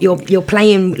where you're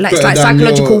playing like, it's like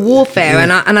psychological warfare.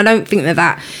 And I don't think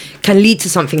that can lead to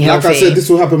something healthy. Like I said, this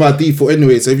will happen by default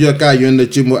anyway. So if you're a guy, you're in the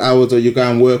gym with hours, or you're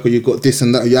going to work, or you've got this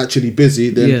and that, or you're actually busy,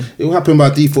 then it will happen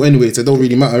by default anyway. So it don't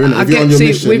really matter, innit? If you're on your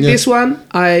mission, with this one,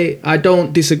 I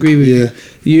don't disagree with you.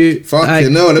 Let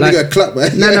me get a clap,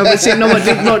 man.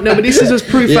 But this is just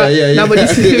proof. No, but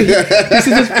this is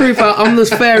just proof. I'm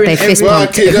just fair in every.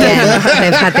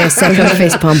 They've had their second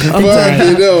fist pump of the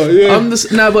day.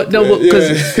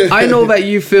 Because I know that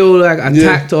you feel like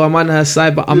attacked or I'm on her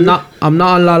side, but I'm not on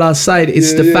Lala's side.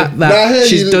 It's the fact that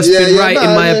she's just been right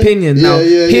in my opinion.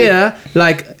 Here,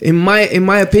 like in my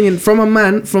opinion, from a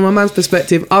man's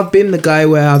perspective, I've been the guy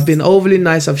where I've been overly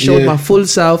nice. I've showed my full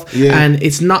self, and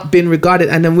it's not been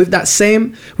regarded. And then with that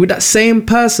same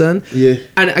person,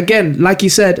 and again, like you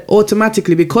said,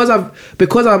 automatically because I'm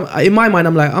in my mind,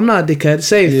 I'm like, I'm not a dickhead.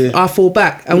 Safe, I fall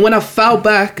back, and when I fell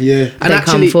back, and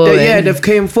actually, they've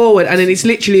came forward, and then it's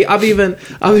literally I've even.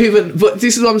 But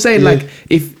this is what I'm saying. Like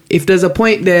if there's a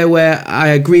point there where I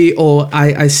agree or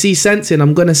I see sense in,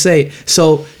 I'm gonna say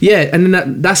so. And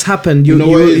then that's happened. You're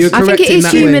correct. I think it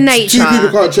is human nature. Two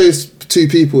people can't chase two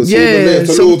people.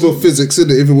 It's laws of physics,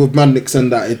 isn't it? Even with magnets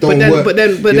and that, it don't work. But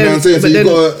then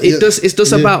it's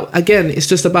just about, again, it's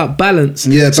just about balance.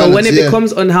 So when it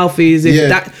becomes unhealthy, is if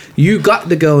that you got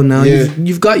the girl now,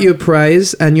 you've got your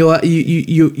prize, and you're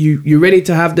ready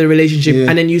to have the relationship,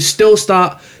 and then you still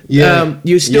start.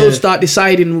 Start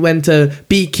deciding when to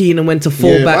be keen and when to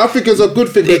fall back. I think it's a good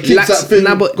thing. It keeps that thing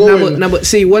going. But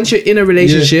see, once you're in a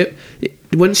relationship,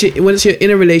 once you're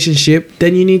in a relationship,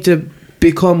 then you need to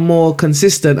become more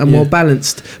consistent and more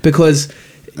balanced, because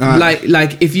like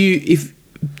if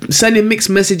sending mixed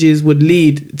messages would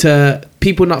lead to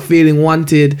people not feeling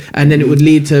wanted, and then it would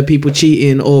lead to people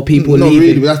cheating or people leaving.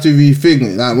 Really, we have to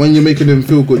rethink. Like when you're making them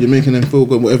feel good, you're making them feel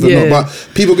good, whatever. But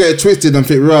people get it twisted and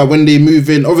think, right, when they move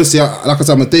in, obviously, like I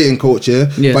said, I'm a dating coach,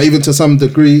 but even to some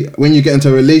degree, when you get into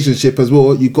a relationship as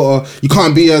well, you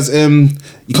can't be as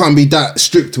you can't be that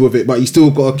strict with it, but you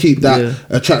still got to keep that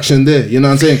attraction there. You know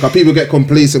what I'm saying? Because people get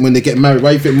complacent when they get married.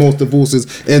 Why do you think most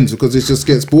divorces ends? Because it just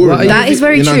gets boring. Well, that is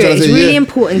very true. It's really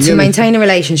important to maintain a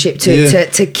relationship,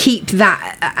 to keep that.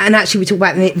 And actually, we talk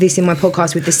about this in my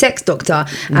podcast with the sex doctor,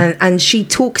 and she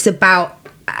talks about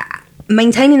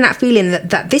maintaining that feeling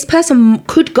that this person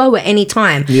could go at any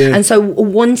time, and so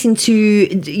wanting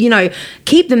to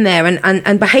keep them there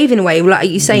and behave in a way like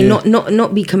you say,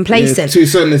 not be complacent. To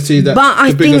certainty that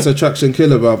the biggest attraction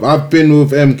killer, bruv. I've been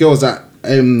with girls that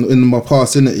in my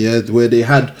past, innit, where they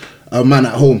had a man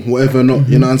at home, whatever, not,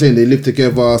 you know what I'm saying, they lived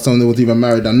together, some of them was even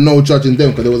married, and no judging them,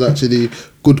 because they was actually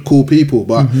good, cool people,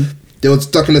 but they were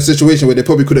stuck in a situation where they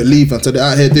probably couldn't leave until they're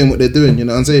out here doing what they're doing, you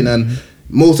know what I'm saying? And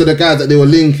most of the guys that they were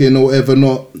linking or whatever,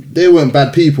 they weren't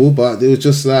bad people, but it was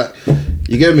just like,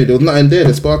 you get me, there was nothing there,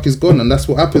 the spark is gone, and that's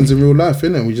what happens in real life,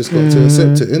 innit? We just got to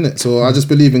accept it, innit? So I just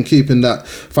believe in keeping that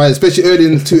fire, especially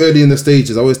too early in the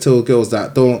stages. I always tell girls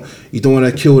that you don't want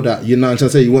to kill that, you know what I'm trying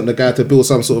to say? You want the guy to build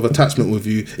some sort of attachment with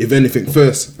you, if anything,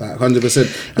 first, like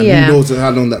 100%, and who knows how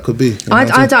long that could be.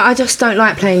 I just don't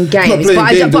like playing games,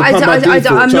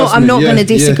 I'm not going to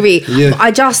disagree.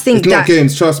 I just think it's not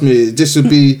games, trust me, this should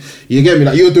be, you get me,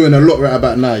 like you're doing a lot right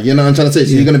about now, you know what I'm trying to say?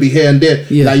 So you're going to be here and there,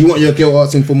 like you want your girl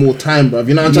asking for more time, bro. bruv.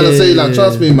 You know what I'm trying to say? Like,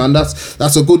 trust me, man.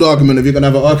 That's a good argument if you're gonna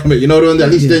have an argument. You know what I mean? At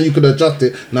least then you could adjust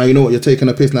it. Now you know what, you're taking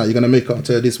a piss. Now you're gonna make up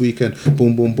to this weekend.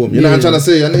 Boom, boom, boom. You know what I'm trying to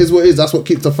say? And it is what it is. That's what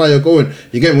keeps the fire going.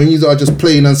 You get when you are just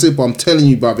plain and simple. I'm telling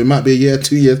you, bruv. It might be a year,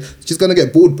 2 years. She's gonna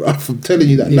get bored, bruv. I'm telling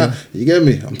you that. Now you get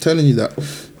me? I'm telling you that.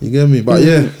 You get me? But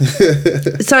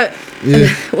So,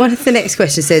 what if the next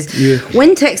question says,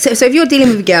 when text? So if you're dealing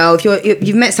with a girl, if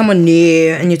you've met someone new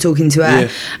and you're talking to her,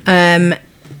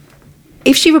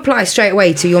 if she replies straight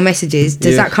away to your messages,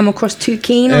 does that come across too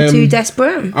keen or too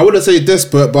desperate? I wouldn't say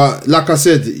desperate, but like I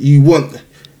said, you want.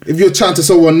 If you're chatting to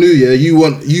someone new, you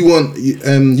want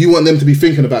them to be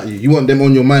thinking about you. You want them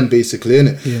on your mind, basically,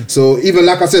 innit? Yeah. So even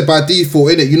like I said, by default,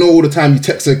 innit? You know, all the time you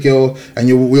text a girl and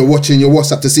you're watching your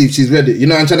WhatsApp to see if she's ready. You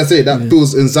know what I'm trying to say? That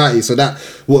builds anxiety. So that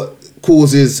what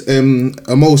causes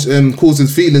emotion,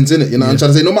 causes feelings in it. You know what I'm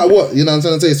trying to say? No matter what, you know what I'm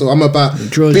trying to say. So I'm about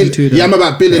I'm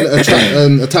about building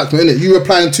attachment in it. You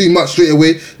replying too much straight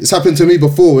away. It's happened to me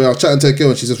before where I was chatting to a girl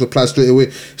and she just replied straight away.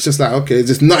 It's just like, okay,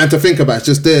 there's nothing to think about. It's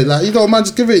just there. Like, you know, man,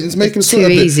 just give it. Just make him sweat a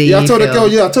bit. Easy, I told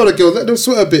the girl, let them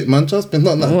sweat a bit, man. Trust me,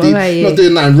 not deep. Not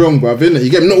doing nothing wrong, bruv, innit? You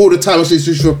get me? Not all the time. She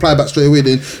should reply back straight away.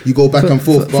 Then you go back and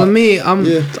forth. For me, I'm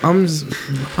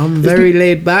very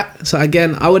laid back. So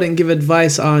again, I wouldn't give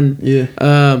advice on.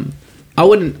 I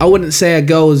wouldn't say a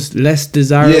girl's less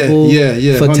desirable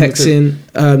for 100%.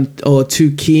 Texting or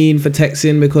too keen for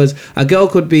texting, because a girl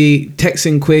could be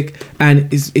texting quick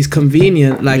and is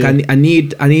convenient. Like I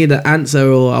need an answer,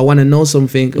 or I want to know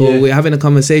something, or we're having a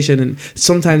conversation, and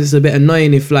sometimes it's a bit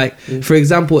annoying if, like, for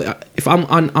example, if I'm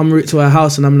en route to her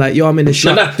house and I'm like, yo, I'm in the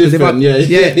shop. No, that's different. No.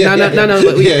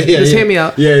 Just hear me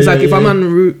out. It's like if I'm en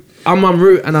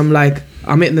route and I'm like,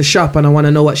 I'm in the shop and I want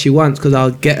to know what she wants because I'll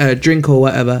get her a drink or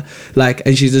whatever, like,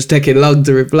 and she's just taking long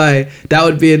to reply. That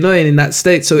would be annoying in that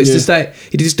state. So it's just like,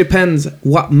 it just depends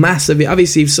what mass of it.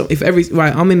 Obviously,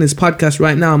 I'm in this podcast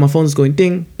right now, my phone's going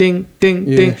ding, ding, ding,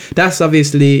 ding. That's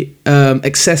obviously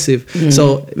excessive.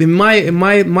 So in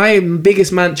my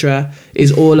biggest mantra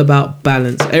is all about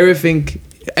balance. Everything.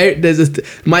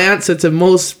 My answer to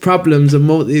most problems and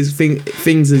most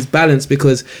things is balance,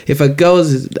 because if a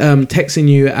girl's texting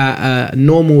you at a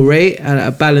normal rate, at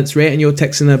a balanced rate, and you're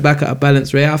texting her back at a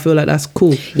balanced rate, I feel like that's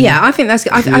cool. I think that's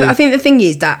I think the thing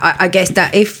is that I guess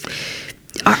that if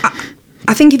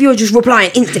I think if you're just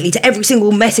replying instantly to every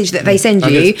single message that they send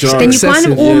you, then you kind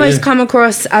of almost come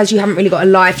across as you haven't really got a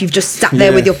life. You've just sat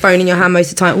there with your phone in your hand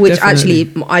most of the time, which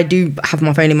actually I do have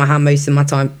my phone in my hand most of my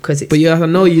time, because it's... But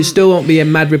you still won't be a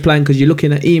mad replying because you're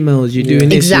looking at emails, you're doing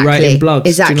this, you're writing blogs.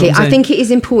 Exactly. I think it is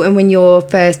important when you're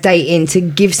first dating to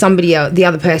give somebody else, the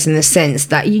other person, the sense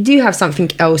that you do have something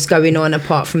else going on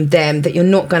apart from them, that you're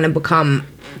not going to become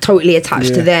totally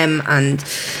attached to them. And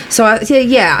so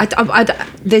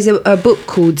there's a book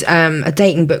called a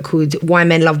dating book called Why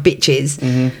Men Love Bitches.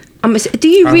 Do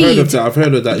you read? I've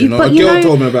heard of that. A girl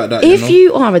told me about that. If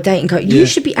you are a dating coach, you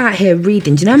should be out here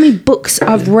reading. Do you know how many books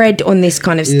I've read on this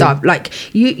kind of stuff? Like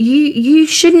you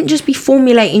shouldn't just be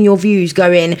formulating your views,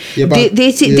 going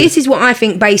this is what I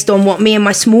think based on what me and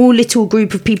my small little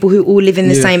group of people who all live in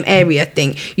the same area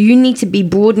think. You need to be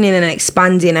broadening and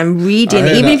expanding and reading,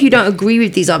 even if you don't agree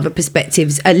with these other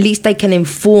perspectives. At least they can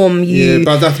inform you. Yeah,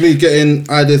 but that's me getting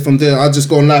ideas from there. I just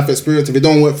go on life experience. If it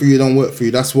don't work for you, it don't work for you.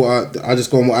 That's what I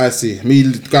just go on what I see. Me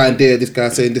going there, this guy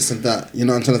saying this and that. You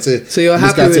know what I'm trying to say? So you're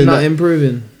happy with not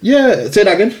improving? Yeah, say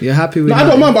that again. You're happy with? No, I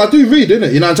don't mind, but I do read,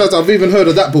 innit? You know, I've even heard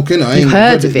of that book, innit? You've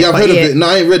heard of it? Yeah, I've heard of it. No,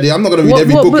 I ain't read it. I'm not gonna read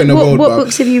every book in the world. What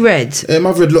books have you read?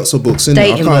 I've read lots of books, innit?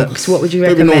 Dating books. What would you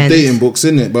recommend? Maybe no dating books,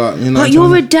 innit? But you know. But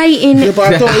you're a dating. Yeah,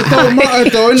 but it don't matter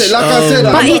though, innit? Like I said,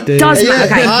 but it does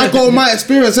matter. Okay. I got my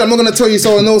experience. I'm not gonna tell you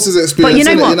someone else's experience.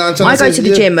 But you know what? I go to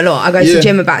the gym a lot. I go to the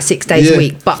gym about 6 days a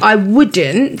week. But I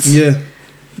wouldn't.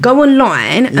 Go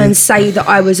online and say that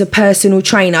I was a personal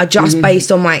trainer just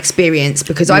based on my experience,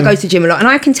 because I go to the gym a lot and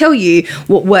I can tell you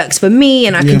what works for me,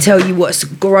 and I can tell you what's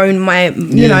grown my,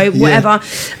 you know, whatever.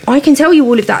 I can tell you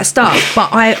all of that stuff, but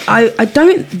I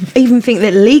don't even think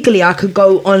that legally I could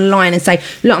go online and say,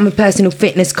 look, I'm a personal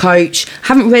fitness coach.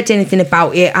 Haven't read anything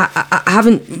about it. I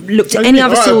haven't looked at any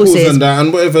other sources. And that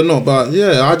and whatever not, but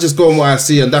I just go on what I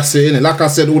see and that's it, innit? Like I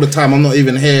said all the time, I'm not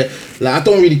even here. Like, I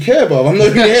don't really care, bro. I'm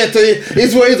not really here to...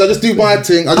 It's what it is. I just do my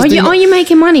thing. Are you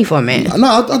making money from it?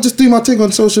 No, I just do my thing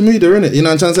on social media, innit? You know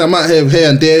what I'm trying to say? I'm out here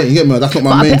and there. You get me? That's not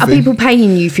my main thing. Are people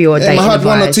paying you for your dating advice? I had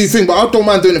 1 or 2 things, but I don't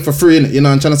mind doing it for free, innit? You know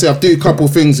what I'm trying to say? I do a couple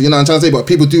things, you know what I'm trying to say? But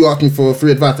people do ask me for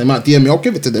free advice. They might DM me. I'll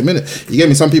give it to them, innit? You get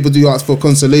me? Some people do ask for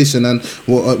consolation and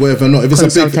whatever not. If it's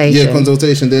a big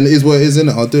consultation, then it is what it is,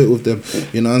 innit? I'll do it with them.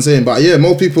 You know what I'm saying? But yeah,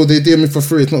 most people, they DM me for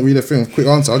free. It's not really a thing. Quick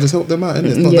answer. I'll just help them out,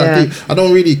 innit? It's not that deep. I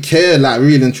don't really care care, like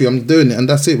really and truly. I'm doing it, and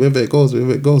that's it. Wherever it goes.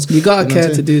 You gotta care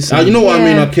to do something. You know what I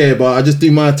mean? I care, but I just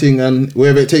do my thing, and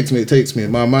wherever it takes me, it takes me.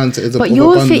 My mindset is. But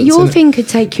your thing could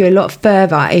take you a lot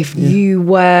further if you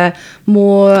were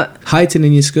more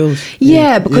heightening your skills.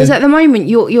 Yeah, because at the moment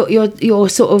you're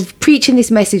sort of preaching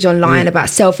this message online about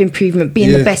self-improvement,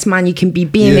 being the best man you can be,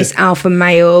 being this alpha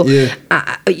male.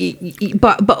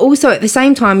 But also at the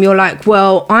same time you're like,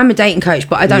 well, I'm a dating coach,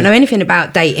 but I don't know anything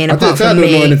about dating apart from me. I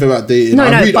don't know anything about dating.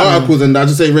 I read articles and I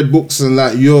just say read books and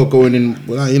like you're going in,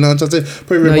 you know. Just say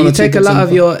you take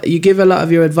you give a lot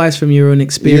of your advice from your own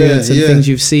experience and things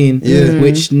you've seen,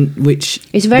 which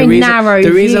it's very narrow.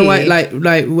 The reason why,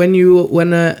 like when you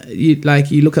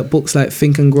look at books like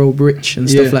Think and Grow Rich and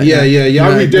stuff like that.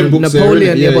 I read them books.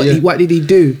 Napoleon, what did he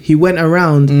do? He went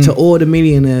around to all the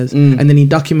millionaires and then he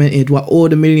documented what all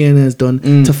the millionaires done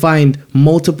to find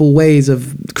multiple ways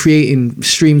of creating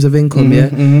streams of income.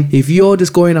 If you're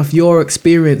just going off your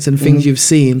experience and things you've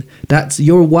seen,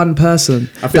 you're one person.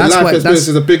 I think life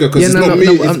experiences are bigger because it's not me.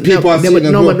 It's people I've seen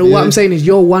as well. What I'm saying is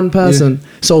you're one person.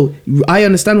 So I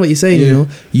understand what you're saying. You know,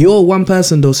 you're one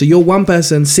person though. So you're one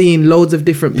person seeing loads of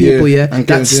different people.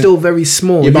 That's still very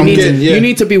small. You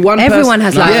need to be one person. Everyone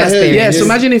has life experience. So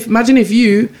imagine if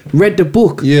you read the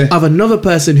book of another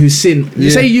person who's seen. You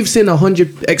say you've seen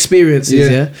 100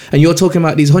 experiences, and you're talking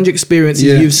about these 100 experiences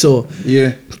you saw.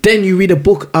 Then you read a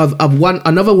book of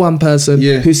another one person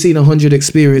who's seen 100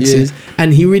 experiences,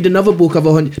 and he read another book of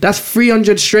 100. That's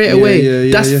 300 straight away.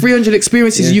 That's 300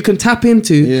 experiences you can tap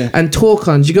into and talk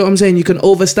on. Do you get what I'm saying? You can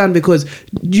overstand because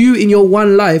you in your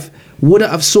one life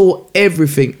wouldn't have saw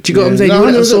everything. Do you get what I'm saying? You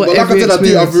wouldn't have saw every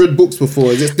experience. I've read books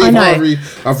before. Is it Steve Harvey?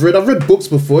 I've read books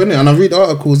before, innit? And I read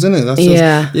articles, innit? That's just,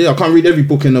 I can't read every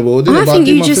book in the world. I think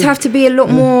you just have to be a lot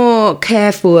more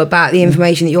careful about the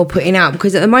information that you're putting out,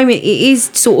 because at the moment it is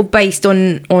sort of based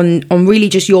on really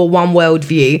just your one world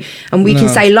view, and we can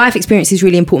say life experience is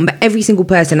really important, but every single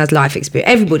person has life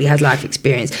experience. Everybody has life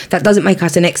experience. That doesn't make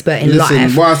us an expert in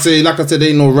life. What I say, like I said,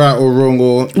 ain't no right or wrong,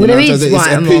 or there is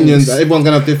right and opinions. Everyone's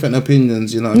gonna have different opinions.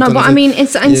 You know. No, but I mean, in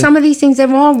some of these things,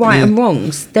 there are right and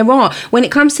wrongs. There are. When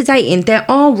it comes to dating, there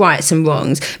are rights and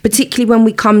wrongs, particularly when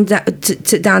we come down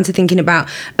to thinking about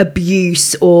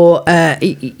abuse or,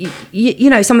 you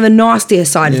know, some of the nastier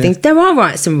side of things. There are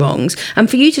rights and wrongs. And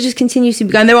for you to just continuously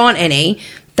be going, there aren't any,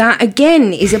 that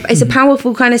again is a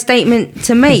powerful kind of statement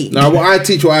to make. No, what I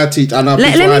teach, and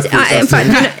in fact,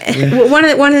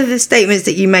 one of the statements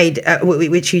that you made,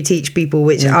 which you teach people,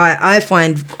 which I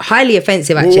find highly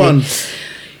offensive actually.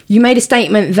 You made a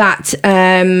statement that,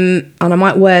 and I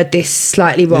might word this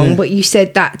slightly wrong, but you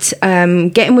said that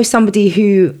getting with somebody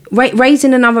who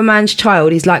raising another man's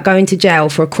child is like going to jail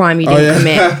for a crime you didn't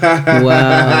commit.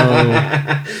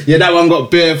 Wow. Yeah, that one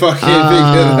got bare fucking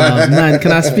big. Man,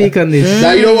 can I speak on this?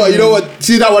 Now, you know what?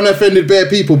 See, that one offended bare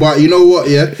people, but you know what?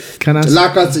 Yeah, can I? I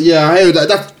hear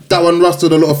that. That one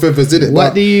rustled a lot of feathers, didn't it?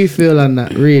 What do you feel on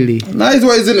that, really? That is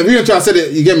what is in it. We don't try to say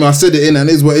it, you get me? I said it in, and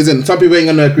it is what isn't. Some people ain't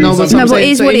gonna agree. What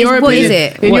is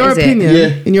it?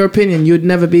 In your opinion, you'd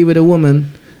never be with a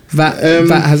woman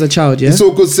that has a child, yeah? It's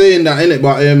all good saying that, innit?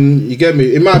 But you get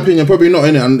me? In my opinion, probably not,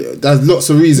 innit? And there's lots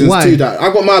of reasons to that. I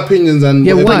got my opinions and...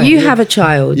 Yeah, but you have a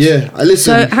child. Yeah,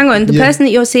 listen. So, hang on. The person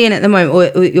that you're seeing at the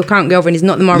moment, or your current girlfriend, is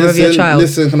not the mother of your child.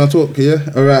 Listen, can I talk, yeah?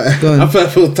 All right. Go on. I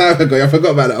felt time ago. I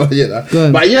forgot about that. Oh, yeah. Go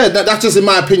on. But yeah, that's just in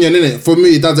my opinion, innit? For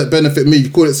me, it doesn't benefit me.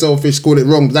 You call it selfish, call it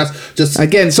wrong. But that's just...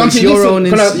 Again, so it's your own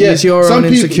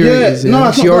insecurities. No,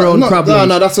 it's your own problem.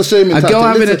 No, that's a shame. A girl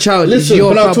having a child is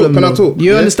your problem. Can I talk?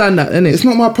 You understand that, innit? It's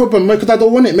not my problem because I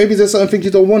don't want it. Maybe there's certain things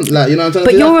you don't want, like, you know what I'm saying?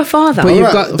 But you're a father.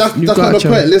 But that's not the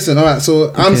point. Listen, alright,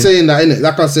 so I'm saying that, innit?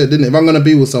 Like I said, innit? If I'm gonna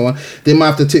be with someone, they might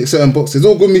have to tick certain boxes. It's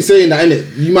all good me saying that,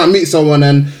 innit? You might meet someone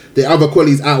and the other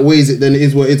qualities outweighs it, then it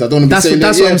is what it is. I don't want to be saying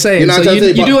that's that. What I'm saying. You know so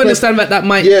you do understand that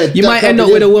might might end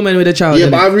up with a woman with a child. Yeah,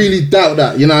 but I really doubt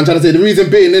that. You know what I'm trying to say? The reason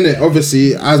being, innit?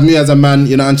 Obviously, as me as a man,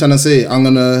 you know what I'm trying to say?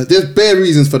 There's bare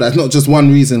reasons for that. It's not just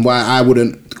one reason why I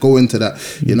wouldn't go into that.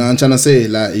 You know what I'm trying to say?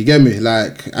 Like, you get me?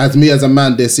 Like, as me as a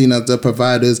man, they're seen as the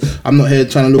providers. I'm not here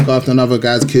trying to look after another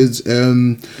guy's kids.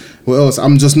 What else?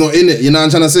 I'm just not in it. You know what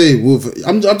I'm trying to say?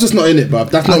 I'm just not in it,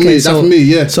 bruv. That's not me. That's me.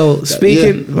 Yeah. So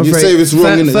speaking, you say it's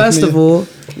wrong. Innit? First of all,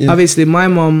 obviously, my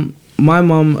mom's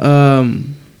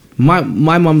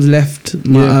left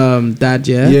my dad.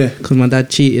 Yeah. Because my dad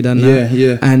cheated on that.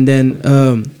 Yeah. And then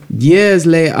years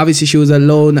later, obviously she was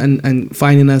alone and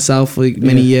finding herself for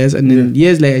many years, and then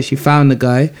years later she found the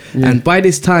guy, and by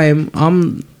this time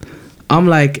I'm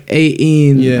like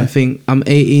 18. I think I'm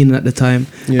 18 at the time,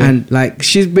 and like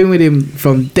she's been with him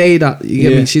from day that you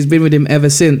get me. She's been with him ever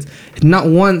since. Not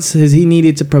once has he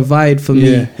needed to provide for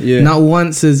me. Not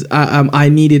once has I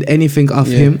needed anything of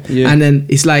him. And then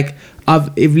it's like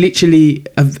I've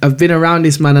been around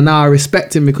this man, and now I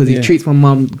respect him because he treats my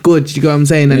mum good. You get what I'm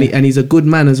saying? And he's a good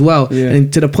man as well.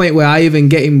 And to the point where I even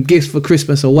get him gifts for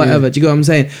Christmas or whatever. Do you get what I'm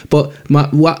saying? But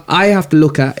what I have to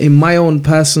look at in my own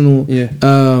personal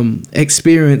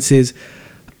experiences,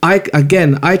 I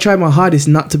try my hardest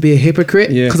not to be a hypocrite,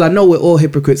 because I know we're all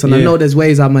hypocrites, and I know there's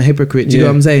ways I'm a hypocrite. Do you know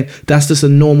what I'm saying? That's just a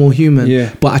normal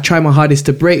human. But I try my hardest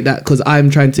to break that because I'm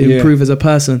trying to improve as a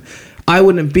person. I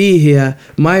wouldn't be here.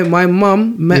 My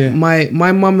mum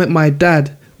met my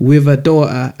dad with a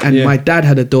daughter, and my dad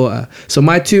had a daughter. So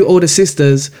my two older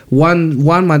sisters, one's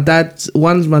my dad's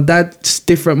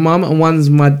different mum, and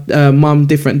one's my mum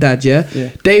different dad.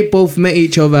 They both met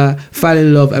each other, fell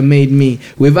in love, and made me.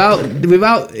 Without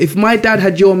if my dad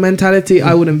had your mentality,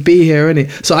 I wouldn't be here,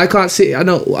 innit? So I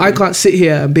can't sit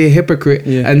here and be a hypocrite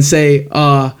and say,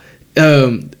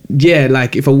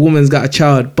 like if a woman's got a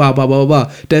child, blah blah blah blah.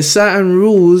 There's certain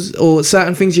rules or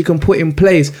certain things you can put in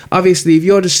place. Obviously, if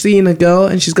you're just seeing a girl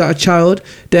and she's got a child,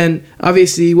 then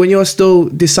obviously when you're still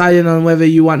deciding on whether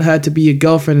you want her to be your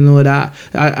girlfriend and all that,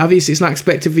 obviously it's not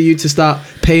expected for you to start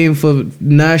paying for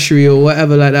nursery or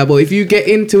whatever like that. But if you get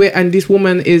into it and this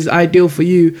woman is ideal for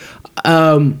you,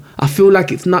 I feel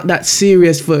like it's not that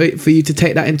serious for you to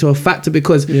take that into a factor,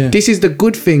 because this is the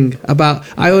good thing about.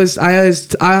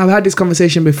 I've had this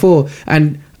conversation before,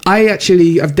 and I've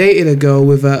dated a girl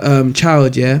with a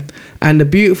child, and the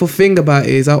beautiful thing about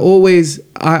it is I always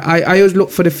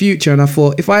look for the future, and I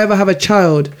thought, if I ever have a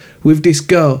child with this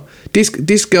girl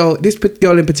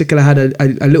in particular had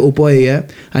a little boy,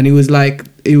 and he was like,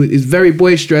 he was very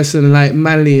boisterous and like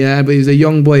manly, but he was a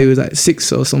young boy. He was like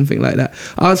 6 or something like that.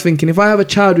 I was thinking, if I have a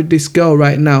child with this girl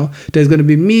right now, there's going to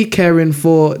be me caring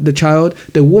for the child,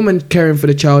 the woman caring for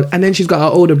the child, and then she's got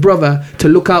her older brother to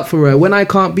look out for her when I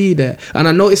can't be there. And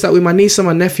I noticed that with my niece and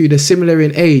my nephew, they're similar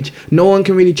in age. No one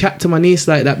can really chat to my niece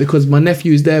like that because my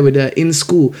nephew's there with her in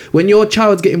school. When your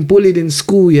child's getting bullied in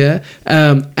school,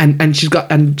 and she's got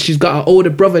her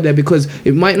older brother there, because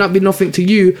it might not be nothing to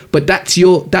you, but that's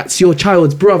your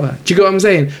child's brother. Do you get what I'm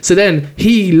saying? So then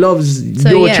he loves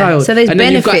your child. So there's and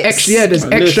benefits. Then you've got extra. There's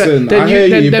extra. Listen,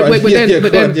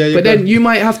 Then you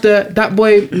might have to. That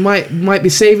boy might be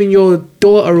saving your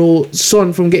daughter or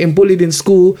son from getting bullied in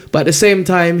school, but at the same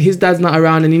time his dad's not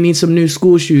around and he needs some new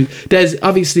school shoes. There's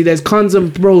cons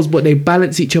and pros, but they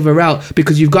balance each other out,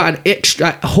 because you've got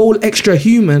a whole extra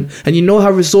human, and you know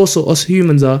how resourceful us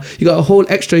humans are. You got a whole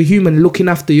extra human looking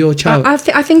after your child. I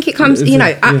think it comes,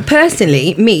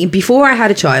 personally, me, before I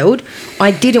had a child, I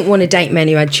didn't want to date men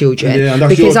who had children. Yeah, and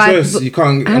that's because your choice. You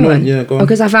can't. Hang on. Yeah, go on.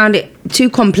 Because I found it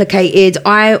too complicated.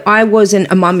 I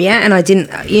wasn't a mum yet, and I didn't,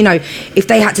 if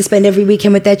they had to spend every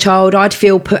weekend with their child, I'd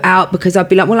feel put out, because I'd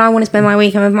be like, well, I want to spend my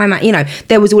weekend with my man.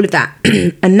 There was all of that.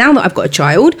 And now that I've got a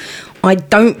child, I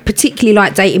don't particularly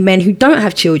like dating men who don't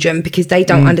have children, because they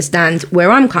don't understand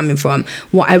where I'm coming from.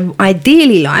 What I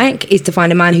ideally like is to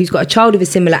find a man who's got a child of a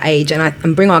similar age,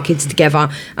 and bring our kids together.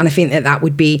 And I think that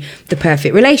would be the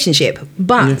perfect relationship.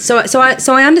 But so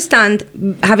I understand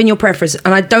having your preference,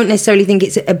 and I don't necessarily think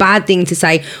it's a bad thing to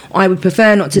say I would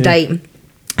prefer not to date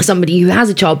somebody who has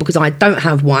a child because I don't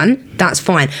have one. That's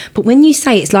fine. But when you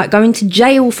say it's like going to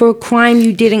jail for a crime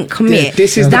you didn't commit,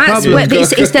 it's the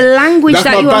language that's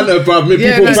that you banter, bruv.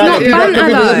 It's not banter,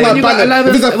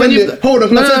 though. Hold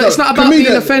on. No, it's not about being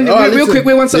offended. Real quick,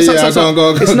 wait one second.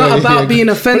 It's not about being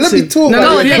offensive. Let me talk.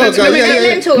 Let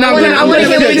him talk. I want to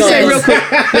hear what he's saying real quick.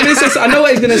 I know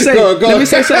what he's going to say. Let me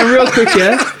say something real quick,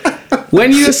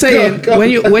 When you're saying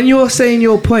when you're saying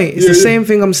your point, it's the same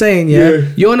thing I'm saying.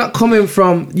 You're not coming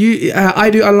from you.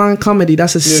 I do online comedy.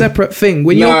 That's a separate thing.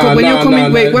 When you're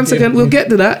coming, wait one second. We'll get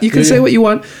to that. You can say what you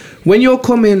want. When you're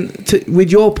coming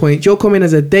with your point, you're coming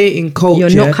as a dating coach.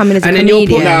 You're not coming as a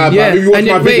comedian.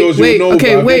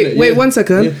 Wait one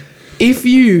second. If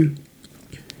you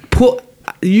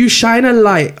shine a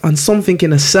light on something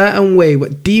in a certain way,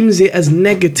 but deems it as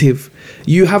negative,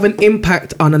 you have an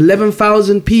impact on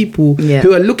 11,000 people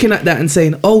who are looking at that and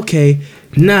saying, okay,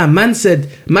 nah, man said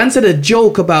a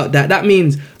joke about that. That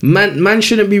means man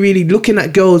shouldn't be really looking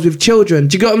at girls with children.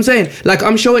 Do you get what I'm saying? Like,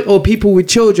 I'm showing, or people with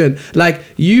children. Like,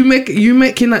 you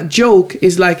making that joke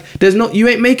is like, you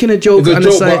ain't making a joke. It's a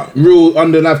joke, but real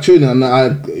underneath tuna.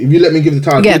 And if you let me give the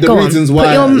time, the reasons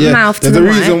why. Put your mouth to the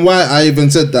reason why I even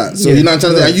said that. So you know what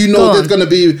I'm trying to say. And there's gonna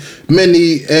be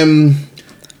many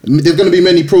there's going to be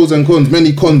many pros and cons.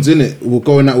 Many cons in it. We're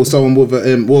going out with someone with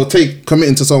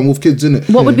committing to someone with kids in it.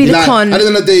 What would be the con? At the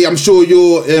end of the day, I'm sure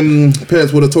your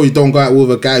parents would have told you don't go out with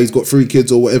a guy who's got 3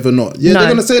 kids or whatever. Not they're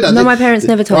going to say that. No, my parents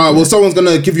never told me. Well, someone's going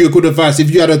to give you a good advice.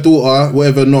 If you had a daughter,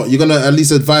 whatever, not you're going to at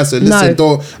least advise her. Listen,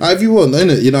 don't. If you want,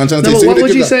 innit? You know what I'm trying to say. What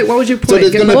would you say? What would you point?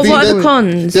 What are the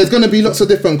cons? There's going to be lots of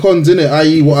different cons in it.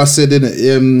 I.e., what I said in it.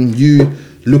 You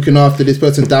looking after this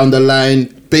person down the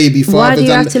line. Baby fathers. Why do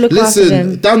you have to look after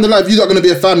them? Down the line, if you're not going to be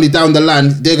a family down the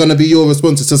line, they're going to be your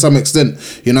responsibility to some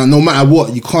extent. You know, no matter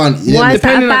what, you can't. Why is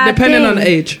that a bad depending on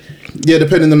age. Yeah,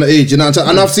 depending on the age, you know what I'm saying?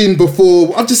 And I've seen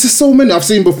before, there's so many I've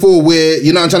seen before where,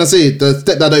 you know what I'm trying to say, the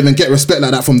stepdad don't even get respect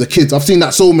like that from the kids. I've seen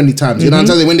that so many times, you know what I'm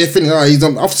trying to say? When they're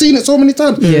thinking, I've seen it so many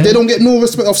times. Yeah. They don't get no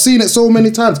respect. I've seen it so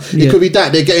many times. Yeah. It could be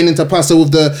that they're getting into pasta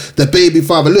with the baby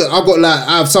father. Look,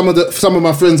 I have some of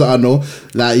my friends that I know,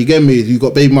 like, you get me, you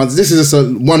got baby mothers. This is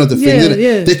just one of the things, innit?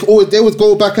 Yeah. They would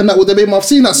go back and that with their baby mother. I've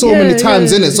seen that so many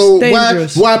times, innit? So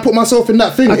why put myself in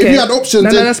that thing? Okay. If you had options,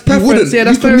 then you wouldn't.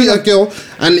 Yeah, you could meet a girl,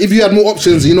 and if you had more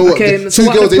options, you know what? Okay, two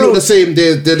girls, they look the same.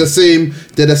 They're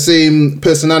the same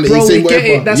personality, bro, same whatever.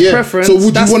 Get it. That's preference. So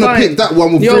would you want to pick that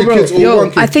one with 3 kids or 1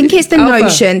 kid? I think it's the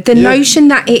notion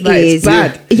that it is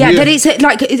bad. Yeah, that it's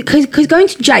like because going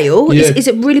to jail is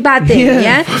a really bad thing.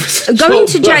 Yeah, going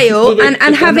to jail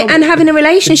and having a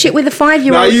relationship with a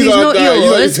 5-year-old who's not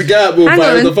yours. Hang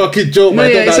on, the fucking joke. No,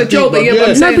 it's a joke. But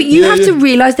you have to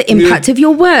realise the impact of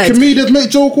your words. Comedians make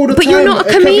joke all the time. But you're not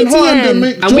a comedian.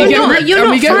 You're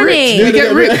not funny. We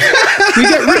get ripped. We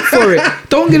get ripped for it.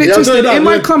 Don't get it twisted. In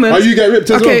my comments, you get ripped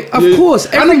as well. Okay, of course.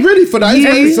 And I'm ready for that.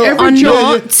 You are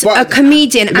not a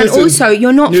comedian, and also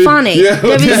you're not funny.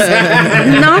 There is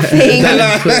nothing.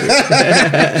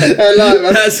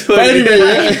 That's funny. But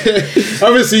anyway,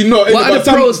 obviously not. What are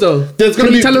the pros though?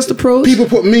 Can you tell us the pros? People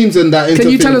put memes in that. Can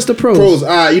you tell us the pros?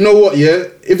 You know what? Yeah.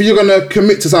 If you're gonna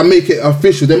commit to something, make it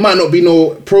official. There might not be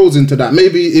no pros into that.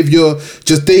 Maybe if you're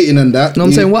just dating and that. No,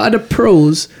 I'm saying, what are the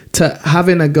pros to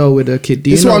having a girl with a kid?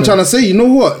 That's what I'm trying to say. You know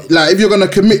what? Like, if you're gonna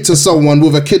commit to someone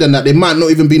with a kid and that, there might not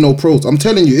even be no pros. I'm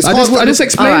telling you, it's hard. I just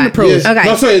explained the pros. Yeah. Okay.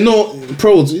 No, sorry, no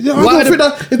pros. I don't think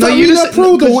that. Is that really a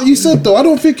pro though? What you said though, I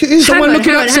don't think it is. Someone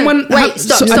looking at someone. Wait,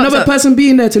 stop. Another person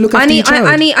being there to look after your child.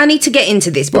 I need to get into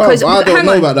this because I don't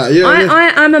know about that. Yeah,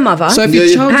 I'm a mother. So if your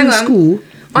child's in school.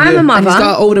 I'm a mother. And he's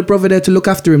got an older brother there to look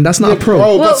after him. That's not a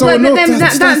pro. That's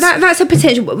a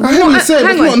potential. I hear you saying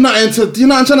it's not nothing to. You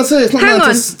know what I'm trying to say? It's not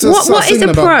nothing to what is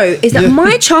a pro is that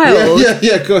my child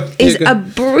is a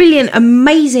brilliant,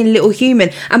 amazing little human,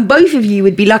 and both of you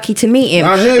would be lucky to meet him.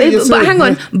 I hear you but hang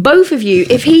on, both of you,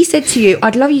 if he said to you,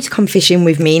 "I'd love you to come fishing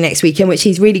with me next weekend," which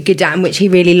he's really good at and which he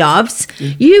really loves,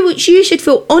 you should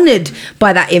feel honoured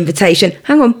by that invitation.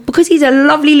 Hang on, because he's a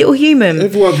lovely little human.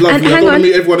 Everyone's lovely. I don't want to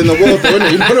meet everyone in the world, though,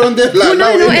 innit?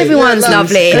 Not everyone's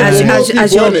lovely as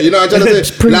you're. You know what I'm trying to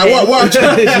say? Like, what I'm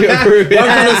trying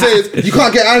to say is, you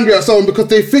can't get angry at someone because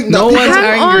they think that. No one's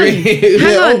angry.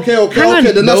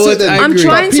 Okay. Then that's it. Then I'm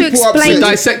trying to explain.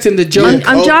 Dissecting the joke.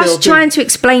 I'm just trying to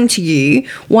explain to you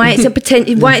why it's a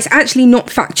potential. Why it's actually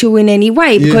not factual in any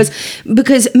way.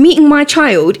 Because meeting my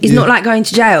child is not like going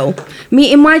to jail.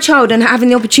 Meeting my child and having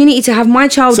the opportunity to have my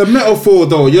child. It's a metaphor,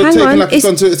 though. You're taking like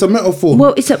it's a metaphor.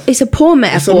 Well, it's a poor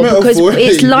metaphor because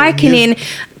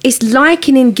it's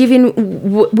likening giving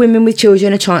women with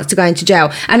children a chance to go into jail.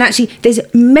 And actually, there's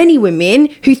many women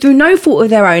who, through no fault of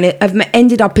their own, have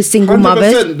ended up as single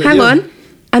mothers. Hang on.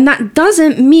 And that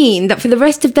doesn't mean that for the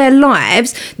rest of their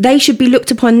lives, they should be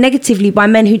looked upon negatively by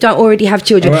men who don't already have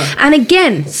children. Right. And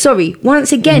again,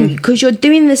 once again, because you're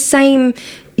doing the same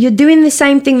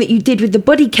thing that you did with the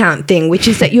body count thing, which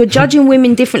is that you're judging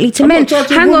women differently to men.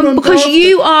 Hang on, because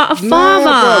you are a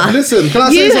father. No, listen, can I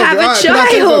say you have a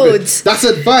child. That's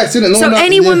advice, isn't it? So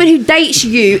any woman who dates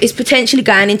you is potentially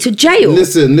going into jail.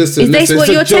 Listen. Is this what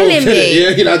you're telling me? Yeah,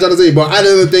 you know what I'm trying to say. But at the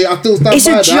end of the day, I still stand by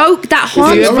that. It's a joke that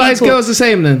harms people. Do you advise girls the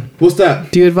same then? What's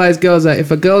that? Do you advise girls that if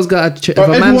a girl's got if a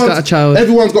man's got a child,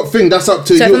 everyone's got a thing. That's up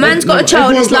to you. So if a man's got a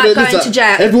child, it's like going to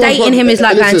jail. Dating him is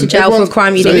like going to jail for a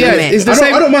crime you didn't commit.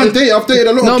 I don't mind dating. I've dated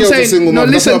a lot of girls are single. No,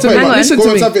 listen to me. Does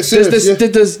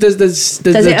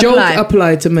the joke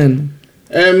apply to men?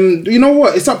 You know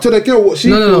what? It's up to the girl what she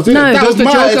feels. No. Does the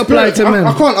joke apply to men?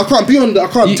 I can't be on that. I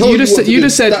can't tell you. You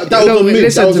just said that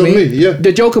was on me. Yeah.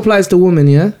 The joke applies to women,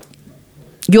 yeah.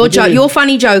 Your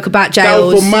funny joke about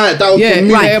jails. That was from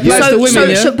me. Right.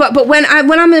 But when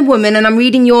I'm a woman and I'm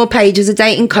reading your page as a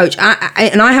dating coach,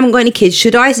 and I haven't got any kids,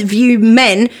 should I view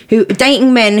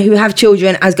dating men who have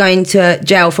children as going to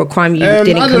jail for a crime you didn't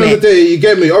commit? At the end of the day, you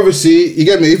get me. Obviously, you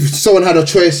get me. If someone had a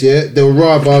choice, they would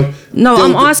rather. No,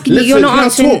 I'm asking you. You're not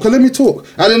answering. Let me talk.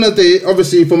 At the end of the day,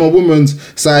 obviously, from a woman's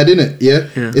side, innit? Yeah,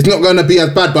 it's not going to be as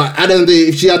bad. But at the end of the day,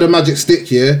 if she had a magic stick,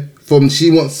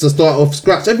 she wants to start off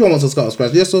scratch. Everyone wants to start off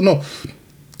scratch. Yes or no?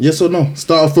 Yes or no?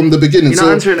 Start off from the beginning. You're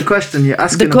not answering the question. You're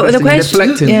asking the question. You're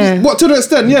deflecting. Yeah. What, to the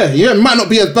extent? Yeah, it might not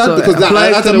be as bad because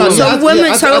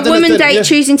a woman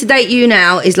choosing to date you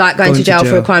now is like going to jail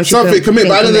for a crime. Something commit,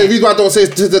 but I don't know if you guys don't say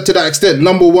to that extent.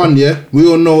 Number one, we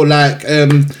all know like at the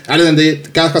end of the day,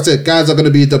 like I said, guys are going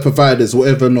to be the providers,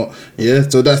 whatever not. Yeah,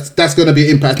 so that's going to be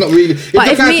an impact. It's not really. If the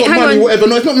guy's got money, whatever,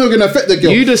 no, it's not really going to affect the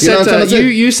girl. You just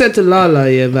said to Lala,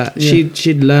 that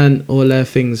she'd learn all her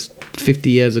things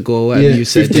 50 years ago or whatever you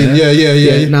said.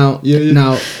 15, Now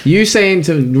you saying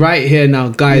to right here now,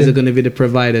 guys are going to be the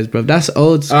providers, bro. That's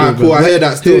old school, bro. Cool, I hear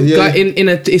that still.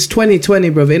 It's 2020,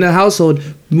 bro. In a household,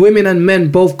 women and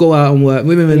men both go out and work.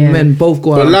 Women and men both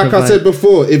go out. But like and provide. I said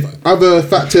before, if other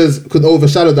factors could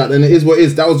overshadow that, then it is what it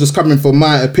is. That was just coming from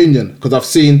my opinion because I've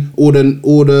seen all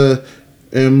the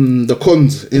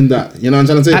cons in that, you know what I'm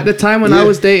trying to say? At the time when I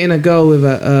was dating a girl with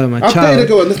a child,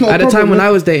 when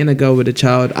I was dating a girl with a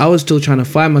child, I was still trying to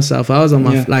find myself. I was on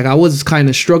my I was kind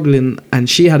of struggling, and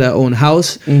she had her own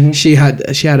house. She had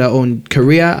her own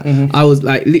career. I was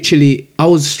like literally, I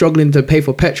was struggling to pay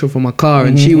for petrol for my car,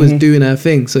 and she was doing her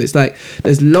thing. So it's like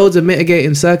there's loads of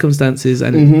mitigating circumstances,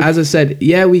 and as I said,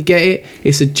 we get it.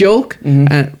 It's a joke,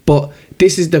 but.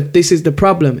 This is the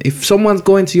problem. If someone's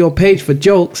going to your page for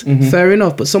jokes, fair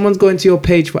enough. But someone's going to your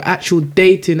page for actual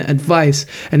dating advice,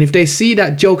 and if they see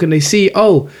that joke and they see,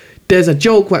 there's a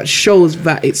joke that shows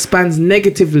that it spans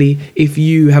negatively if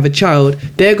you have a child,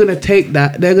 they're gonna take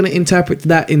that. They're gonna interpret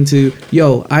that into,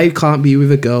 I can't be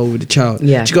with a girl with a child.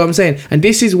 Yeah. Do you get what I'm saying? And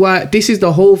this is why. This is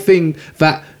the whole thing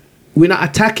that we're not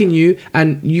attacking you,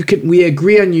 and we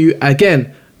agree on you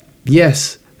again.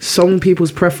 Yes, some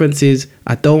people's preferences.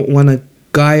 I don't want to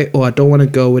guy or I don't want to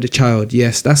go with a child.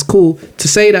 Yes, that's cool to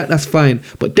say that, that's fine,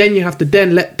 but then you have to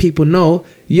then let people know,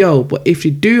 but if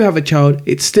you do have a child,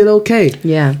 it's still okay.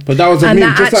 But that was a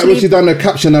meme, just like when she done the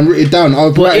caption and written it down. I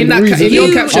was writing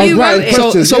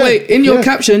questions. So wait, in your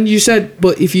caption you said,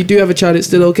 but if you do have a child, it's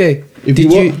still okay.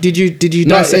 Did you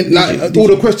dissect all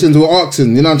the questions were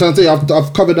asking, you know what I'm trying to say?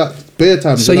 I've covered that bare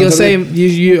time. So you're saying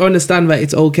you understand that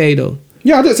it's okay though?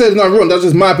 Yeah, I didn't say it's not wrong. That's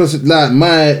just my person,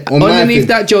 underneath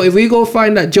that joke. If we go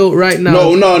find that joke right now,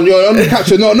 no, you're on the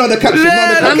caption. No, not the caption.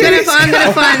 I'm gonna find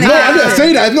that. No, I didn't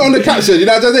say that. It's not on the caption. You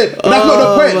know what I'm saying? That's not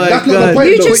the point. That's not the point.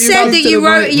 You just said that you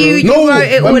wrote it all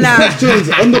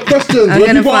out. On the questions.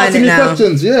 When people ask me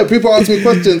questions, people ask me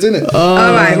questions, innit?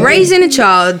 All right, raising a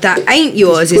child that ain't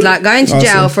yours is like going to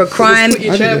jail for a crime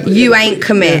you ain't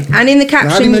commit. And in the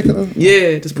caption,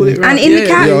 just put it right. And in the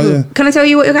caption, can I tell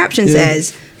you what your caption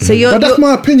says? So but that's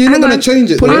my opinion. You're not going to change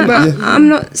it. I'm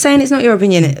not saying it's not your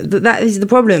opinion. That is the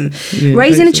problem.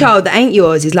 Raising a child that ain't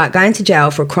yours is like going to jail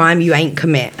for a crime you ain't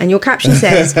commit. And your caption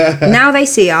says, now they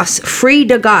see us, free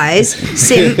the guys,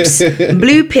 simps,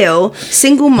 blue pill,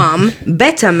 single mum,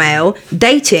 better male,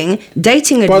 dating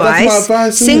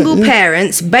advice, single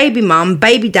parents, baby mum,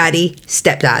 baby daddy,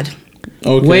 stepdad.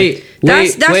 Okay.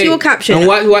 That's your caption. And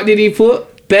what did he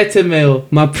put? Better male.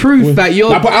 My proof that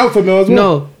you're... I put alpha male as well.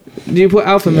 No. Did you put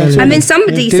alpha male? And then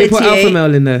somebody said put alpha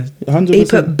male in there. 100%. He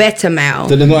put better male.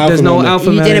 There's no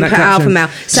alpha male. You didn't put alpha male.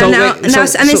 So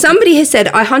then somebody has said,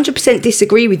 I 100%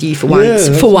 disagree with you for once.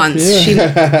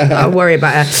 I'll worry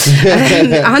about her.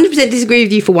 100% disagree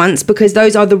with you for once because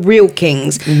those are the real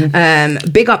kings.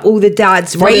 Big up all the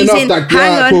dads raising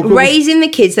the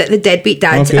kids that the deadbeat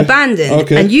dads abandoned.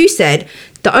 And you said,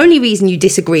 the only reason you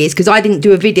disagree is because I didn't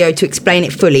do a video to explain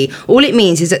it fully. All it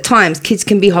means is at times kids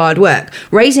can be hard work.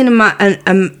 Raising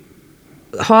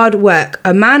hard work.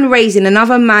 A man raising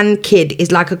another man kid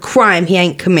is like a crime he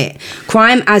ain't commit.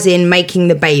 Crime as in making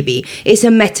the baby. It's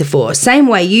a metaphor. Same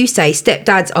way you say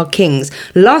stepdads are kings.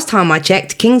 Last time I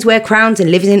checked, kings wear crowns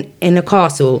and live in a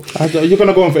castle. You're going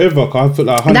to go on forever. I put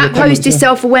like 100 that post is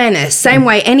self-awareness. Same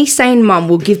way any sane mum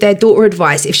will give their daughter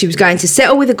advice if she was going to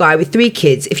settle with a guy with 3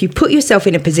 kids. If you put yourself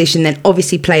in a position, then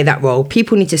obviously play that role.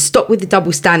 People need to stop with the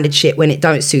double standard shit when it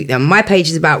don't suit them. My page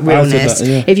is about realness.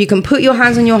 If you can put your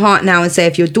hands on your heart now and say,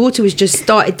 if your daughter was just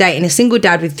started dating a single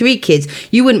dad with 3 kids,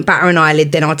 you wouldn't batter an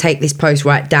eyelid, then I'll take this post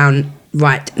right down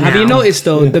right now. Have you noticed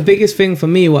though, the biggest thing for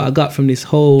me, what I got from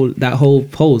that whole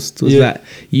post was that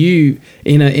you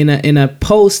in a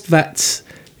post that's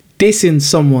dissing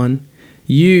someone,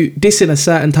 you dissing a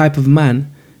certain type of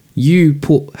man, you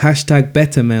put hashtag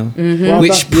better male,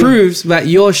 which proves that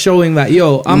you're showing that,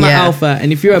 yo, I'm an alpha.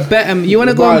 And if you're a better, you want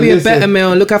to go and be a better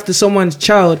male and look after someone's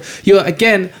child, you're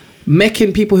again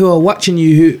making people who are watching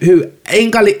you who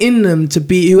ain't got it in them to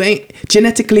be, who ain't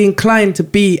genetically inclined to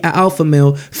be an alpha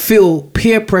male, feel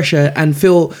peer pressure and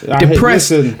feel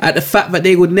depressed at the fact that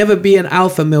they would never be an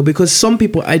alpha male, because some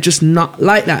people are just not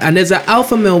like that. And there's an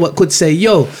alpha male that could say,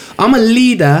 yo, I'm a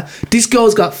leader, this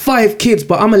girl's got 5 kids,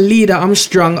 but I'm a leader, I'm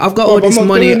strong, I've got all this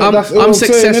money, I'm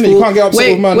successful.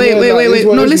 Wait, no,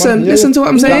 listen to what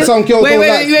I'm saying.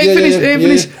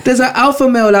 Finish. There's an alpha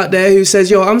male out there who says,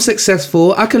 yo, I'm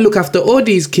successful, I can look after all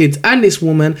these kids and this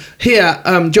woman here,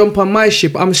 jump on my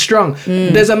ship, I'm strong.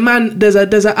 There's an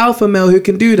alpha male who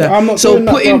can do that. So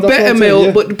putting better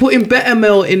male, but putting better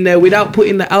male in there without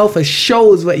putting the alpha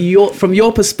shows that from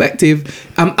your perspective,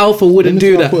 alpha wouldn't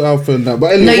do that. Put alpha in that.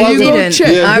 But anyway, no, you didn't. Check.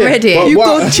 I read it. You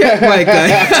go check, my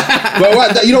guy.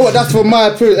 But you know what? That's for my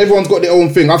opinion. Everyone's got their own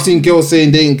thing. I've seen girls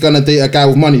saying they ain't gonna date a guy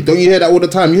with money. Don't you hear that all the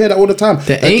time? You hear that all the time.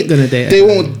 They ain't gonna date. They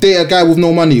won't date a guy with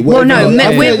no money. Well, no,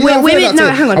 women. No,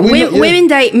 hang on. Women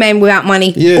date men without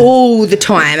money all the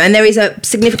time, and there is a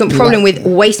significant problem with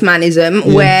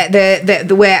wastemanism, where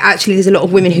actually there's a lot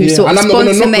of women who sort of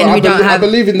sponsor men who don't have. I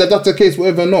believe in that's the case,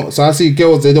 whatever or not. So I see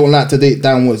girls, they don't like to date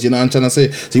downwards. You know what I'm trying to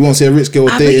say? So you won't see a rich girl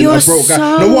dating a broke guy.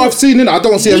 No, what I've seen in, I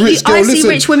don't see a rich girl. I see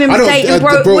rich women dating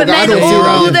broke men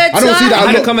all the time. I don't see that.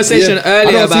 I had a conversation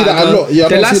earlier about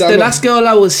the last girl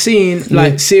I was seeing.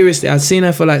 Like seriously, I'd seen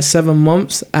her for like 7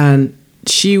 months, and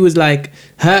she was like,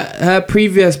 her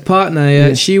previous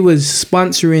partner, she was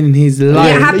sponsoring his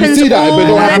life. It happens all the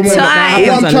time.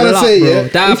 What I'm trying to say,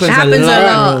 that happens a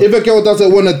lot. If a girl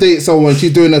doesn't want to date someone,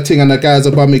 she's doing her thing and the guy's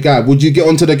a bummy guy, would you get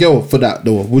onto the girl for that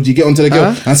though? Would you get onto the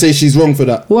girl and say she's wrong for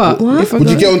that? What? Would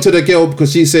you get onto the girl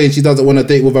because she's saying she doesn't want to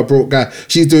date with a broke guy?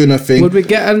 She's doing her thing. Would we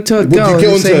get onto a girl? Would you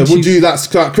get onto her? Would you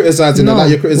start criticising her like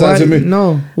you're criticising me?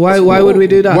 No. Why would we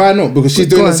do that? Why not? Because she's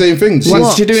doing the same thing.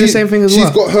 She's doing the same thing as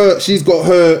well. She's got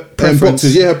her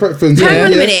boxes. Yeah, her preference. Hang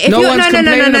on a minute. No one's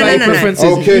complaining about your preferences.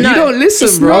 Okay. You don't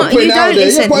listen, bro. You don't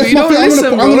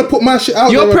listen. I'm gonna put my shit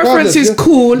out there. Your preference is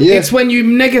cool. It's when you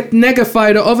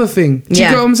negify the other thing. Do you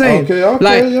get what I'm saying?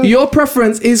 Okay, your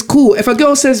preference is cool. If a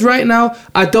girl says right now,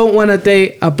 I don't want to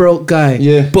date a broke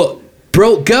guy, but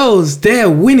broke girls, they're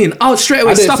winning. I'll straight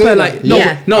away stop her. Like, no,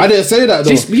 I didn't say that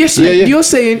though. You're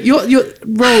saying you're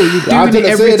bro. You're doing I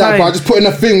didn't say that, but I just put in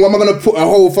a thing. What am I gonna put a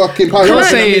whole fucking? You're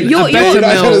saying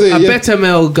a better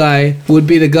male guy would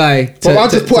be the guy. But I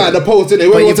just put out the post in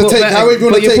it. However you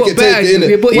want to take it, take it in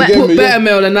it. But you put better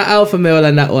male than that alpha male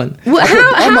than that one.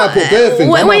 I might put bare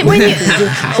things.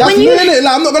 That's me in it.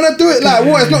 Like I'm not gonna do it. Like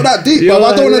what? It's not that deep. But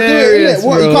I don't wanna do it in it.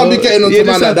 What? You can't be getting onto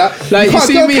man like that. Like you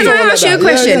see me. Can I ask you a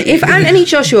question? If Anthony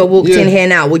Joshua walked in here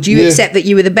now, would you accept that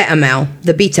you were the better male,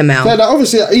 the beta male? So, like,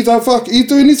 obviously, he's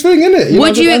doing his thing, innit?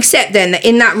 Would you accept then that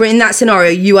in that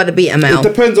scenario you are the beta male? It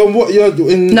depends on what you're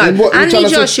doing. No, Anthony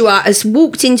Joshua has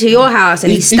walked into your house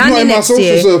and he's standing next to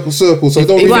you. He's not in my social circle, so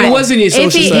don't. If he was in your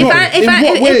social circle,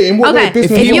 in what way?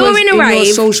 If you're in a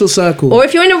rave, social circle, or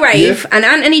if you're in a rave and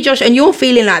Anthony Joshua and you're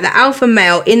feeling like the alpha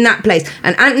male in that place,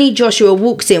 and Anthony Joshua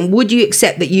walks in, would you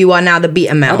accept that you are now the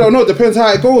beta male? I don't know. It depends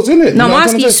how it goes, innit? No, I'm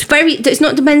asking you. It's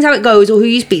not depends how it goes or who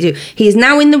you speak to. He is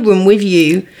now in the room with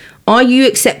you. Are you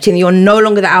accepting you're no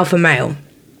longer the alpha male?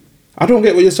 I don't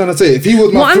get what you're trying to say. If he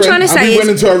was my friend and we went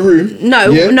into a room... No.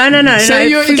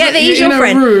 Forget that he's your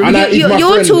friend.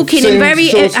 You're talking in very...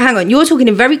 Hang on. You're talking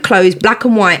in very close, black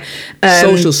and white...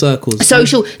 social circles.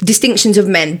 Social distinctions of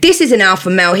men. This is an alpha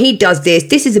male. He does this.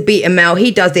 This is a beta male. He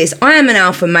does this. I am an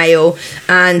alpha male.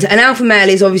 And an alpha male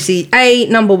is obviously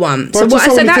number one. But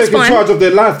so that's fine. Charge of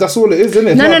their life. That's all it is, isn't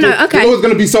it? No. Okay. There's always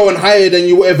going to be someone higher than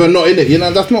you, whatever, not in it. You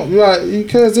know, that's not right. Who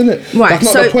cares, isn't it? Right.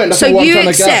 That's not the point. That's so you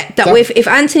accept that if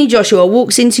Anthony Joshua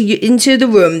walks into the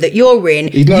room that you're in,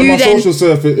 he's not in my social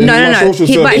circle. No.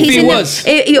 But he's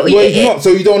not.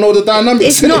 So you don't know the dynamics.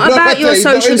 It's not about your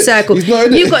social circle.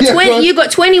 You've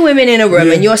got 20 women in a room,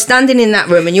 and you're standing in that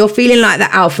room, and you're feeling like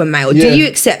the alpha male. Do you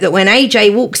accept that when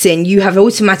AJ walks in, you have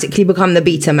automatically become the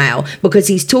beta male because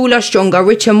he's taller, stronger,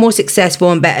 richer, more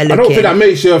successful, and better looking? I don't think that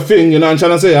makes you a thing. You know what I'm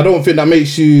trying to say? I don't think that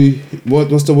makes you.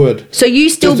 What's the word? So you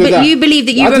still you believe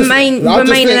that you remain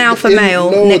an alpha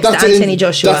male next to Anthony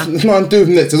Joshua? That's not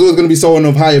doing next. There's always going to be someone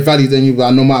of higher value than you,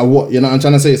 no matter what. You know what I'm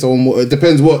trying to say? So it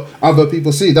depends what other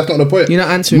people see. That's not the point. You're not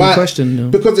answering the question, no.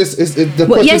 Because the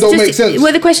question don't make sense.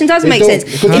 Well, the question does make sense.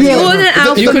 If you're an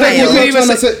alpha male,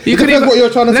 you could even what you're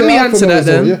trying to say. Let me answer that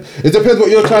then. It depends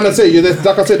what you're trying to say.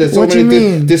 Like I said, there's so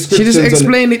many descriptions. She just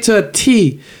explained it to a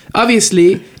T.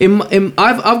 obviously,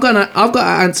 I've got an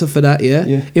answer for that.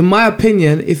 Yeah. In my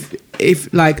opinion,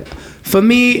 if like for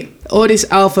me, all this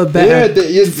alpha beta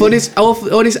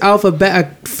all this alpha beta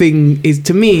thing is,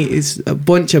 to me, is a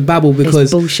bunch of babble,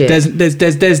 because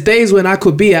there's days when I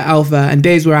could be an alpha and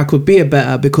days where I could be a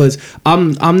beta, because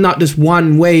I'm not just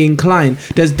one way inclined.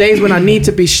 There's days when I need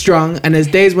to be strong and there's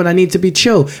days when I need to be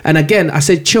chill. And again, I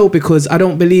said chill because I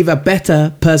don't believe a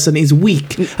beta person is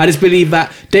weak. I just believe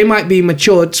that they might be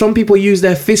matured. Some people use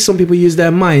their fists, some people use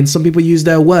their minds, some people use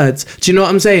their words. Do you know what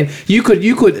I'm saying?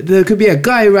 There could be a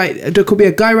guy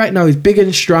right now who's big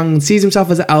and strong, sees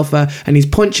himself as an alpha, and he's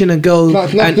punching a girl.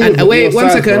 And wait, 1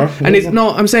 second. And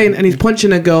he's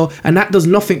punching a girl, and that does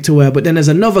nothing to her. But then there's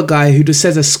another guy who just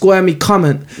says a squirmy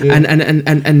comment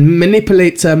and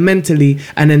manipulates her mentally,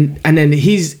 and then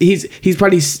he's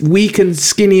probably weak and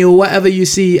skinny or whatever you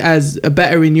see as a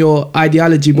better in your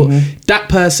ideology, but that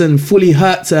person fully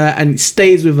hurts her and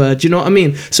stays with her. Do you know what I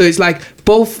mean? So it's like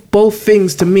both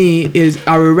things to me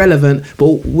are irrelevant.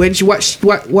 But when she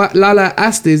what Lala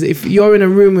asked is, if you're in a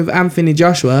room with Anthony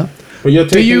Joshua,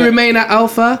 do you remain at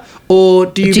alpha, or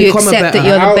do you become a beta? That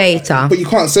you're the beta? But you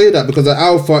can't say that, because the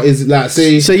alpha is like,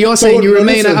 say. So you're saying you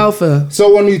remain at alpha?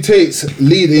 Someone who takes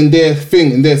lead in their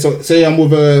thing, in there. So say I'm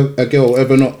with a girl,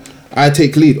 whatever not. I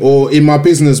take lead, or in my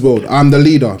business world, I'm the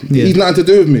leader. He's nothing to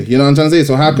do with me. You know what I'm trying to say?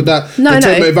 So how could that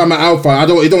determine if I'm an alpha?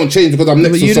 It don't change because I'm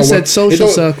next to someone. You just said social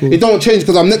circle. It don't change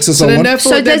because I'm next to someone.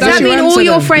 So does that mean all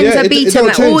your friends are beta?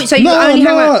 So you only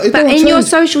have but in your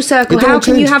social circle, how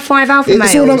can you have 5 alpha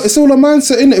males? It's all a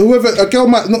mindset, isn't it? Whoever, a girl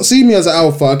might not see me as an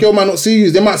alpha. A girl might not see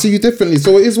you. They might see you differently.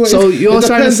 So it is what it is. So you're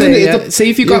trying to say, say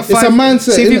if you got 5, it's a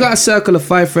mindset. Say if you got a circle of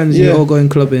 5 friends, and you're all going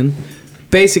clubbing.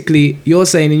 Basically, you're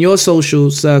saying in your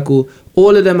social circle,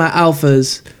 all of them are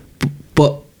alphas,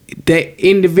 but they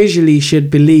individually should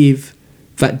believe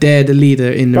that they're the leader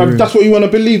in the room. That's what you want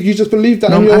to believe. You just believe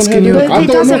that in your own head. But it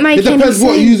doesn't make any sense. It depends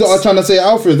what you are trying to say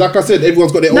alpha is. Like I said,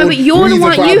 everyone's got their own. No, but you're the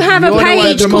one. You have a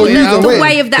page called The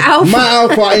Way of the Alpha. My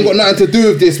alpha ain't got nothing to do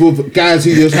with this, with guys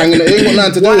who just hanging. It ain't got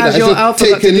nothing to do with that. It's just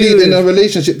taking lead in a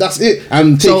relationship. That's it.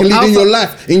 And taking lead in your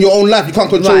life, in your own life. You can't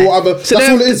control whatever. That's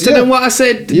all it is. So then what I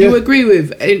said, you agree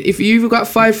with? If you've got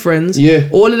 5 friends,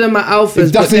 all of them are alphas.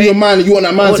 If that's in your mind, you want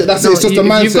that mindset. That's it. It's just a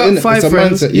mindset. You've got 5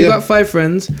 friends. You've got 5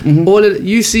 friends.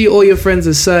 You see all your friends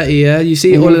as 30, you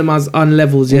see all of them as on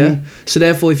levels, so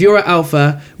therefore if you're an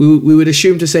alpha, we would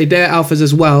assume to say they're alphas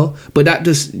as well, but that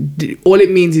just all it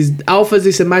means is alpha is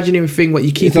this imaginary thing what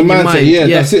you keep in your mind.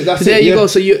 That's it. So there you go.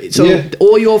 So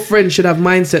all your friends should have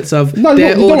mindsets of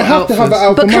they're all the alphas. To have an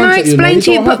alpha but can I explain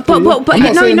to you? But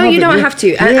no, you don't have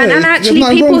to. And actually,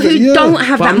 people who don't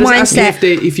have that mindset,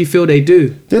 if you feel they do,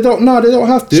 they don't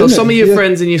have to. So some of your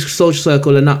friends in your social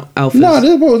circle are not alphas. No,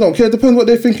 they don't care. Depends what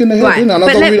they think in their head.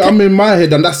 I'm in my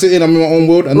head, and that's it. I'm in my own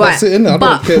world, and that's it. I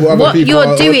don't care what other people are.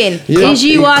 What you're doing is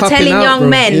you are telling young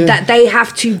men that they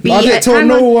have to be. I didn't tell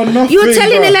no one nothing. You're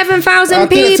telling 11,000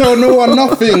 people. I didn't tell no one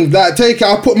nothing. That take it.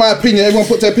 I put my opinion. Everyone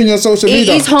put their opinion on social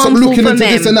media. It is harmful Stop looking for into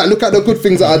men. This and that. Look at the good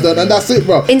things that I've done, and that's it,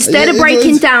 bro. Instead of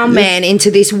breaking down men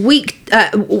into this weak.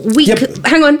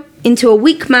 Hang on. Into a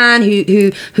weak man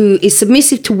who is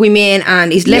submissive to women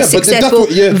and is less successful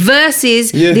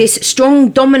versus this strong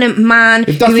dominant man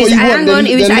who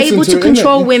is able to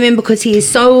control women because he is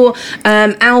so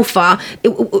alpha.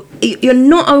 You're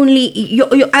not only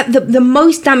you're at the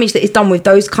most damage that is done with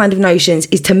those kind of notions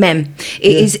is to men.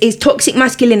 It is toxic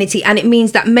masculinity, and it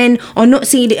means that men are not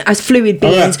seen as fluid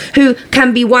beings who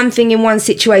can be one thing in one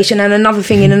situation and another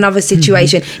thing in another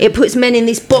situation. It puts men in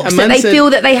this box that they feel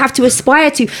that they have to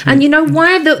aspire to. And you know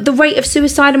why the rate of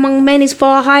suicide among men is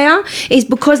far higher? Is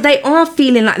because they are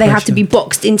feeling like they have to be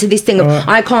boxed into this thing of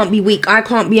I can't be weak, I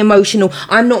can't be emotional,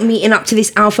 I'm not meeting up to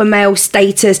this alpha male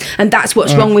status, and that's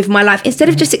what's wrong with my life. Instead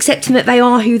of just accepting that they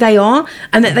are who they are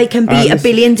and that they can be a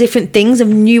billion different things of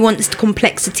nuanced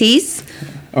complexities.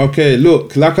 Okay,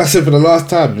 look, like I said for the last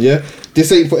time, this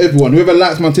ain't for everyone. Whoever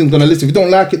likes my thing's gonna listen. If you don't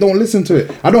like it, don't listen to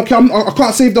it. I don't care. I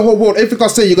can't save the whole world. Everything I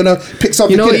say, you're gonna pick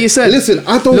something. You know what you said? Listen,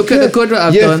 I don't look care. at the good that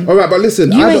I've done. All right, but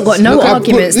listen, you ain't got no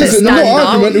arguments. Listen, no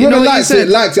argument. Whoever likes it,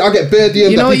 likes it. I get bare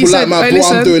DMs that people like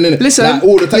what I'm doing in it. Listen, like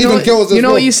all the time, even girls as well. You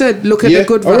know what you said? Look at the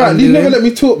good that I'm doing. You never let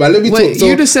me talk, man. Let me talk.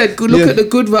 You just said look at the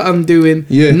good that I'm doing,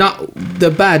 not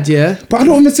the bad. But I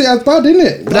don't even say as bad,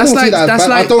 innit? That's like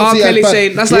R. Kelly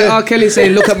saying. That's like R. Kelly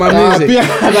saying, look at my music.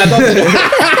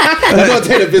 Don't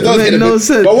take the piss. Don't take the piss.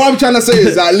 But what I'm trying to say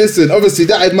is that, listen, obviously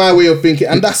that is my way of thinking,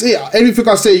 and that's it. Anything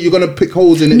I say, you're gonna pick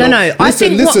holes in it. No. I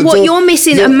think what you're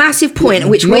missing a massive point,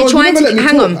 which we're trying to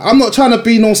hang on. I'm not trying to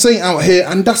be no saint out here,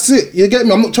 and that's it. You get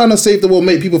me? I'm not trying to save the world,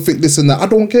 make people think this and that. I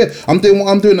don't care. I'm doing what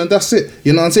I'm doing, and that's it.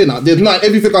 You know what I'm saying? There's not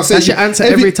everything I say. That's your answer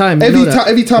every time.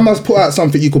 Every time I put out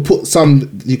something, you could put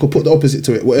the opposite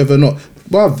to it, whatever not.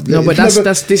 Bruv, no, but this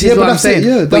is what I'm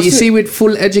saying. But you see, with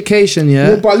full education,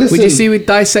 but listen, you see with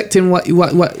dissecting what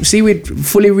see with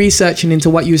fully researching into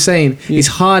what you're saying, it's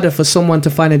harder for someone to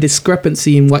find a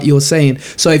discrepancy in what you're saying.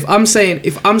 So if I'm saying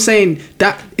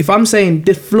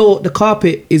the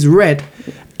carpet is red,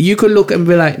 you could look and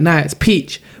be like, nah, it's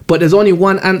peach. But there's only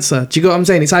one answer. Do you get what I'm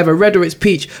saying? It's either red or it's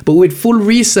peach. But with full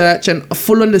research and a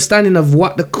full understanding of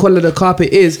what the colour of the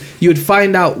carpet is, you would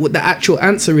find out what the actual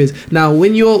answer is. Now,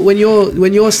 when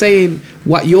you're saying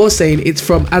what you're saying, it's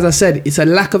from, as I said, it's a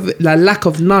lack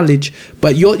of knowledge.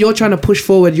 But you're trying to push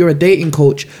forward. You're a dating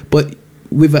coach, but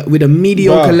with a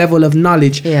mediocre level of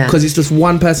knowledge, because it's just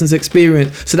one person's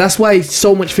experience. So that's why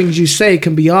so much things you say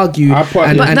can be argued.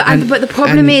 But the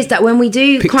problem is that when we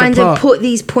do kind of put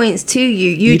these points to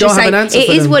you, you just say it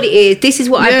is what it is. This is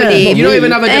what I believe. You don't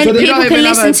even have and people can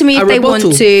listen to me if they want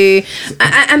to,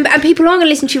 and people are going to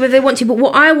listen to you if they want to. But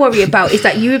what I worry about is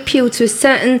that you appeal to a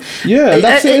certain. Yeah,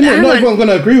 that's it. Not everyone's going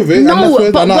to agree with it.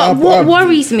 No, but what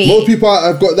worries me? Most people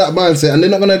have got that mindset, and they're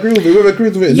not going to agree with it. Whoever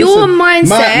agrees with it, your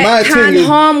mindset can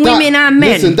harm women and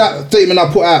men. Listen, that statement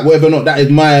I put out, whatever or not, that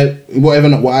is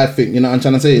what I think. You know what I'm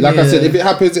trying to say? Like I said, if it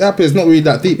happens, it happens. It's not really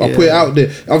that deep. I put it out there.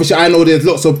 Obviously, I know there's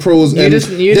lots of pros.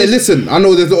 Listen, I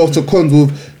know there's lots of cons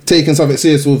with taking something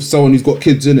serious with someone who's got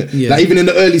kids in it. Like even in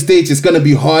the early stages, it's gonna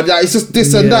be hard. Like it's just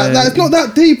this and that. Like it's not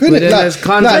that deep, innit?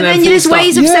 But then there's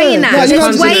ways of saying that.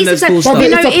 There's ways of saying.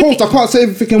 I can't say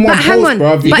everything in one post,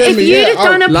 bro. But if you'd have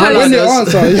done a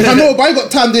post, I know, but I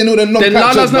got time doing all the non-catchers. Then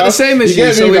Lala's not the same as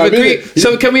you, so we agree.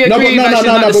 So can we agree that she's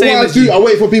not the same as you? I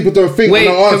wait for people to think and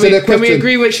I answer their question. Can we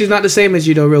agree with she's not the same as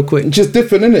you though, real quick? Just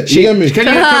different, innit? You get me?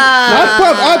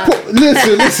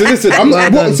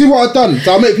 Listen. See what I've done?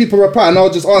 So I'll make people reply and I'll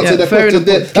just answer their question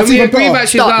there. Can we agree that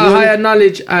she's got a higher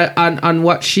knowledge on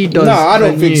what she does? No, I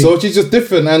don't think so. She's just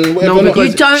different and whatever. No,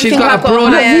 you don't think I've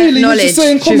got higher knowledge?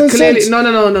 She's clearly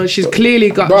no. She's clearly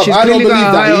got. She's clearly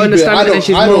got a higher understanding and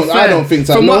she's more fair. I don't think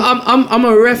so. From what I'm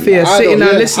a ref here, sitting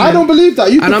and listening. I don't believe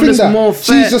that. You can think that. And I'm just more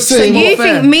fair. She's just saying. So you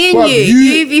think me and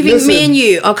you think me and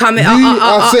you are coming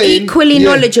are equally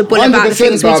knowledgeable about the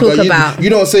things we talk about? You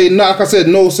don't say, like I said,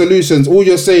 no solutions. All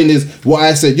you're saying is what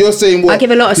I said. You're saying what I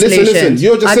give a lot of solutions. Listen.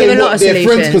 You're just saying what their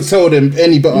friends could tell them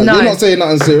any better. No. You're not saying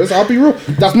nothing serious. I'll be real.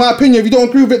 That's my opinion. If you don't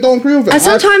agree with it, don't agree with it. And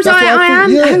sometimes I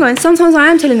am. Hang on. Sometimes I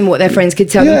am telling them what their friends could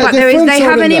tell them, but they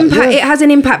have an impact. It has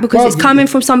an impact because it's coming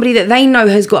from somebody that they know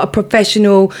has got a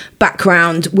professional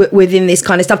background within this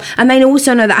kind of stuff, and they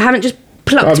also know that I haven't just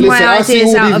plucked my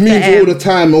ideas out of the air. I see all these memes all the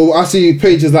time, or I see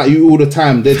pages like you all the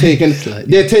time. They're taking.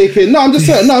 No, I'm just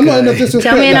saying. No, I'm not in the disrespect.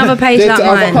 Tell me another page like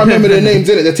mine. I can't remember their names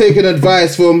in it. They're taking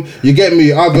advice from, you get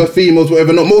me, other females,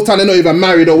 whatever. Not most time they're not even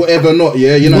married or whatever. Not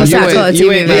you know. What's that got to do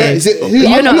with it?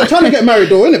 I'm not trying to get married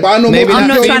though, innit? But I know I'm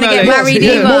not trying to get married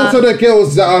either. Most of the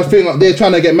girls that I think they're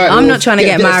trying to get married. I'm not trying to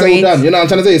get married. You know what I'm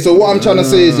trying to say? So what I'm trying to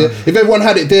say is, if everyone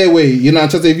had it their way, you know what I'm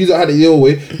trying to say, if you don't had it your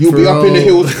way, you'll be up in the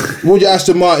hills with your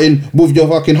Aston Martin with your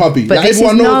fucking hubby. But this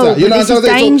everyone knows that. You know, this is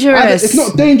dangerous. It's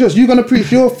not dangerous. You're gonna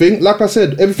preach your thing. Like I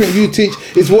said, everything you teach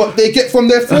is what they get from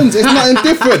their friends. It's nothing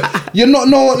different. You're not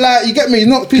you get me. You're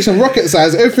not preaching rocket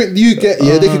science. Everything you get,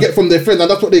 they can get from their friends,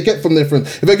 and that's what they get from their friends.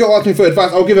 If they go ask me for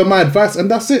advice, I'll give them my advice, and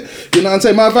that's it. You know what I'm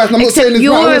saying? My advice. And I'm not saying it's right.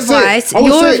 Your advice.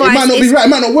 It might not be right. It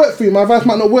might not work for you. My advice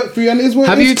might not work for you, and it is what.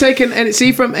 Have you taken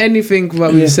from anything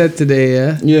what we said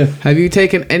today? Yeah. Have you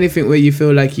taken anything where you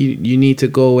feel like you need to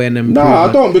go in and? No,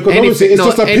 I don't, because obviously it's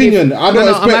just opinion. I don't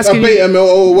expect a beta male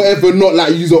or whatever, not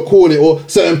like you call it, or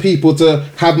certain people to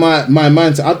have my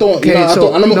mindset. I don't,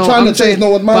 and I'm not trying to change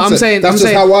no one's mindset. That's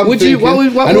just how I'm thinking.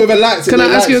 And whoever likes it, can I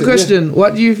ask you a question?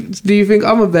 What do you think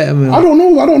I'm a better man? I don't know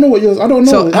what yours. I don't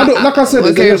know. Like I said,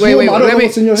 okay, wait. I don't know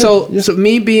what's in your head. So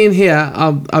me being here,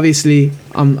 obviously.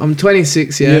 I'm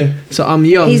 26, so I'm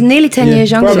young. He's nearly 10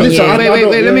 years younger than you.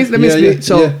 Wait, let me speak.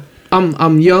 So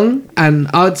I'm young, and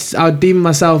I'd deem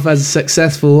myself as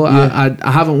successful. I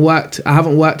haven't worked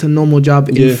a normal job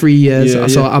in 3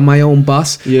 years, so I'm my own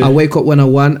boss. I wake up when I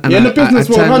want, and in the business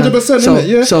world,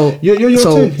 100%. So you're in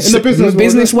the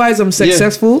business wise, I'm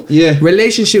successful.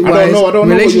 Relationship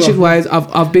wise,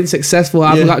 I've been successful.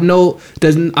 I have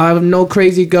no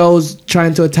crazy girls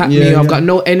trying to attack me. I've got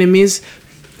no enemies.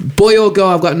 Boy or girl,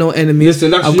 I've got no enemies. Listen,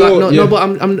 but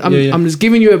I'm just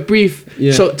giving you a brief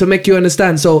so to make you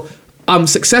understand. So I'm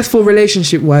successful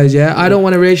relationship wise, yeah. I don't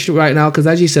want a relationship right now because,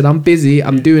 as you said, I'm busy.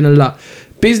 I'm doing a lot.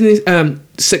 Business,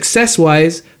 success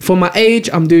wise, for my age,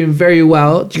 I'm doing very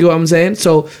well. Do you get what I'm saying?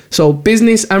 So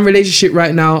business and relationship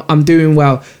right now, I'm doing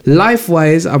well. Life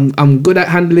wise, I'm good at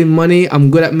handling money. I'm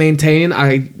good at maintaining.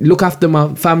 I look after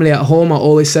my family at home. I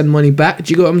always send money back.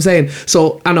 Do you get what I'm saying?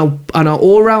 So on an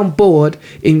all round board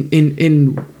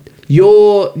in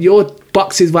your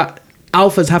boxes that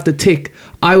alphas have to tick,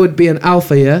 I would be an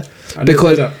alpha, yeah,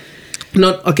 because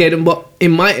not okay. Then, but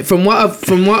from what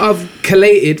I've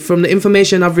collated from the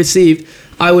information I've received,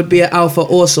 I would be an alpha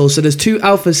also. So there's two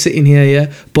alphas sitting here,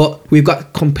 yeah, but we've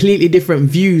got completely different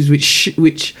views,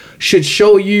 which should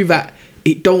show you that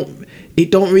it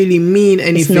don't really mean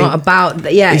anything. It's not about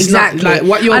it's exactly. Not like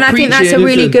what you're and preaching. I think that's a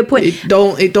really good point. It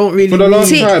don't really. For the last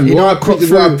time, what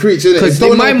I preach, because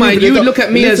in my mind, you would look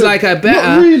at me as like a better.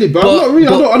 Not really, but I'm not really.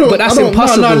 I don't. But that's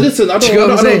impossible. No, listen, I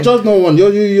don't judge no one.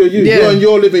 You're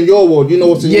you're living your world. You know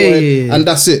what's in your head, and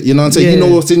that's it. You know what I'm saying? You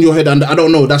know what's in your head, and I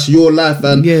don't know. That's your life,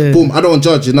 and boom. I don't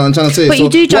judge. You know what I'm trying to say? But you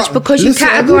do judge because you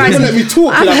categorize.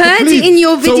 I've heard it in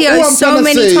your videos so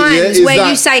many times where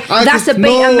you say that's a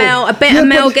beta male. A beta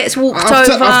male gets walked over.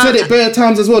 I've said it bare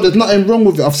times as well. There's nothing wrong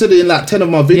with it. I've said it in like 10 of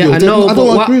my videos. Yeah, I know, I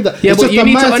don't agree with that. Yeah, but you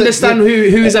need to understand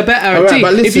who's a better team.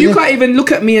 If you can't even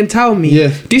look at me and tell me,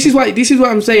 this is what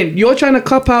I'm saying. You're trying to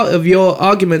cop out of your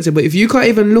arguments, but if you can't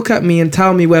even look at me and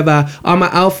tell me whether I'm an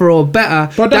alpha or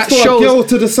better, but that's for a girl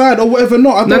to decide or whatever.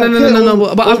 No.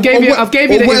 But I've gave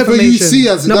you the whatever information. You see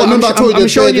as. No, I'm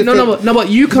showing you. No, but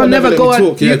you can never go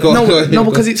at. No,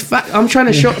 because it's fact. I'm trying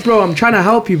to show, bro. I'm trying to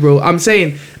help you, bro. I'm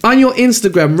saying on your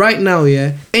Instagram right now,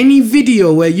 yeah, any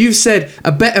video where you've said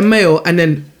a better male and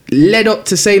then led up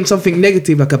to saying something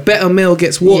negative, like a better male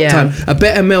gets walk time, a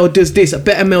better male does this, a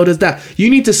better male does that, you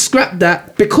need to scrap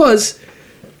that, because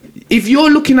if you're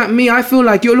looking at me, I feel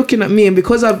like you're looking at me, and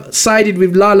because I've sided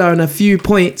with Lala on a few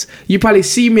points, you probably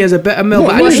see me as a better male.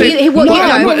 But at the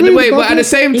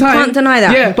same time, you can't deny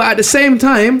that. Yeah, but at the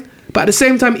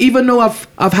same time, even though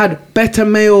I've had better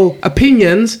male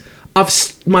opinions,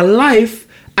 my life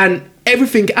and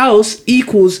everything else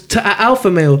equals to an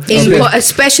alpha male,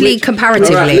 especially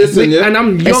comparatively. Right, listen, and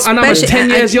I'm young, and I'm 10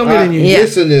 years younger than you.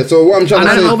 Listen, so what I'm trying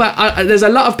to say, there's a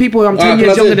lot of people I'm 10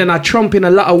 years younger than I trump in a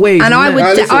lot of ways. And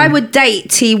I would date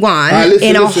T1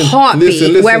 in a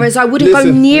heartbeat, whereas I wouldn't go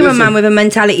near a man with a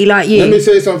mentality like you. Let me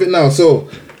say something now. So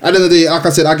at the end of the day, like I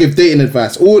said, I give dating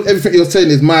advice. Everything you're saying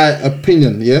is my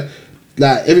opinion, yeah.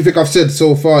 Like everything I've said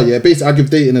so far, yeah. Basically, I give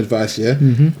dating advice, yeah.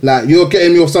 Mm-hmm. Like you're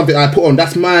getting me off something I put on.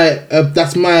 That's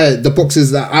the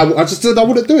boxes that I just said I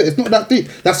wouldn't do it. It's not that deep.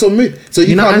 That's on me. So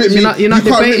you can't rip me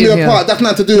apart. That's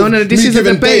nothing to do with this is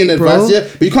giving debate, dating bro. advice, yeah.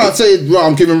 But you can't say, well,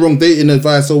 I'm giving wrong dating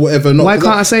advice or whatever. Why can't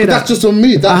I say that? That's just on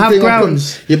me. I have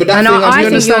grounds. Yeah, but that's I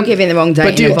think you're giving the wrong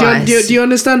dating advice. Do you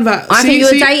understand that? I think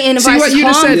your dating advice is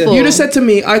harmful. You just said to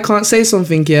me, I can't say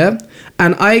something, yeah.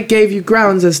 And I gave you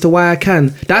grounds as to why I can.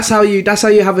 That's how you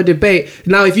have a debate.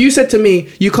 Now, if you said to me,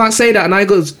 you can't say that, and I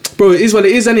goes, bro, it is what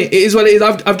it is, isn't it? It is what it is.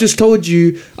 I've just told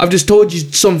you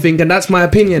something, and that's my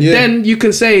opinion. Yeah. Then you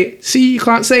can say, see, you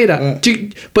can't say that.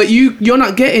 But you're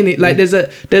not getting it. Like there's a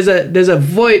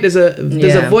void. There's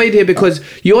a void here because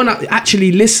you're not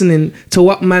actually listening to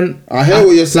what man. I hear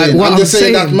what you're saying. Like, I'm just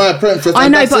saying that's my preference. I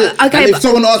know, but okay. And if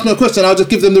someone asks me a question, I'll just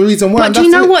give them the reason why. But do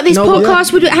you know what this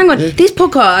podcast would? Hang on, this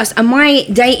podcast and my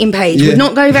dating page would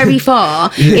not go very far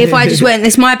if I just went,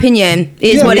 it's my opinion,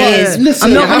 it is what it is. Listen,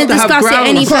 I'm not going to discuss it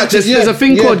any further. There's a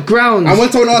thing called grounds. And when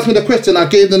someone asked me the question, I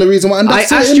gave them the reason why. And I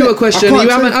asked you a question, you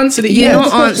haven't answered it yet.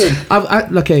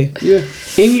 Okay. Yeah.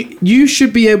 You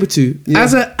should be able to,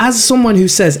 as someone who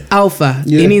says alpha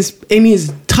in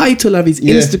his title of his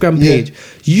Instagram page,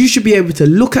 you should be able to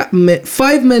look at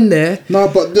 5 men there,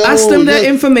 ask them their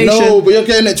information. No, but you're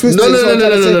getting it twisted.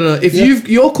 No. If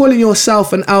you're calling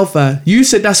yourself an alpha, you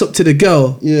said that's up to the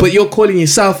girl, but you're calling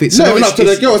yourself it. So no, it's not up to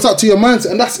the girl. It's up to your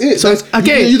mindset, and that's it. So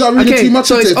you don't read too much.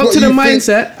 So it's up to the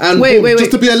mindset. And wait,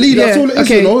 just to be a leader. That's all it is.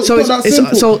 You know, it's not that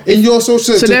simple. So in your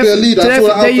social, to be a leader.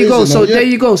 There you go. So there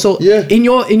you go. So in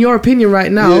your opinion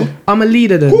right now, I'm a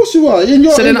leader then. Of course you are.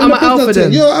 So then I'm an alpha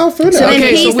then. You're an alpha. So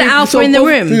then he's the alpha in the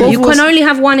room. You can only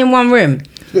have one in one room.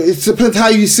 It depends how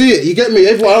you see it. You get me?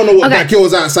 Everyone, I don't know what that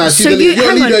girl's outside. She's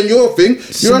you're a leader in your thing.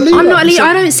 You're a leader. I'm not a leader.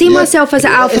 I don't see myself as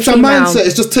an alpha female. It's a mindset.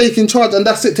 It's just taking charge, and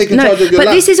that's it. Taking charge of your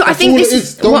life. This is, I think this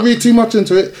is. Don't read too much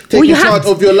into it. Taking charge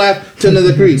of your life, to a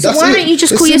degree. So why don't you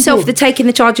just call yourself the taking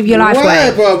the charge of your life?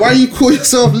 Why, bro? Why you call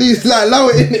yourself like allow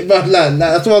it in it, bro? Like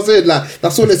that's what I'm saying. Like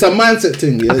that's all. It's a mindset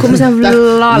thing. Yeah? I call myself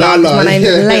Lala. My name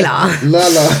is Layla.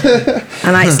 Lala.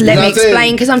 And let me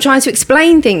explain, because I'm trying to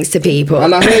explain things to people.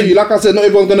 And I hear you. Like I said, not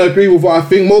everyone's gonna agree with what I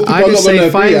think. More people are not gonna agree.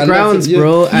 Find grounds,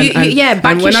 bro.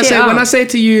 And when I say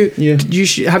to you,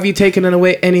 have you taken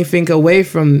anything away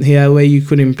from here where you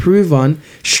could improve on?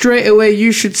 Straight away,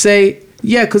 you should say,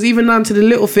 yeah, because even down to the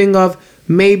little thing of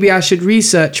maybe I should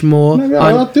research more. Maybe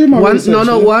I'll do my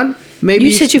research. Maybe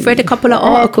you said you've read a couple of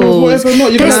articles. Whatever,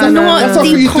 not. That's what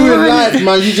you do in life,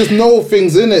 man. You just know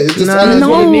things, innit? It's just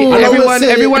everyone's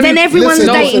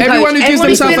dating. Everyone who gives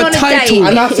themselves a title.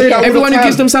 Everyone who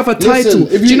gives themselves a title.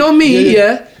 Do you know me?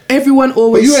 Yeah. Everyone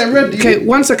always. But you ain't read. Okay,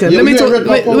 1 second. Let me talk.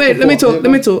 Wait.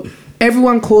 Let me talk.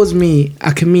 Everyone calls me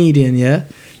a comedian. Yeah.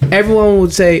 Everyone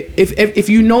would say, if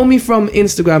you know me from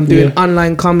Instagram doing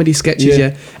online comedy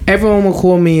sketches, everyone will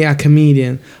call me a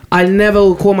comedian. I never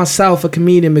will call myself a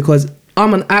comedian because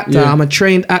I'm an actor. I'm a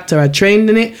trained actor. I trained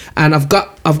in it, and I've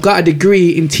got a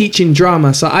degree in teaching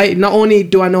drama. So I not only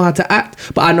do I know how to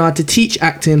act, but I know how to teach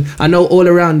acting. I know all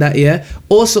around that. Yeah.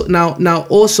 Also now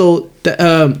also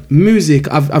the music.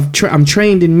 I'm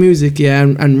trained in music. Yeah,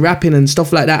 and rapping and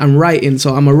stuff like that, and writing.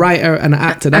 So I'm a writer and an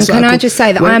actor. That's and can I just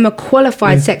say that I am a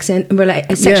qualified sexual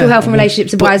health and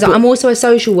relationships advisor. I'm also a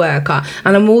social worker,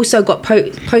 and I'm also got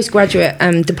postgraduate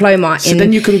diploma in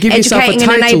then you can give educating yourself a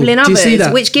title. And enabling Do you see others,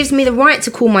 that? which gives me the right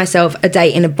to call myself a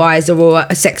dating advisor or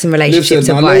a sex and relationships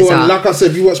advisor. Like I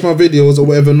said, if you watch my videos or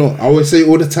whatever, not I always say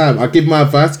all the time. I give my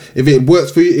advice. If it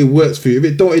works for you, it works for you. If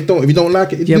it don't, it don't. If you don't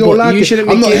like it, you don't like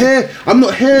it. I'm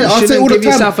not here. I say all the time.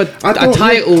 Yourself a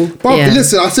title. But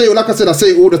listen, I say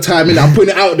it all the time. I'm putting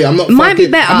it out there. I'm not. Might be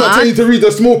better. I'm not telling you to read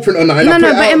the small print or nothing. No,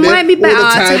 but it might be better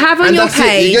to have on your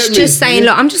page just saying,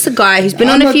 look, I'm just a guy who's been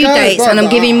on a few dates and I'm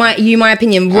giving you my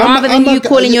opinion, rather than you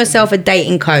calling yourself a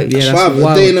dating coach. Yeah, that's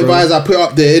wild, dating advisor. I put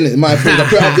up there, innit? My opinion. I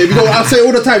put up there. If you don't, I say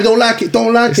all the time. If you don't like it,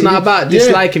 don't like it. It's not about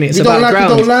disliking it. It's about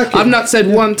grounds. I've not said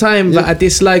one time that I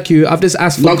dislike you. I've just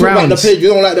asked for grounds. About the page. You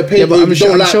don't like the page. But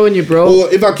I'm showing you, bro.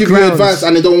 Or if I give you advice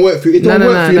and it don't work for you, it don't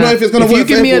work for you. If it's gonna work for everyone. If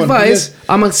you give me advice,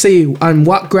 I'm gonna say, on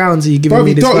what grounds are you giving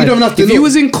me this advice? If you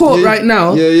was in court right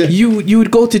now, you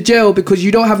would go to jail because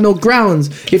you don't have no grounds.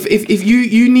 If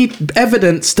you need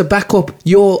evidence to back up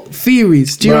your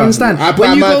theories, do you understand? I've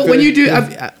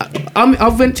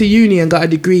went to uni and got a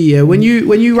degree. Yeah, when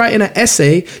you write in an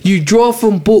essay, you draw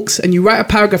from books and you write a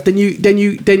paragraph. Then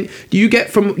you get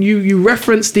from you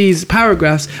reference these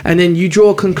paragraphs and then you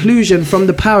draw a conclusion from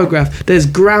the paragraph. There's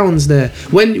grounds there.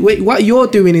 When what you're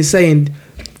doing is saying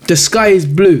the sky is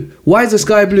blue. Why is the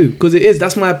sky blue? Because it is.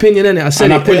 That's my opinion, innit? I said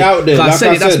and it. I put it out there. I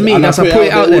said it. That's me. That's I put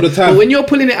it out there. But when you're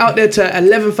putting it out there to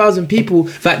 11,000 people,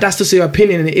 that's just your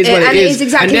opinion, and it is what it is. And it is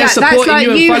exactly that. That's like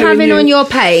you having on your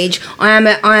page. I am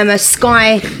a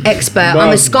sky expert.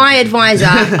 I'm a sky advisor.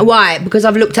 Why? Because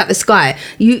I've looked at the sky.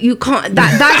 You can't.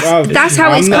 That's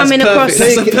how it's coming across.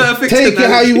 Take it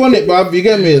how you want it, bruv. You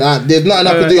get me? Like, there's nothing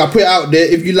I can do. I put it out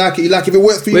there. If you like it, you like it. If it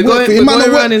works for you, works for you. We're going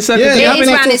around in circles. Do you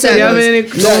have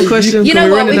any questions? You know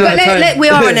what? We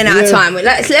are running out of time.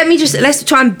 Let's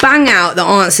try and bang out the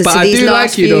answers to these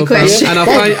last few questions. And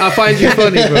I find you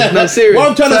funny, bro. No, serious. What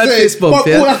I'm trying to say, that's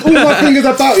all my fingers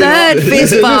about. Third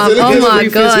fist bump. Oh my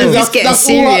god, it's getting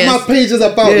serious. That's all my page is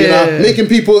about. You know, making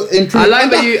people improve. I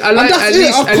like that you. I like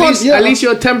at least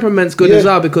your temperament's good as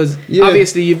well, because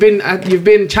obviously you've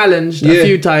been challenged a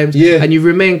few times and you've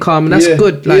remained calm, and that's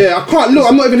good. I can't look.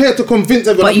 I'm not even here to convince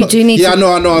everyone. But you do need. Yeah, I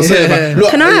know. I'm saying.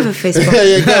 Can I have a fist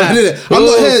bump?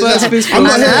 I'm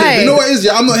not here. You know what it is?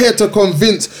 I'm not here to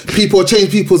convince people or change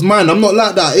people's mind. I'm not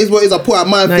like that. It's what it is. I put out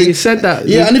my thing. You said that.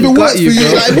 Yeah, and if it works for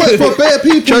you, like, it works for bare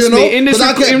people. Trust me. In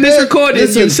this recording,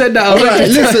 you said that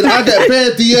already. Listen, I get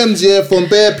bare DMs from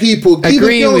bare people,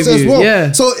 agreeing with you. Well.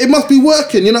 Yeah. So it must be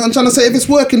working. You know what I'm trying to say? If it's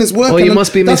working, it's working. Or you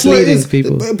must be misleading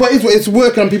people. But it's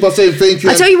working, and people are saying thank you.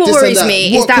 I tell you what worries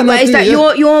me is that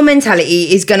your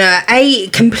mentality is gonna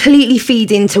completely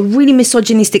feed into really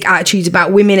misogynistic attitudes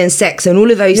about women and sex and all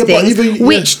of those things,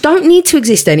 which don't need to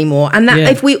exist anymore. And that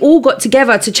if we all got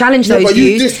together to challenge those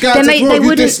views, then they wouldn't.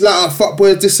 You diss like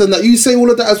fuckboys, this and that. You say all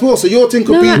of that as well. So your thing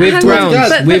could be with grounds.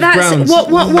 But that's what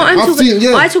I'm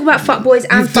talking. I talk about fuckboys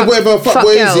and fuck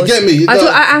girls. You get me? I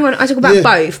talk about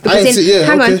both, because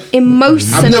in most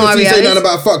scenarios, I've never seen you say nothing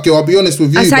about fuck girl. I'll be honest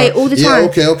with you. I say it all the time.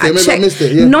 Okay. Maybe I missed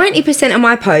it. 90% of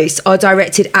my posts are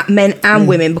directed at men and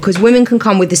women, because women can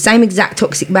come with the same exact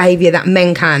toxic behaviour that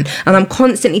men can, and I'm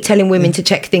constantly telling women to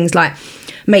check things like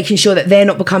making sure that they're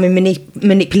not becoming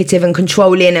manipulative and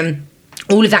controlling and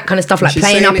all of that kind of stuff, like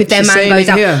playing up if their man goes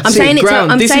out. I'm saying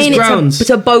it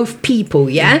to both people,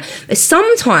 yeah?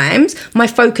 Sometimes my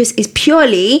focus is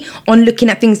purely on looking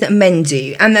at things that men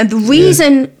do. And the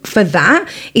reason for that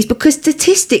is because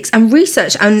statistics and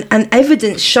research and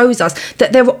evidence shows us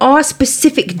that there are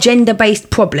specific gender-based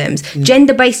problems.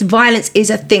 Gender-based violence is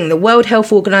a thing. The World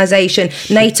Health Organization,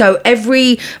 NATO,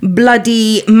 every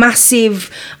bloody massive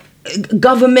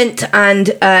government and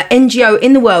NGO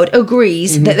in the world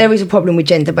agrees that there is a problem with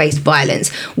gender-based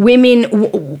violence. Women,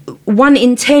 1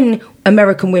 in 10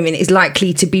 American women is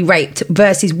likely to be raped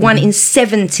versus 1 in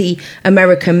 70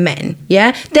 American men.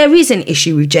 Yeah, there is an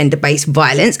issue with gender-based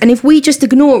violence, and if we just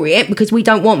ignore it because we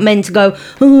don't want men to go,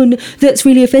 oh, that's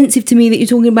really offensive to me that you're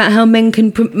talking about how men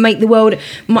can make the world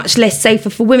much less safer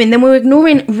for women, then we're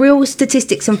ignoring real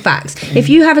statistics and facts. If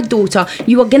you have a daughter,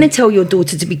 you are going to tell your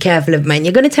daughter to be careful of men.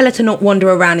 You're going to tell her to not wander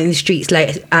around in the streets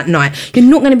late at night. You're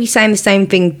not going to be saying the same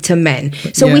thing to men.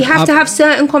 So we have to have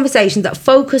certain conversations that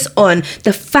focus on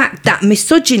the fact that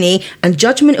misogyny and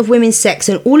judgment of women's sex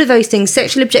and all of those things,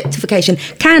 sexual objectification,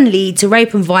 can lead to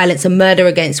rape and violence and murder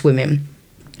against women.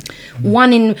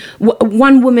 One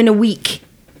woman a week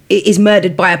is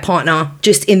murdered by a partner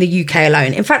just in the UK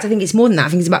alone. In fact, I think it's more than that. I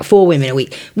think it's about 4 women a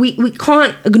week. We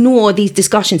can't ignore these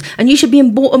discussions, and you should be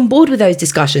on board with those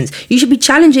discussions. You should be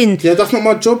challenging. Yeah, that's not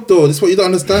my job though. That's what you don't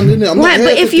understand, isn't it? Right,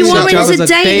 but if you want as a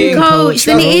dating coach,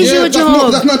 then it is your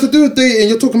job. That's not to do with dating.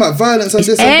 You're talking about violence and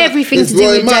this and that. Everything to do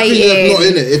with dating. Not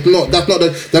in it. It's not. That's not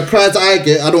the cries I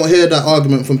get. I don't hear that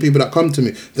argument from people that come to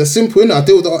me. They're simple, innit? I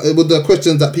deal with the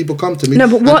questions that people come to me. No,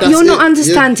 but what you're not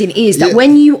understanding is that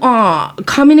when you are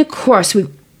coming across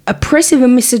with oppressive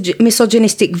and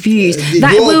misogynistic views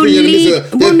that will lead.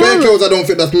 There's bare girls I don't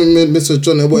think that's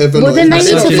misogynistic or whatever. Well, then they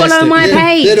need to follow my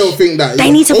page. They don't think that. They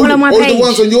need to follow my page. The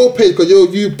ones on your page, because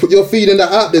you're feeding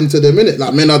that out them to them, innit?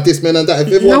 Like men are this, men are that.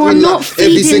 If everyone's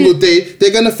every single day,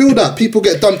 they're gonna feel that. People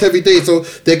get dumped every day, so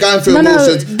they're going through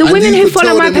emotions. The women who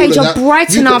follow my page are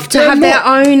bright enough to have their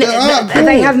own.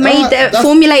 They have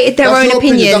formulated their own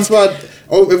opinions. That's why.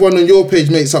 Oh, everyone on your page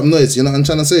makes some noise, you know what I'm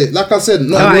trying to say? Like I said, you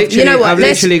know what? I've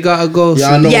literally got to go.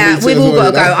 Yeah, we've all got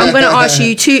to go. I'm going to ask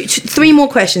you 3 more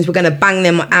questions. We're going to bang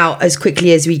them out as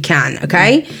quickly as we can,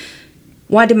 okay?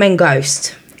 Why do men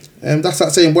ghost? That's like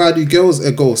saying, why do girls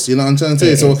ghost? You know what I'm trying to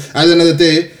say? So, at the end of the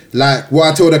day, like what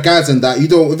I told the guys and that,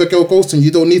 if a girl ghosting, you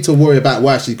don't need to worry about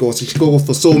why she ghosted. She goes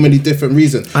for so many different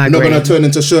reasons. You're not going to turn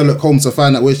into Sherlock Holmes to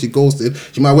find out where she ghosted.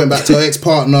 She might have went back to her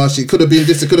ex-partner. She could have been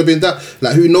this, it could have been that.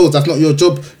 Like, who knows? That's not your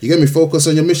job. You get me? Focus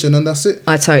on your mission and that's it.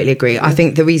 I totally agree. I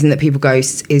think the reason that people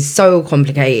ghost is so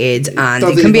complicated, and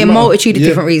it can be a multitude of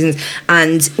different reasons,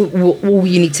 and all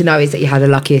you need to know is that you had a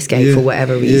lucky escape for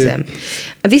whatever reason.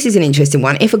 This is an interesting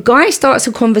one. If a guy starts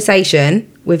a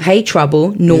conversation with hey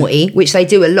trouble, naughty, which they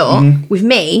do a lot, with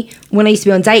me, when I used to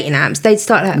be on dating apps, they'd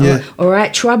start like, all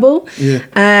right, trouble.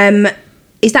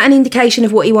 Is that an indication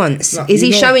of what he wants? Is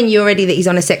he showing you already that he's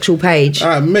on a sexual page?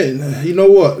 Mate, you know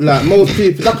what? Like most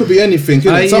people, that could be anything.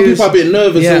 Some people are a bit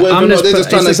nervous or whatever. They're just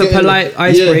trying to get a polite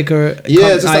icebreaker. It's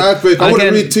just an icebreaker. I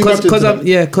wouldn't read too much into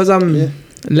that. Because I'm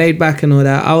laid back and all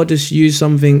that, I would just use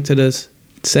something to just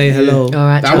say hello. All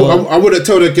right, I would have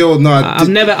told a girl no.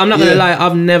 I'm not gonna lie.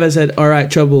 I've never said all right,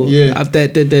 trouble. The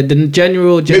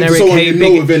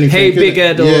generic hey big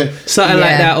head or something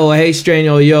like that, or hey stranger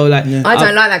or yo like. I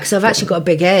don't like that because I've actually got a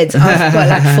big head. I've got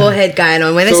like forehead going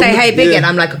on. When they say hey big head,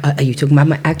 I'm like, are you talking about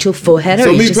my actual forehead?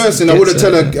 So me personally, I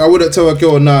wouldn't tell a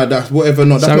girl nah, that's whatever.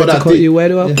 No, that's sorry not that. To cut you. Where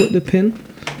do I put the pin?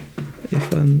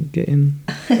 If I'm getting.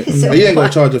 You ain't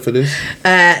got a charger for this.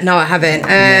 No, I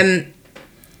haven't.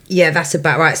 Yeah, that's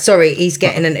about right. Sorry, he's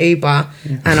getting an Uber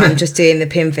and I'm just doing the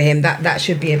pin for him. That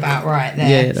should be about right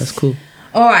there. Yeah, that's cool.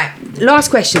 All right, last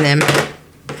question then,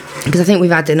 because I think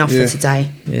we've had enough for today.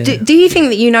 Yeah. Do you think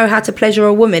that you know how to pleasure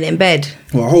a woman in bed?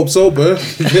 Well, I hope so, bro.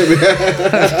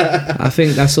 I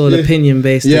think that's all opinion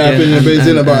based. Yeah, opinion based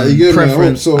in about it.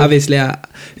 Preference. So. Obviously,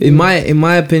 in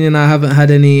my opinion, I haven't had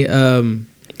any. I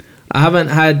haven't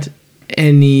had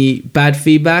any bad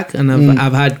feedback, and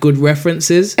I've had good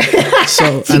references.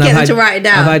 So and I've had to write it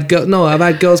down. I've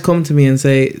had girls come to me and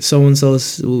say so and so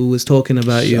was talking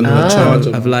about you.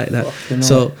 I've liked that.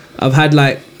 So I've had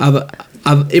like I've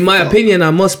in my opinion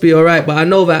I must be alright, but I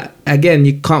know that again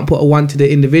you can't put a one to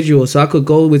the individual. So I could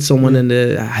go with someone and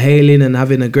hailing and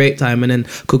having a great time, and then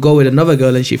could go with another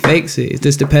girl and she fakes it. It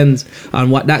just depends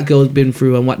on what that girl's been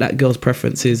through and what that girl's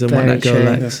preference is and what that girl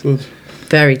likes.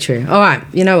 Very true. All right,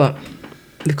 you know what?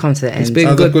 We've come to the end. It's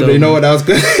been good though. You know what? That was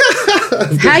good.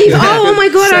 Oh my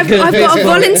God, I've got a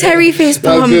voluntary fist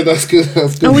bump. That's good.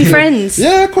 Are we friends?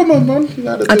 Yeah, come on, man.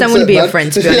 I don't want to be a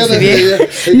friend, to be honest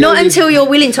with you. Not until you're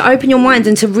willing to open your mind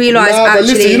and to realise actually.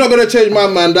 Listen, you're not going to change my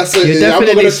man. That's it. You're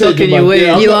definitely stuck in your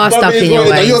ways. You are stuck in your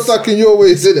ways. You're stuck in your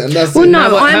ways, isn't it? And that's well,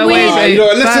 no, I'm weird.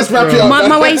 Let's just wrap it up.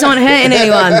 My ways aren't hurting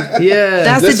anyone. Yeah.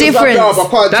 That's the difference.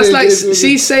 That's like,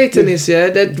 see Satanists, yeah?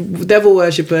 They're devil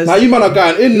worshippers. Now, you man are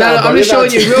going in now. I'm just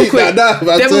showing you real quick.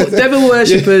 Devil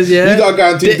worshippers, yeah? You are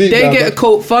going too deep. They get a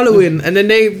cult following and then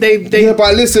they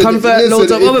convert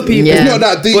loads of other people. It's not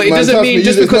that deep, but it doesn't mean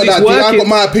just because it's working. I've got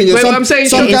my opinion.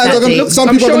 Some guys are going to, some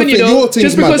people are going to think your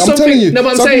thing's mad. I'm telling you. No,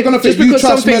 but I'm saying just because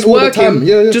something's working,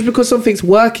 just because something's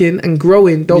working and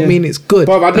growing, don't mean it's good.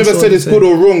 But I've never said it's good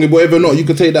or wrong, whatever or not. You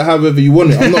can take that however you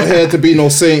want it. I'm not here to be no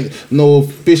saint, no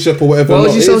bishop or whatever. What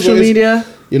was your social media?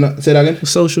 You know, say that again.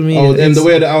 Social media. Oh, and the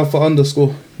way the alpha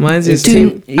 _ Mine's is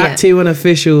at T1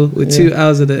 official with 2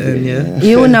 L's at the end. Yeah.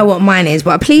 You all know what mine is,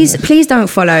 but please don't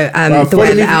follow the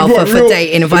way the alpha for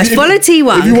dating advice. Follow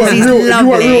T1 because he's lovely. If you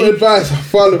want real advice,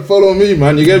 follow me,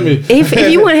 man. You get me? If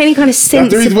you want any kind of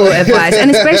sensible advice,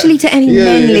 and especially to any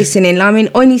men listening, I mean,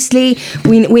 honestly,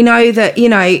 we know that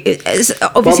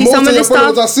obviously some of the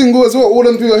stuff are single as well. All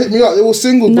them people hit me up. They're all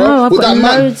single, bro. No, I've got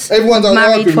loads. Everyone that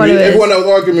was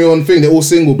arguing me on thing, they're all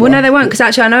single. Well, no, they weren't, because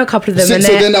actually I know a couple of them. 6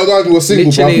 of them that was arguing were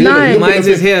single, bro. No, mine's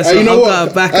is here, so I've got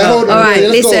to back up. All right,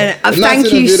 listen,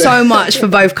 thank you so much for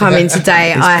both coming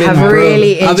today. I have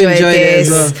really enjoyed this,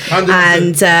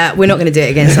 and we're not going to do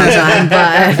it again sometime,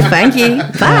 but thank you.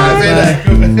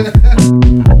 Bye.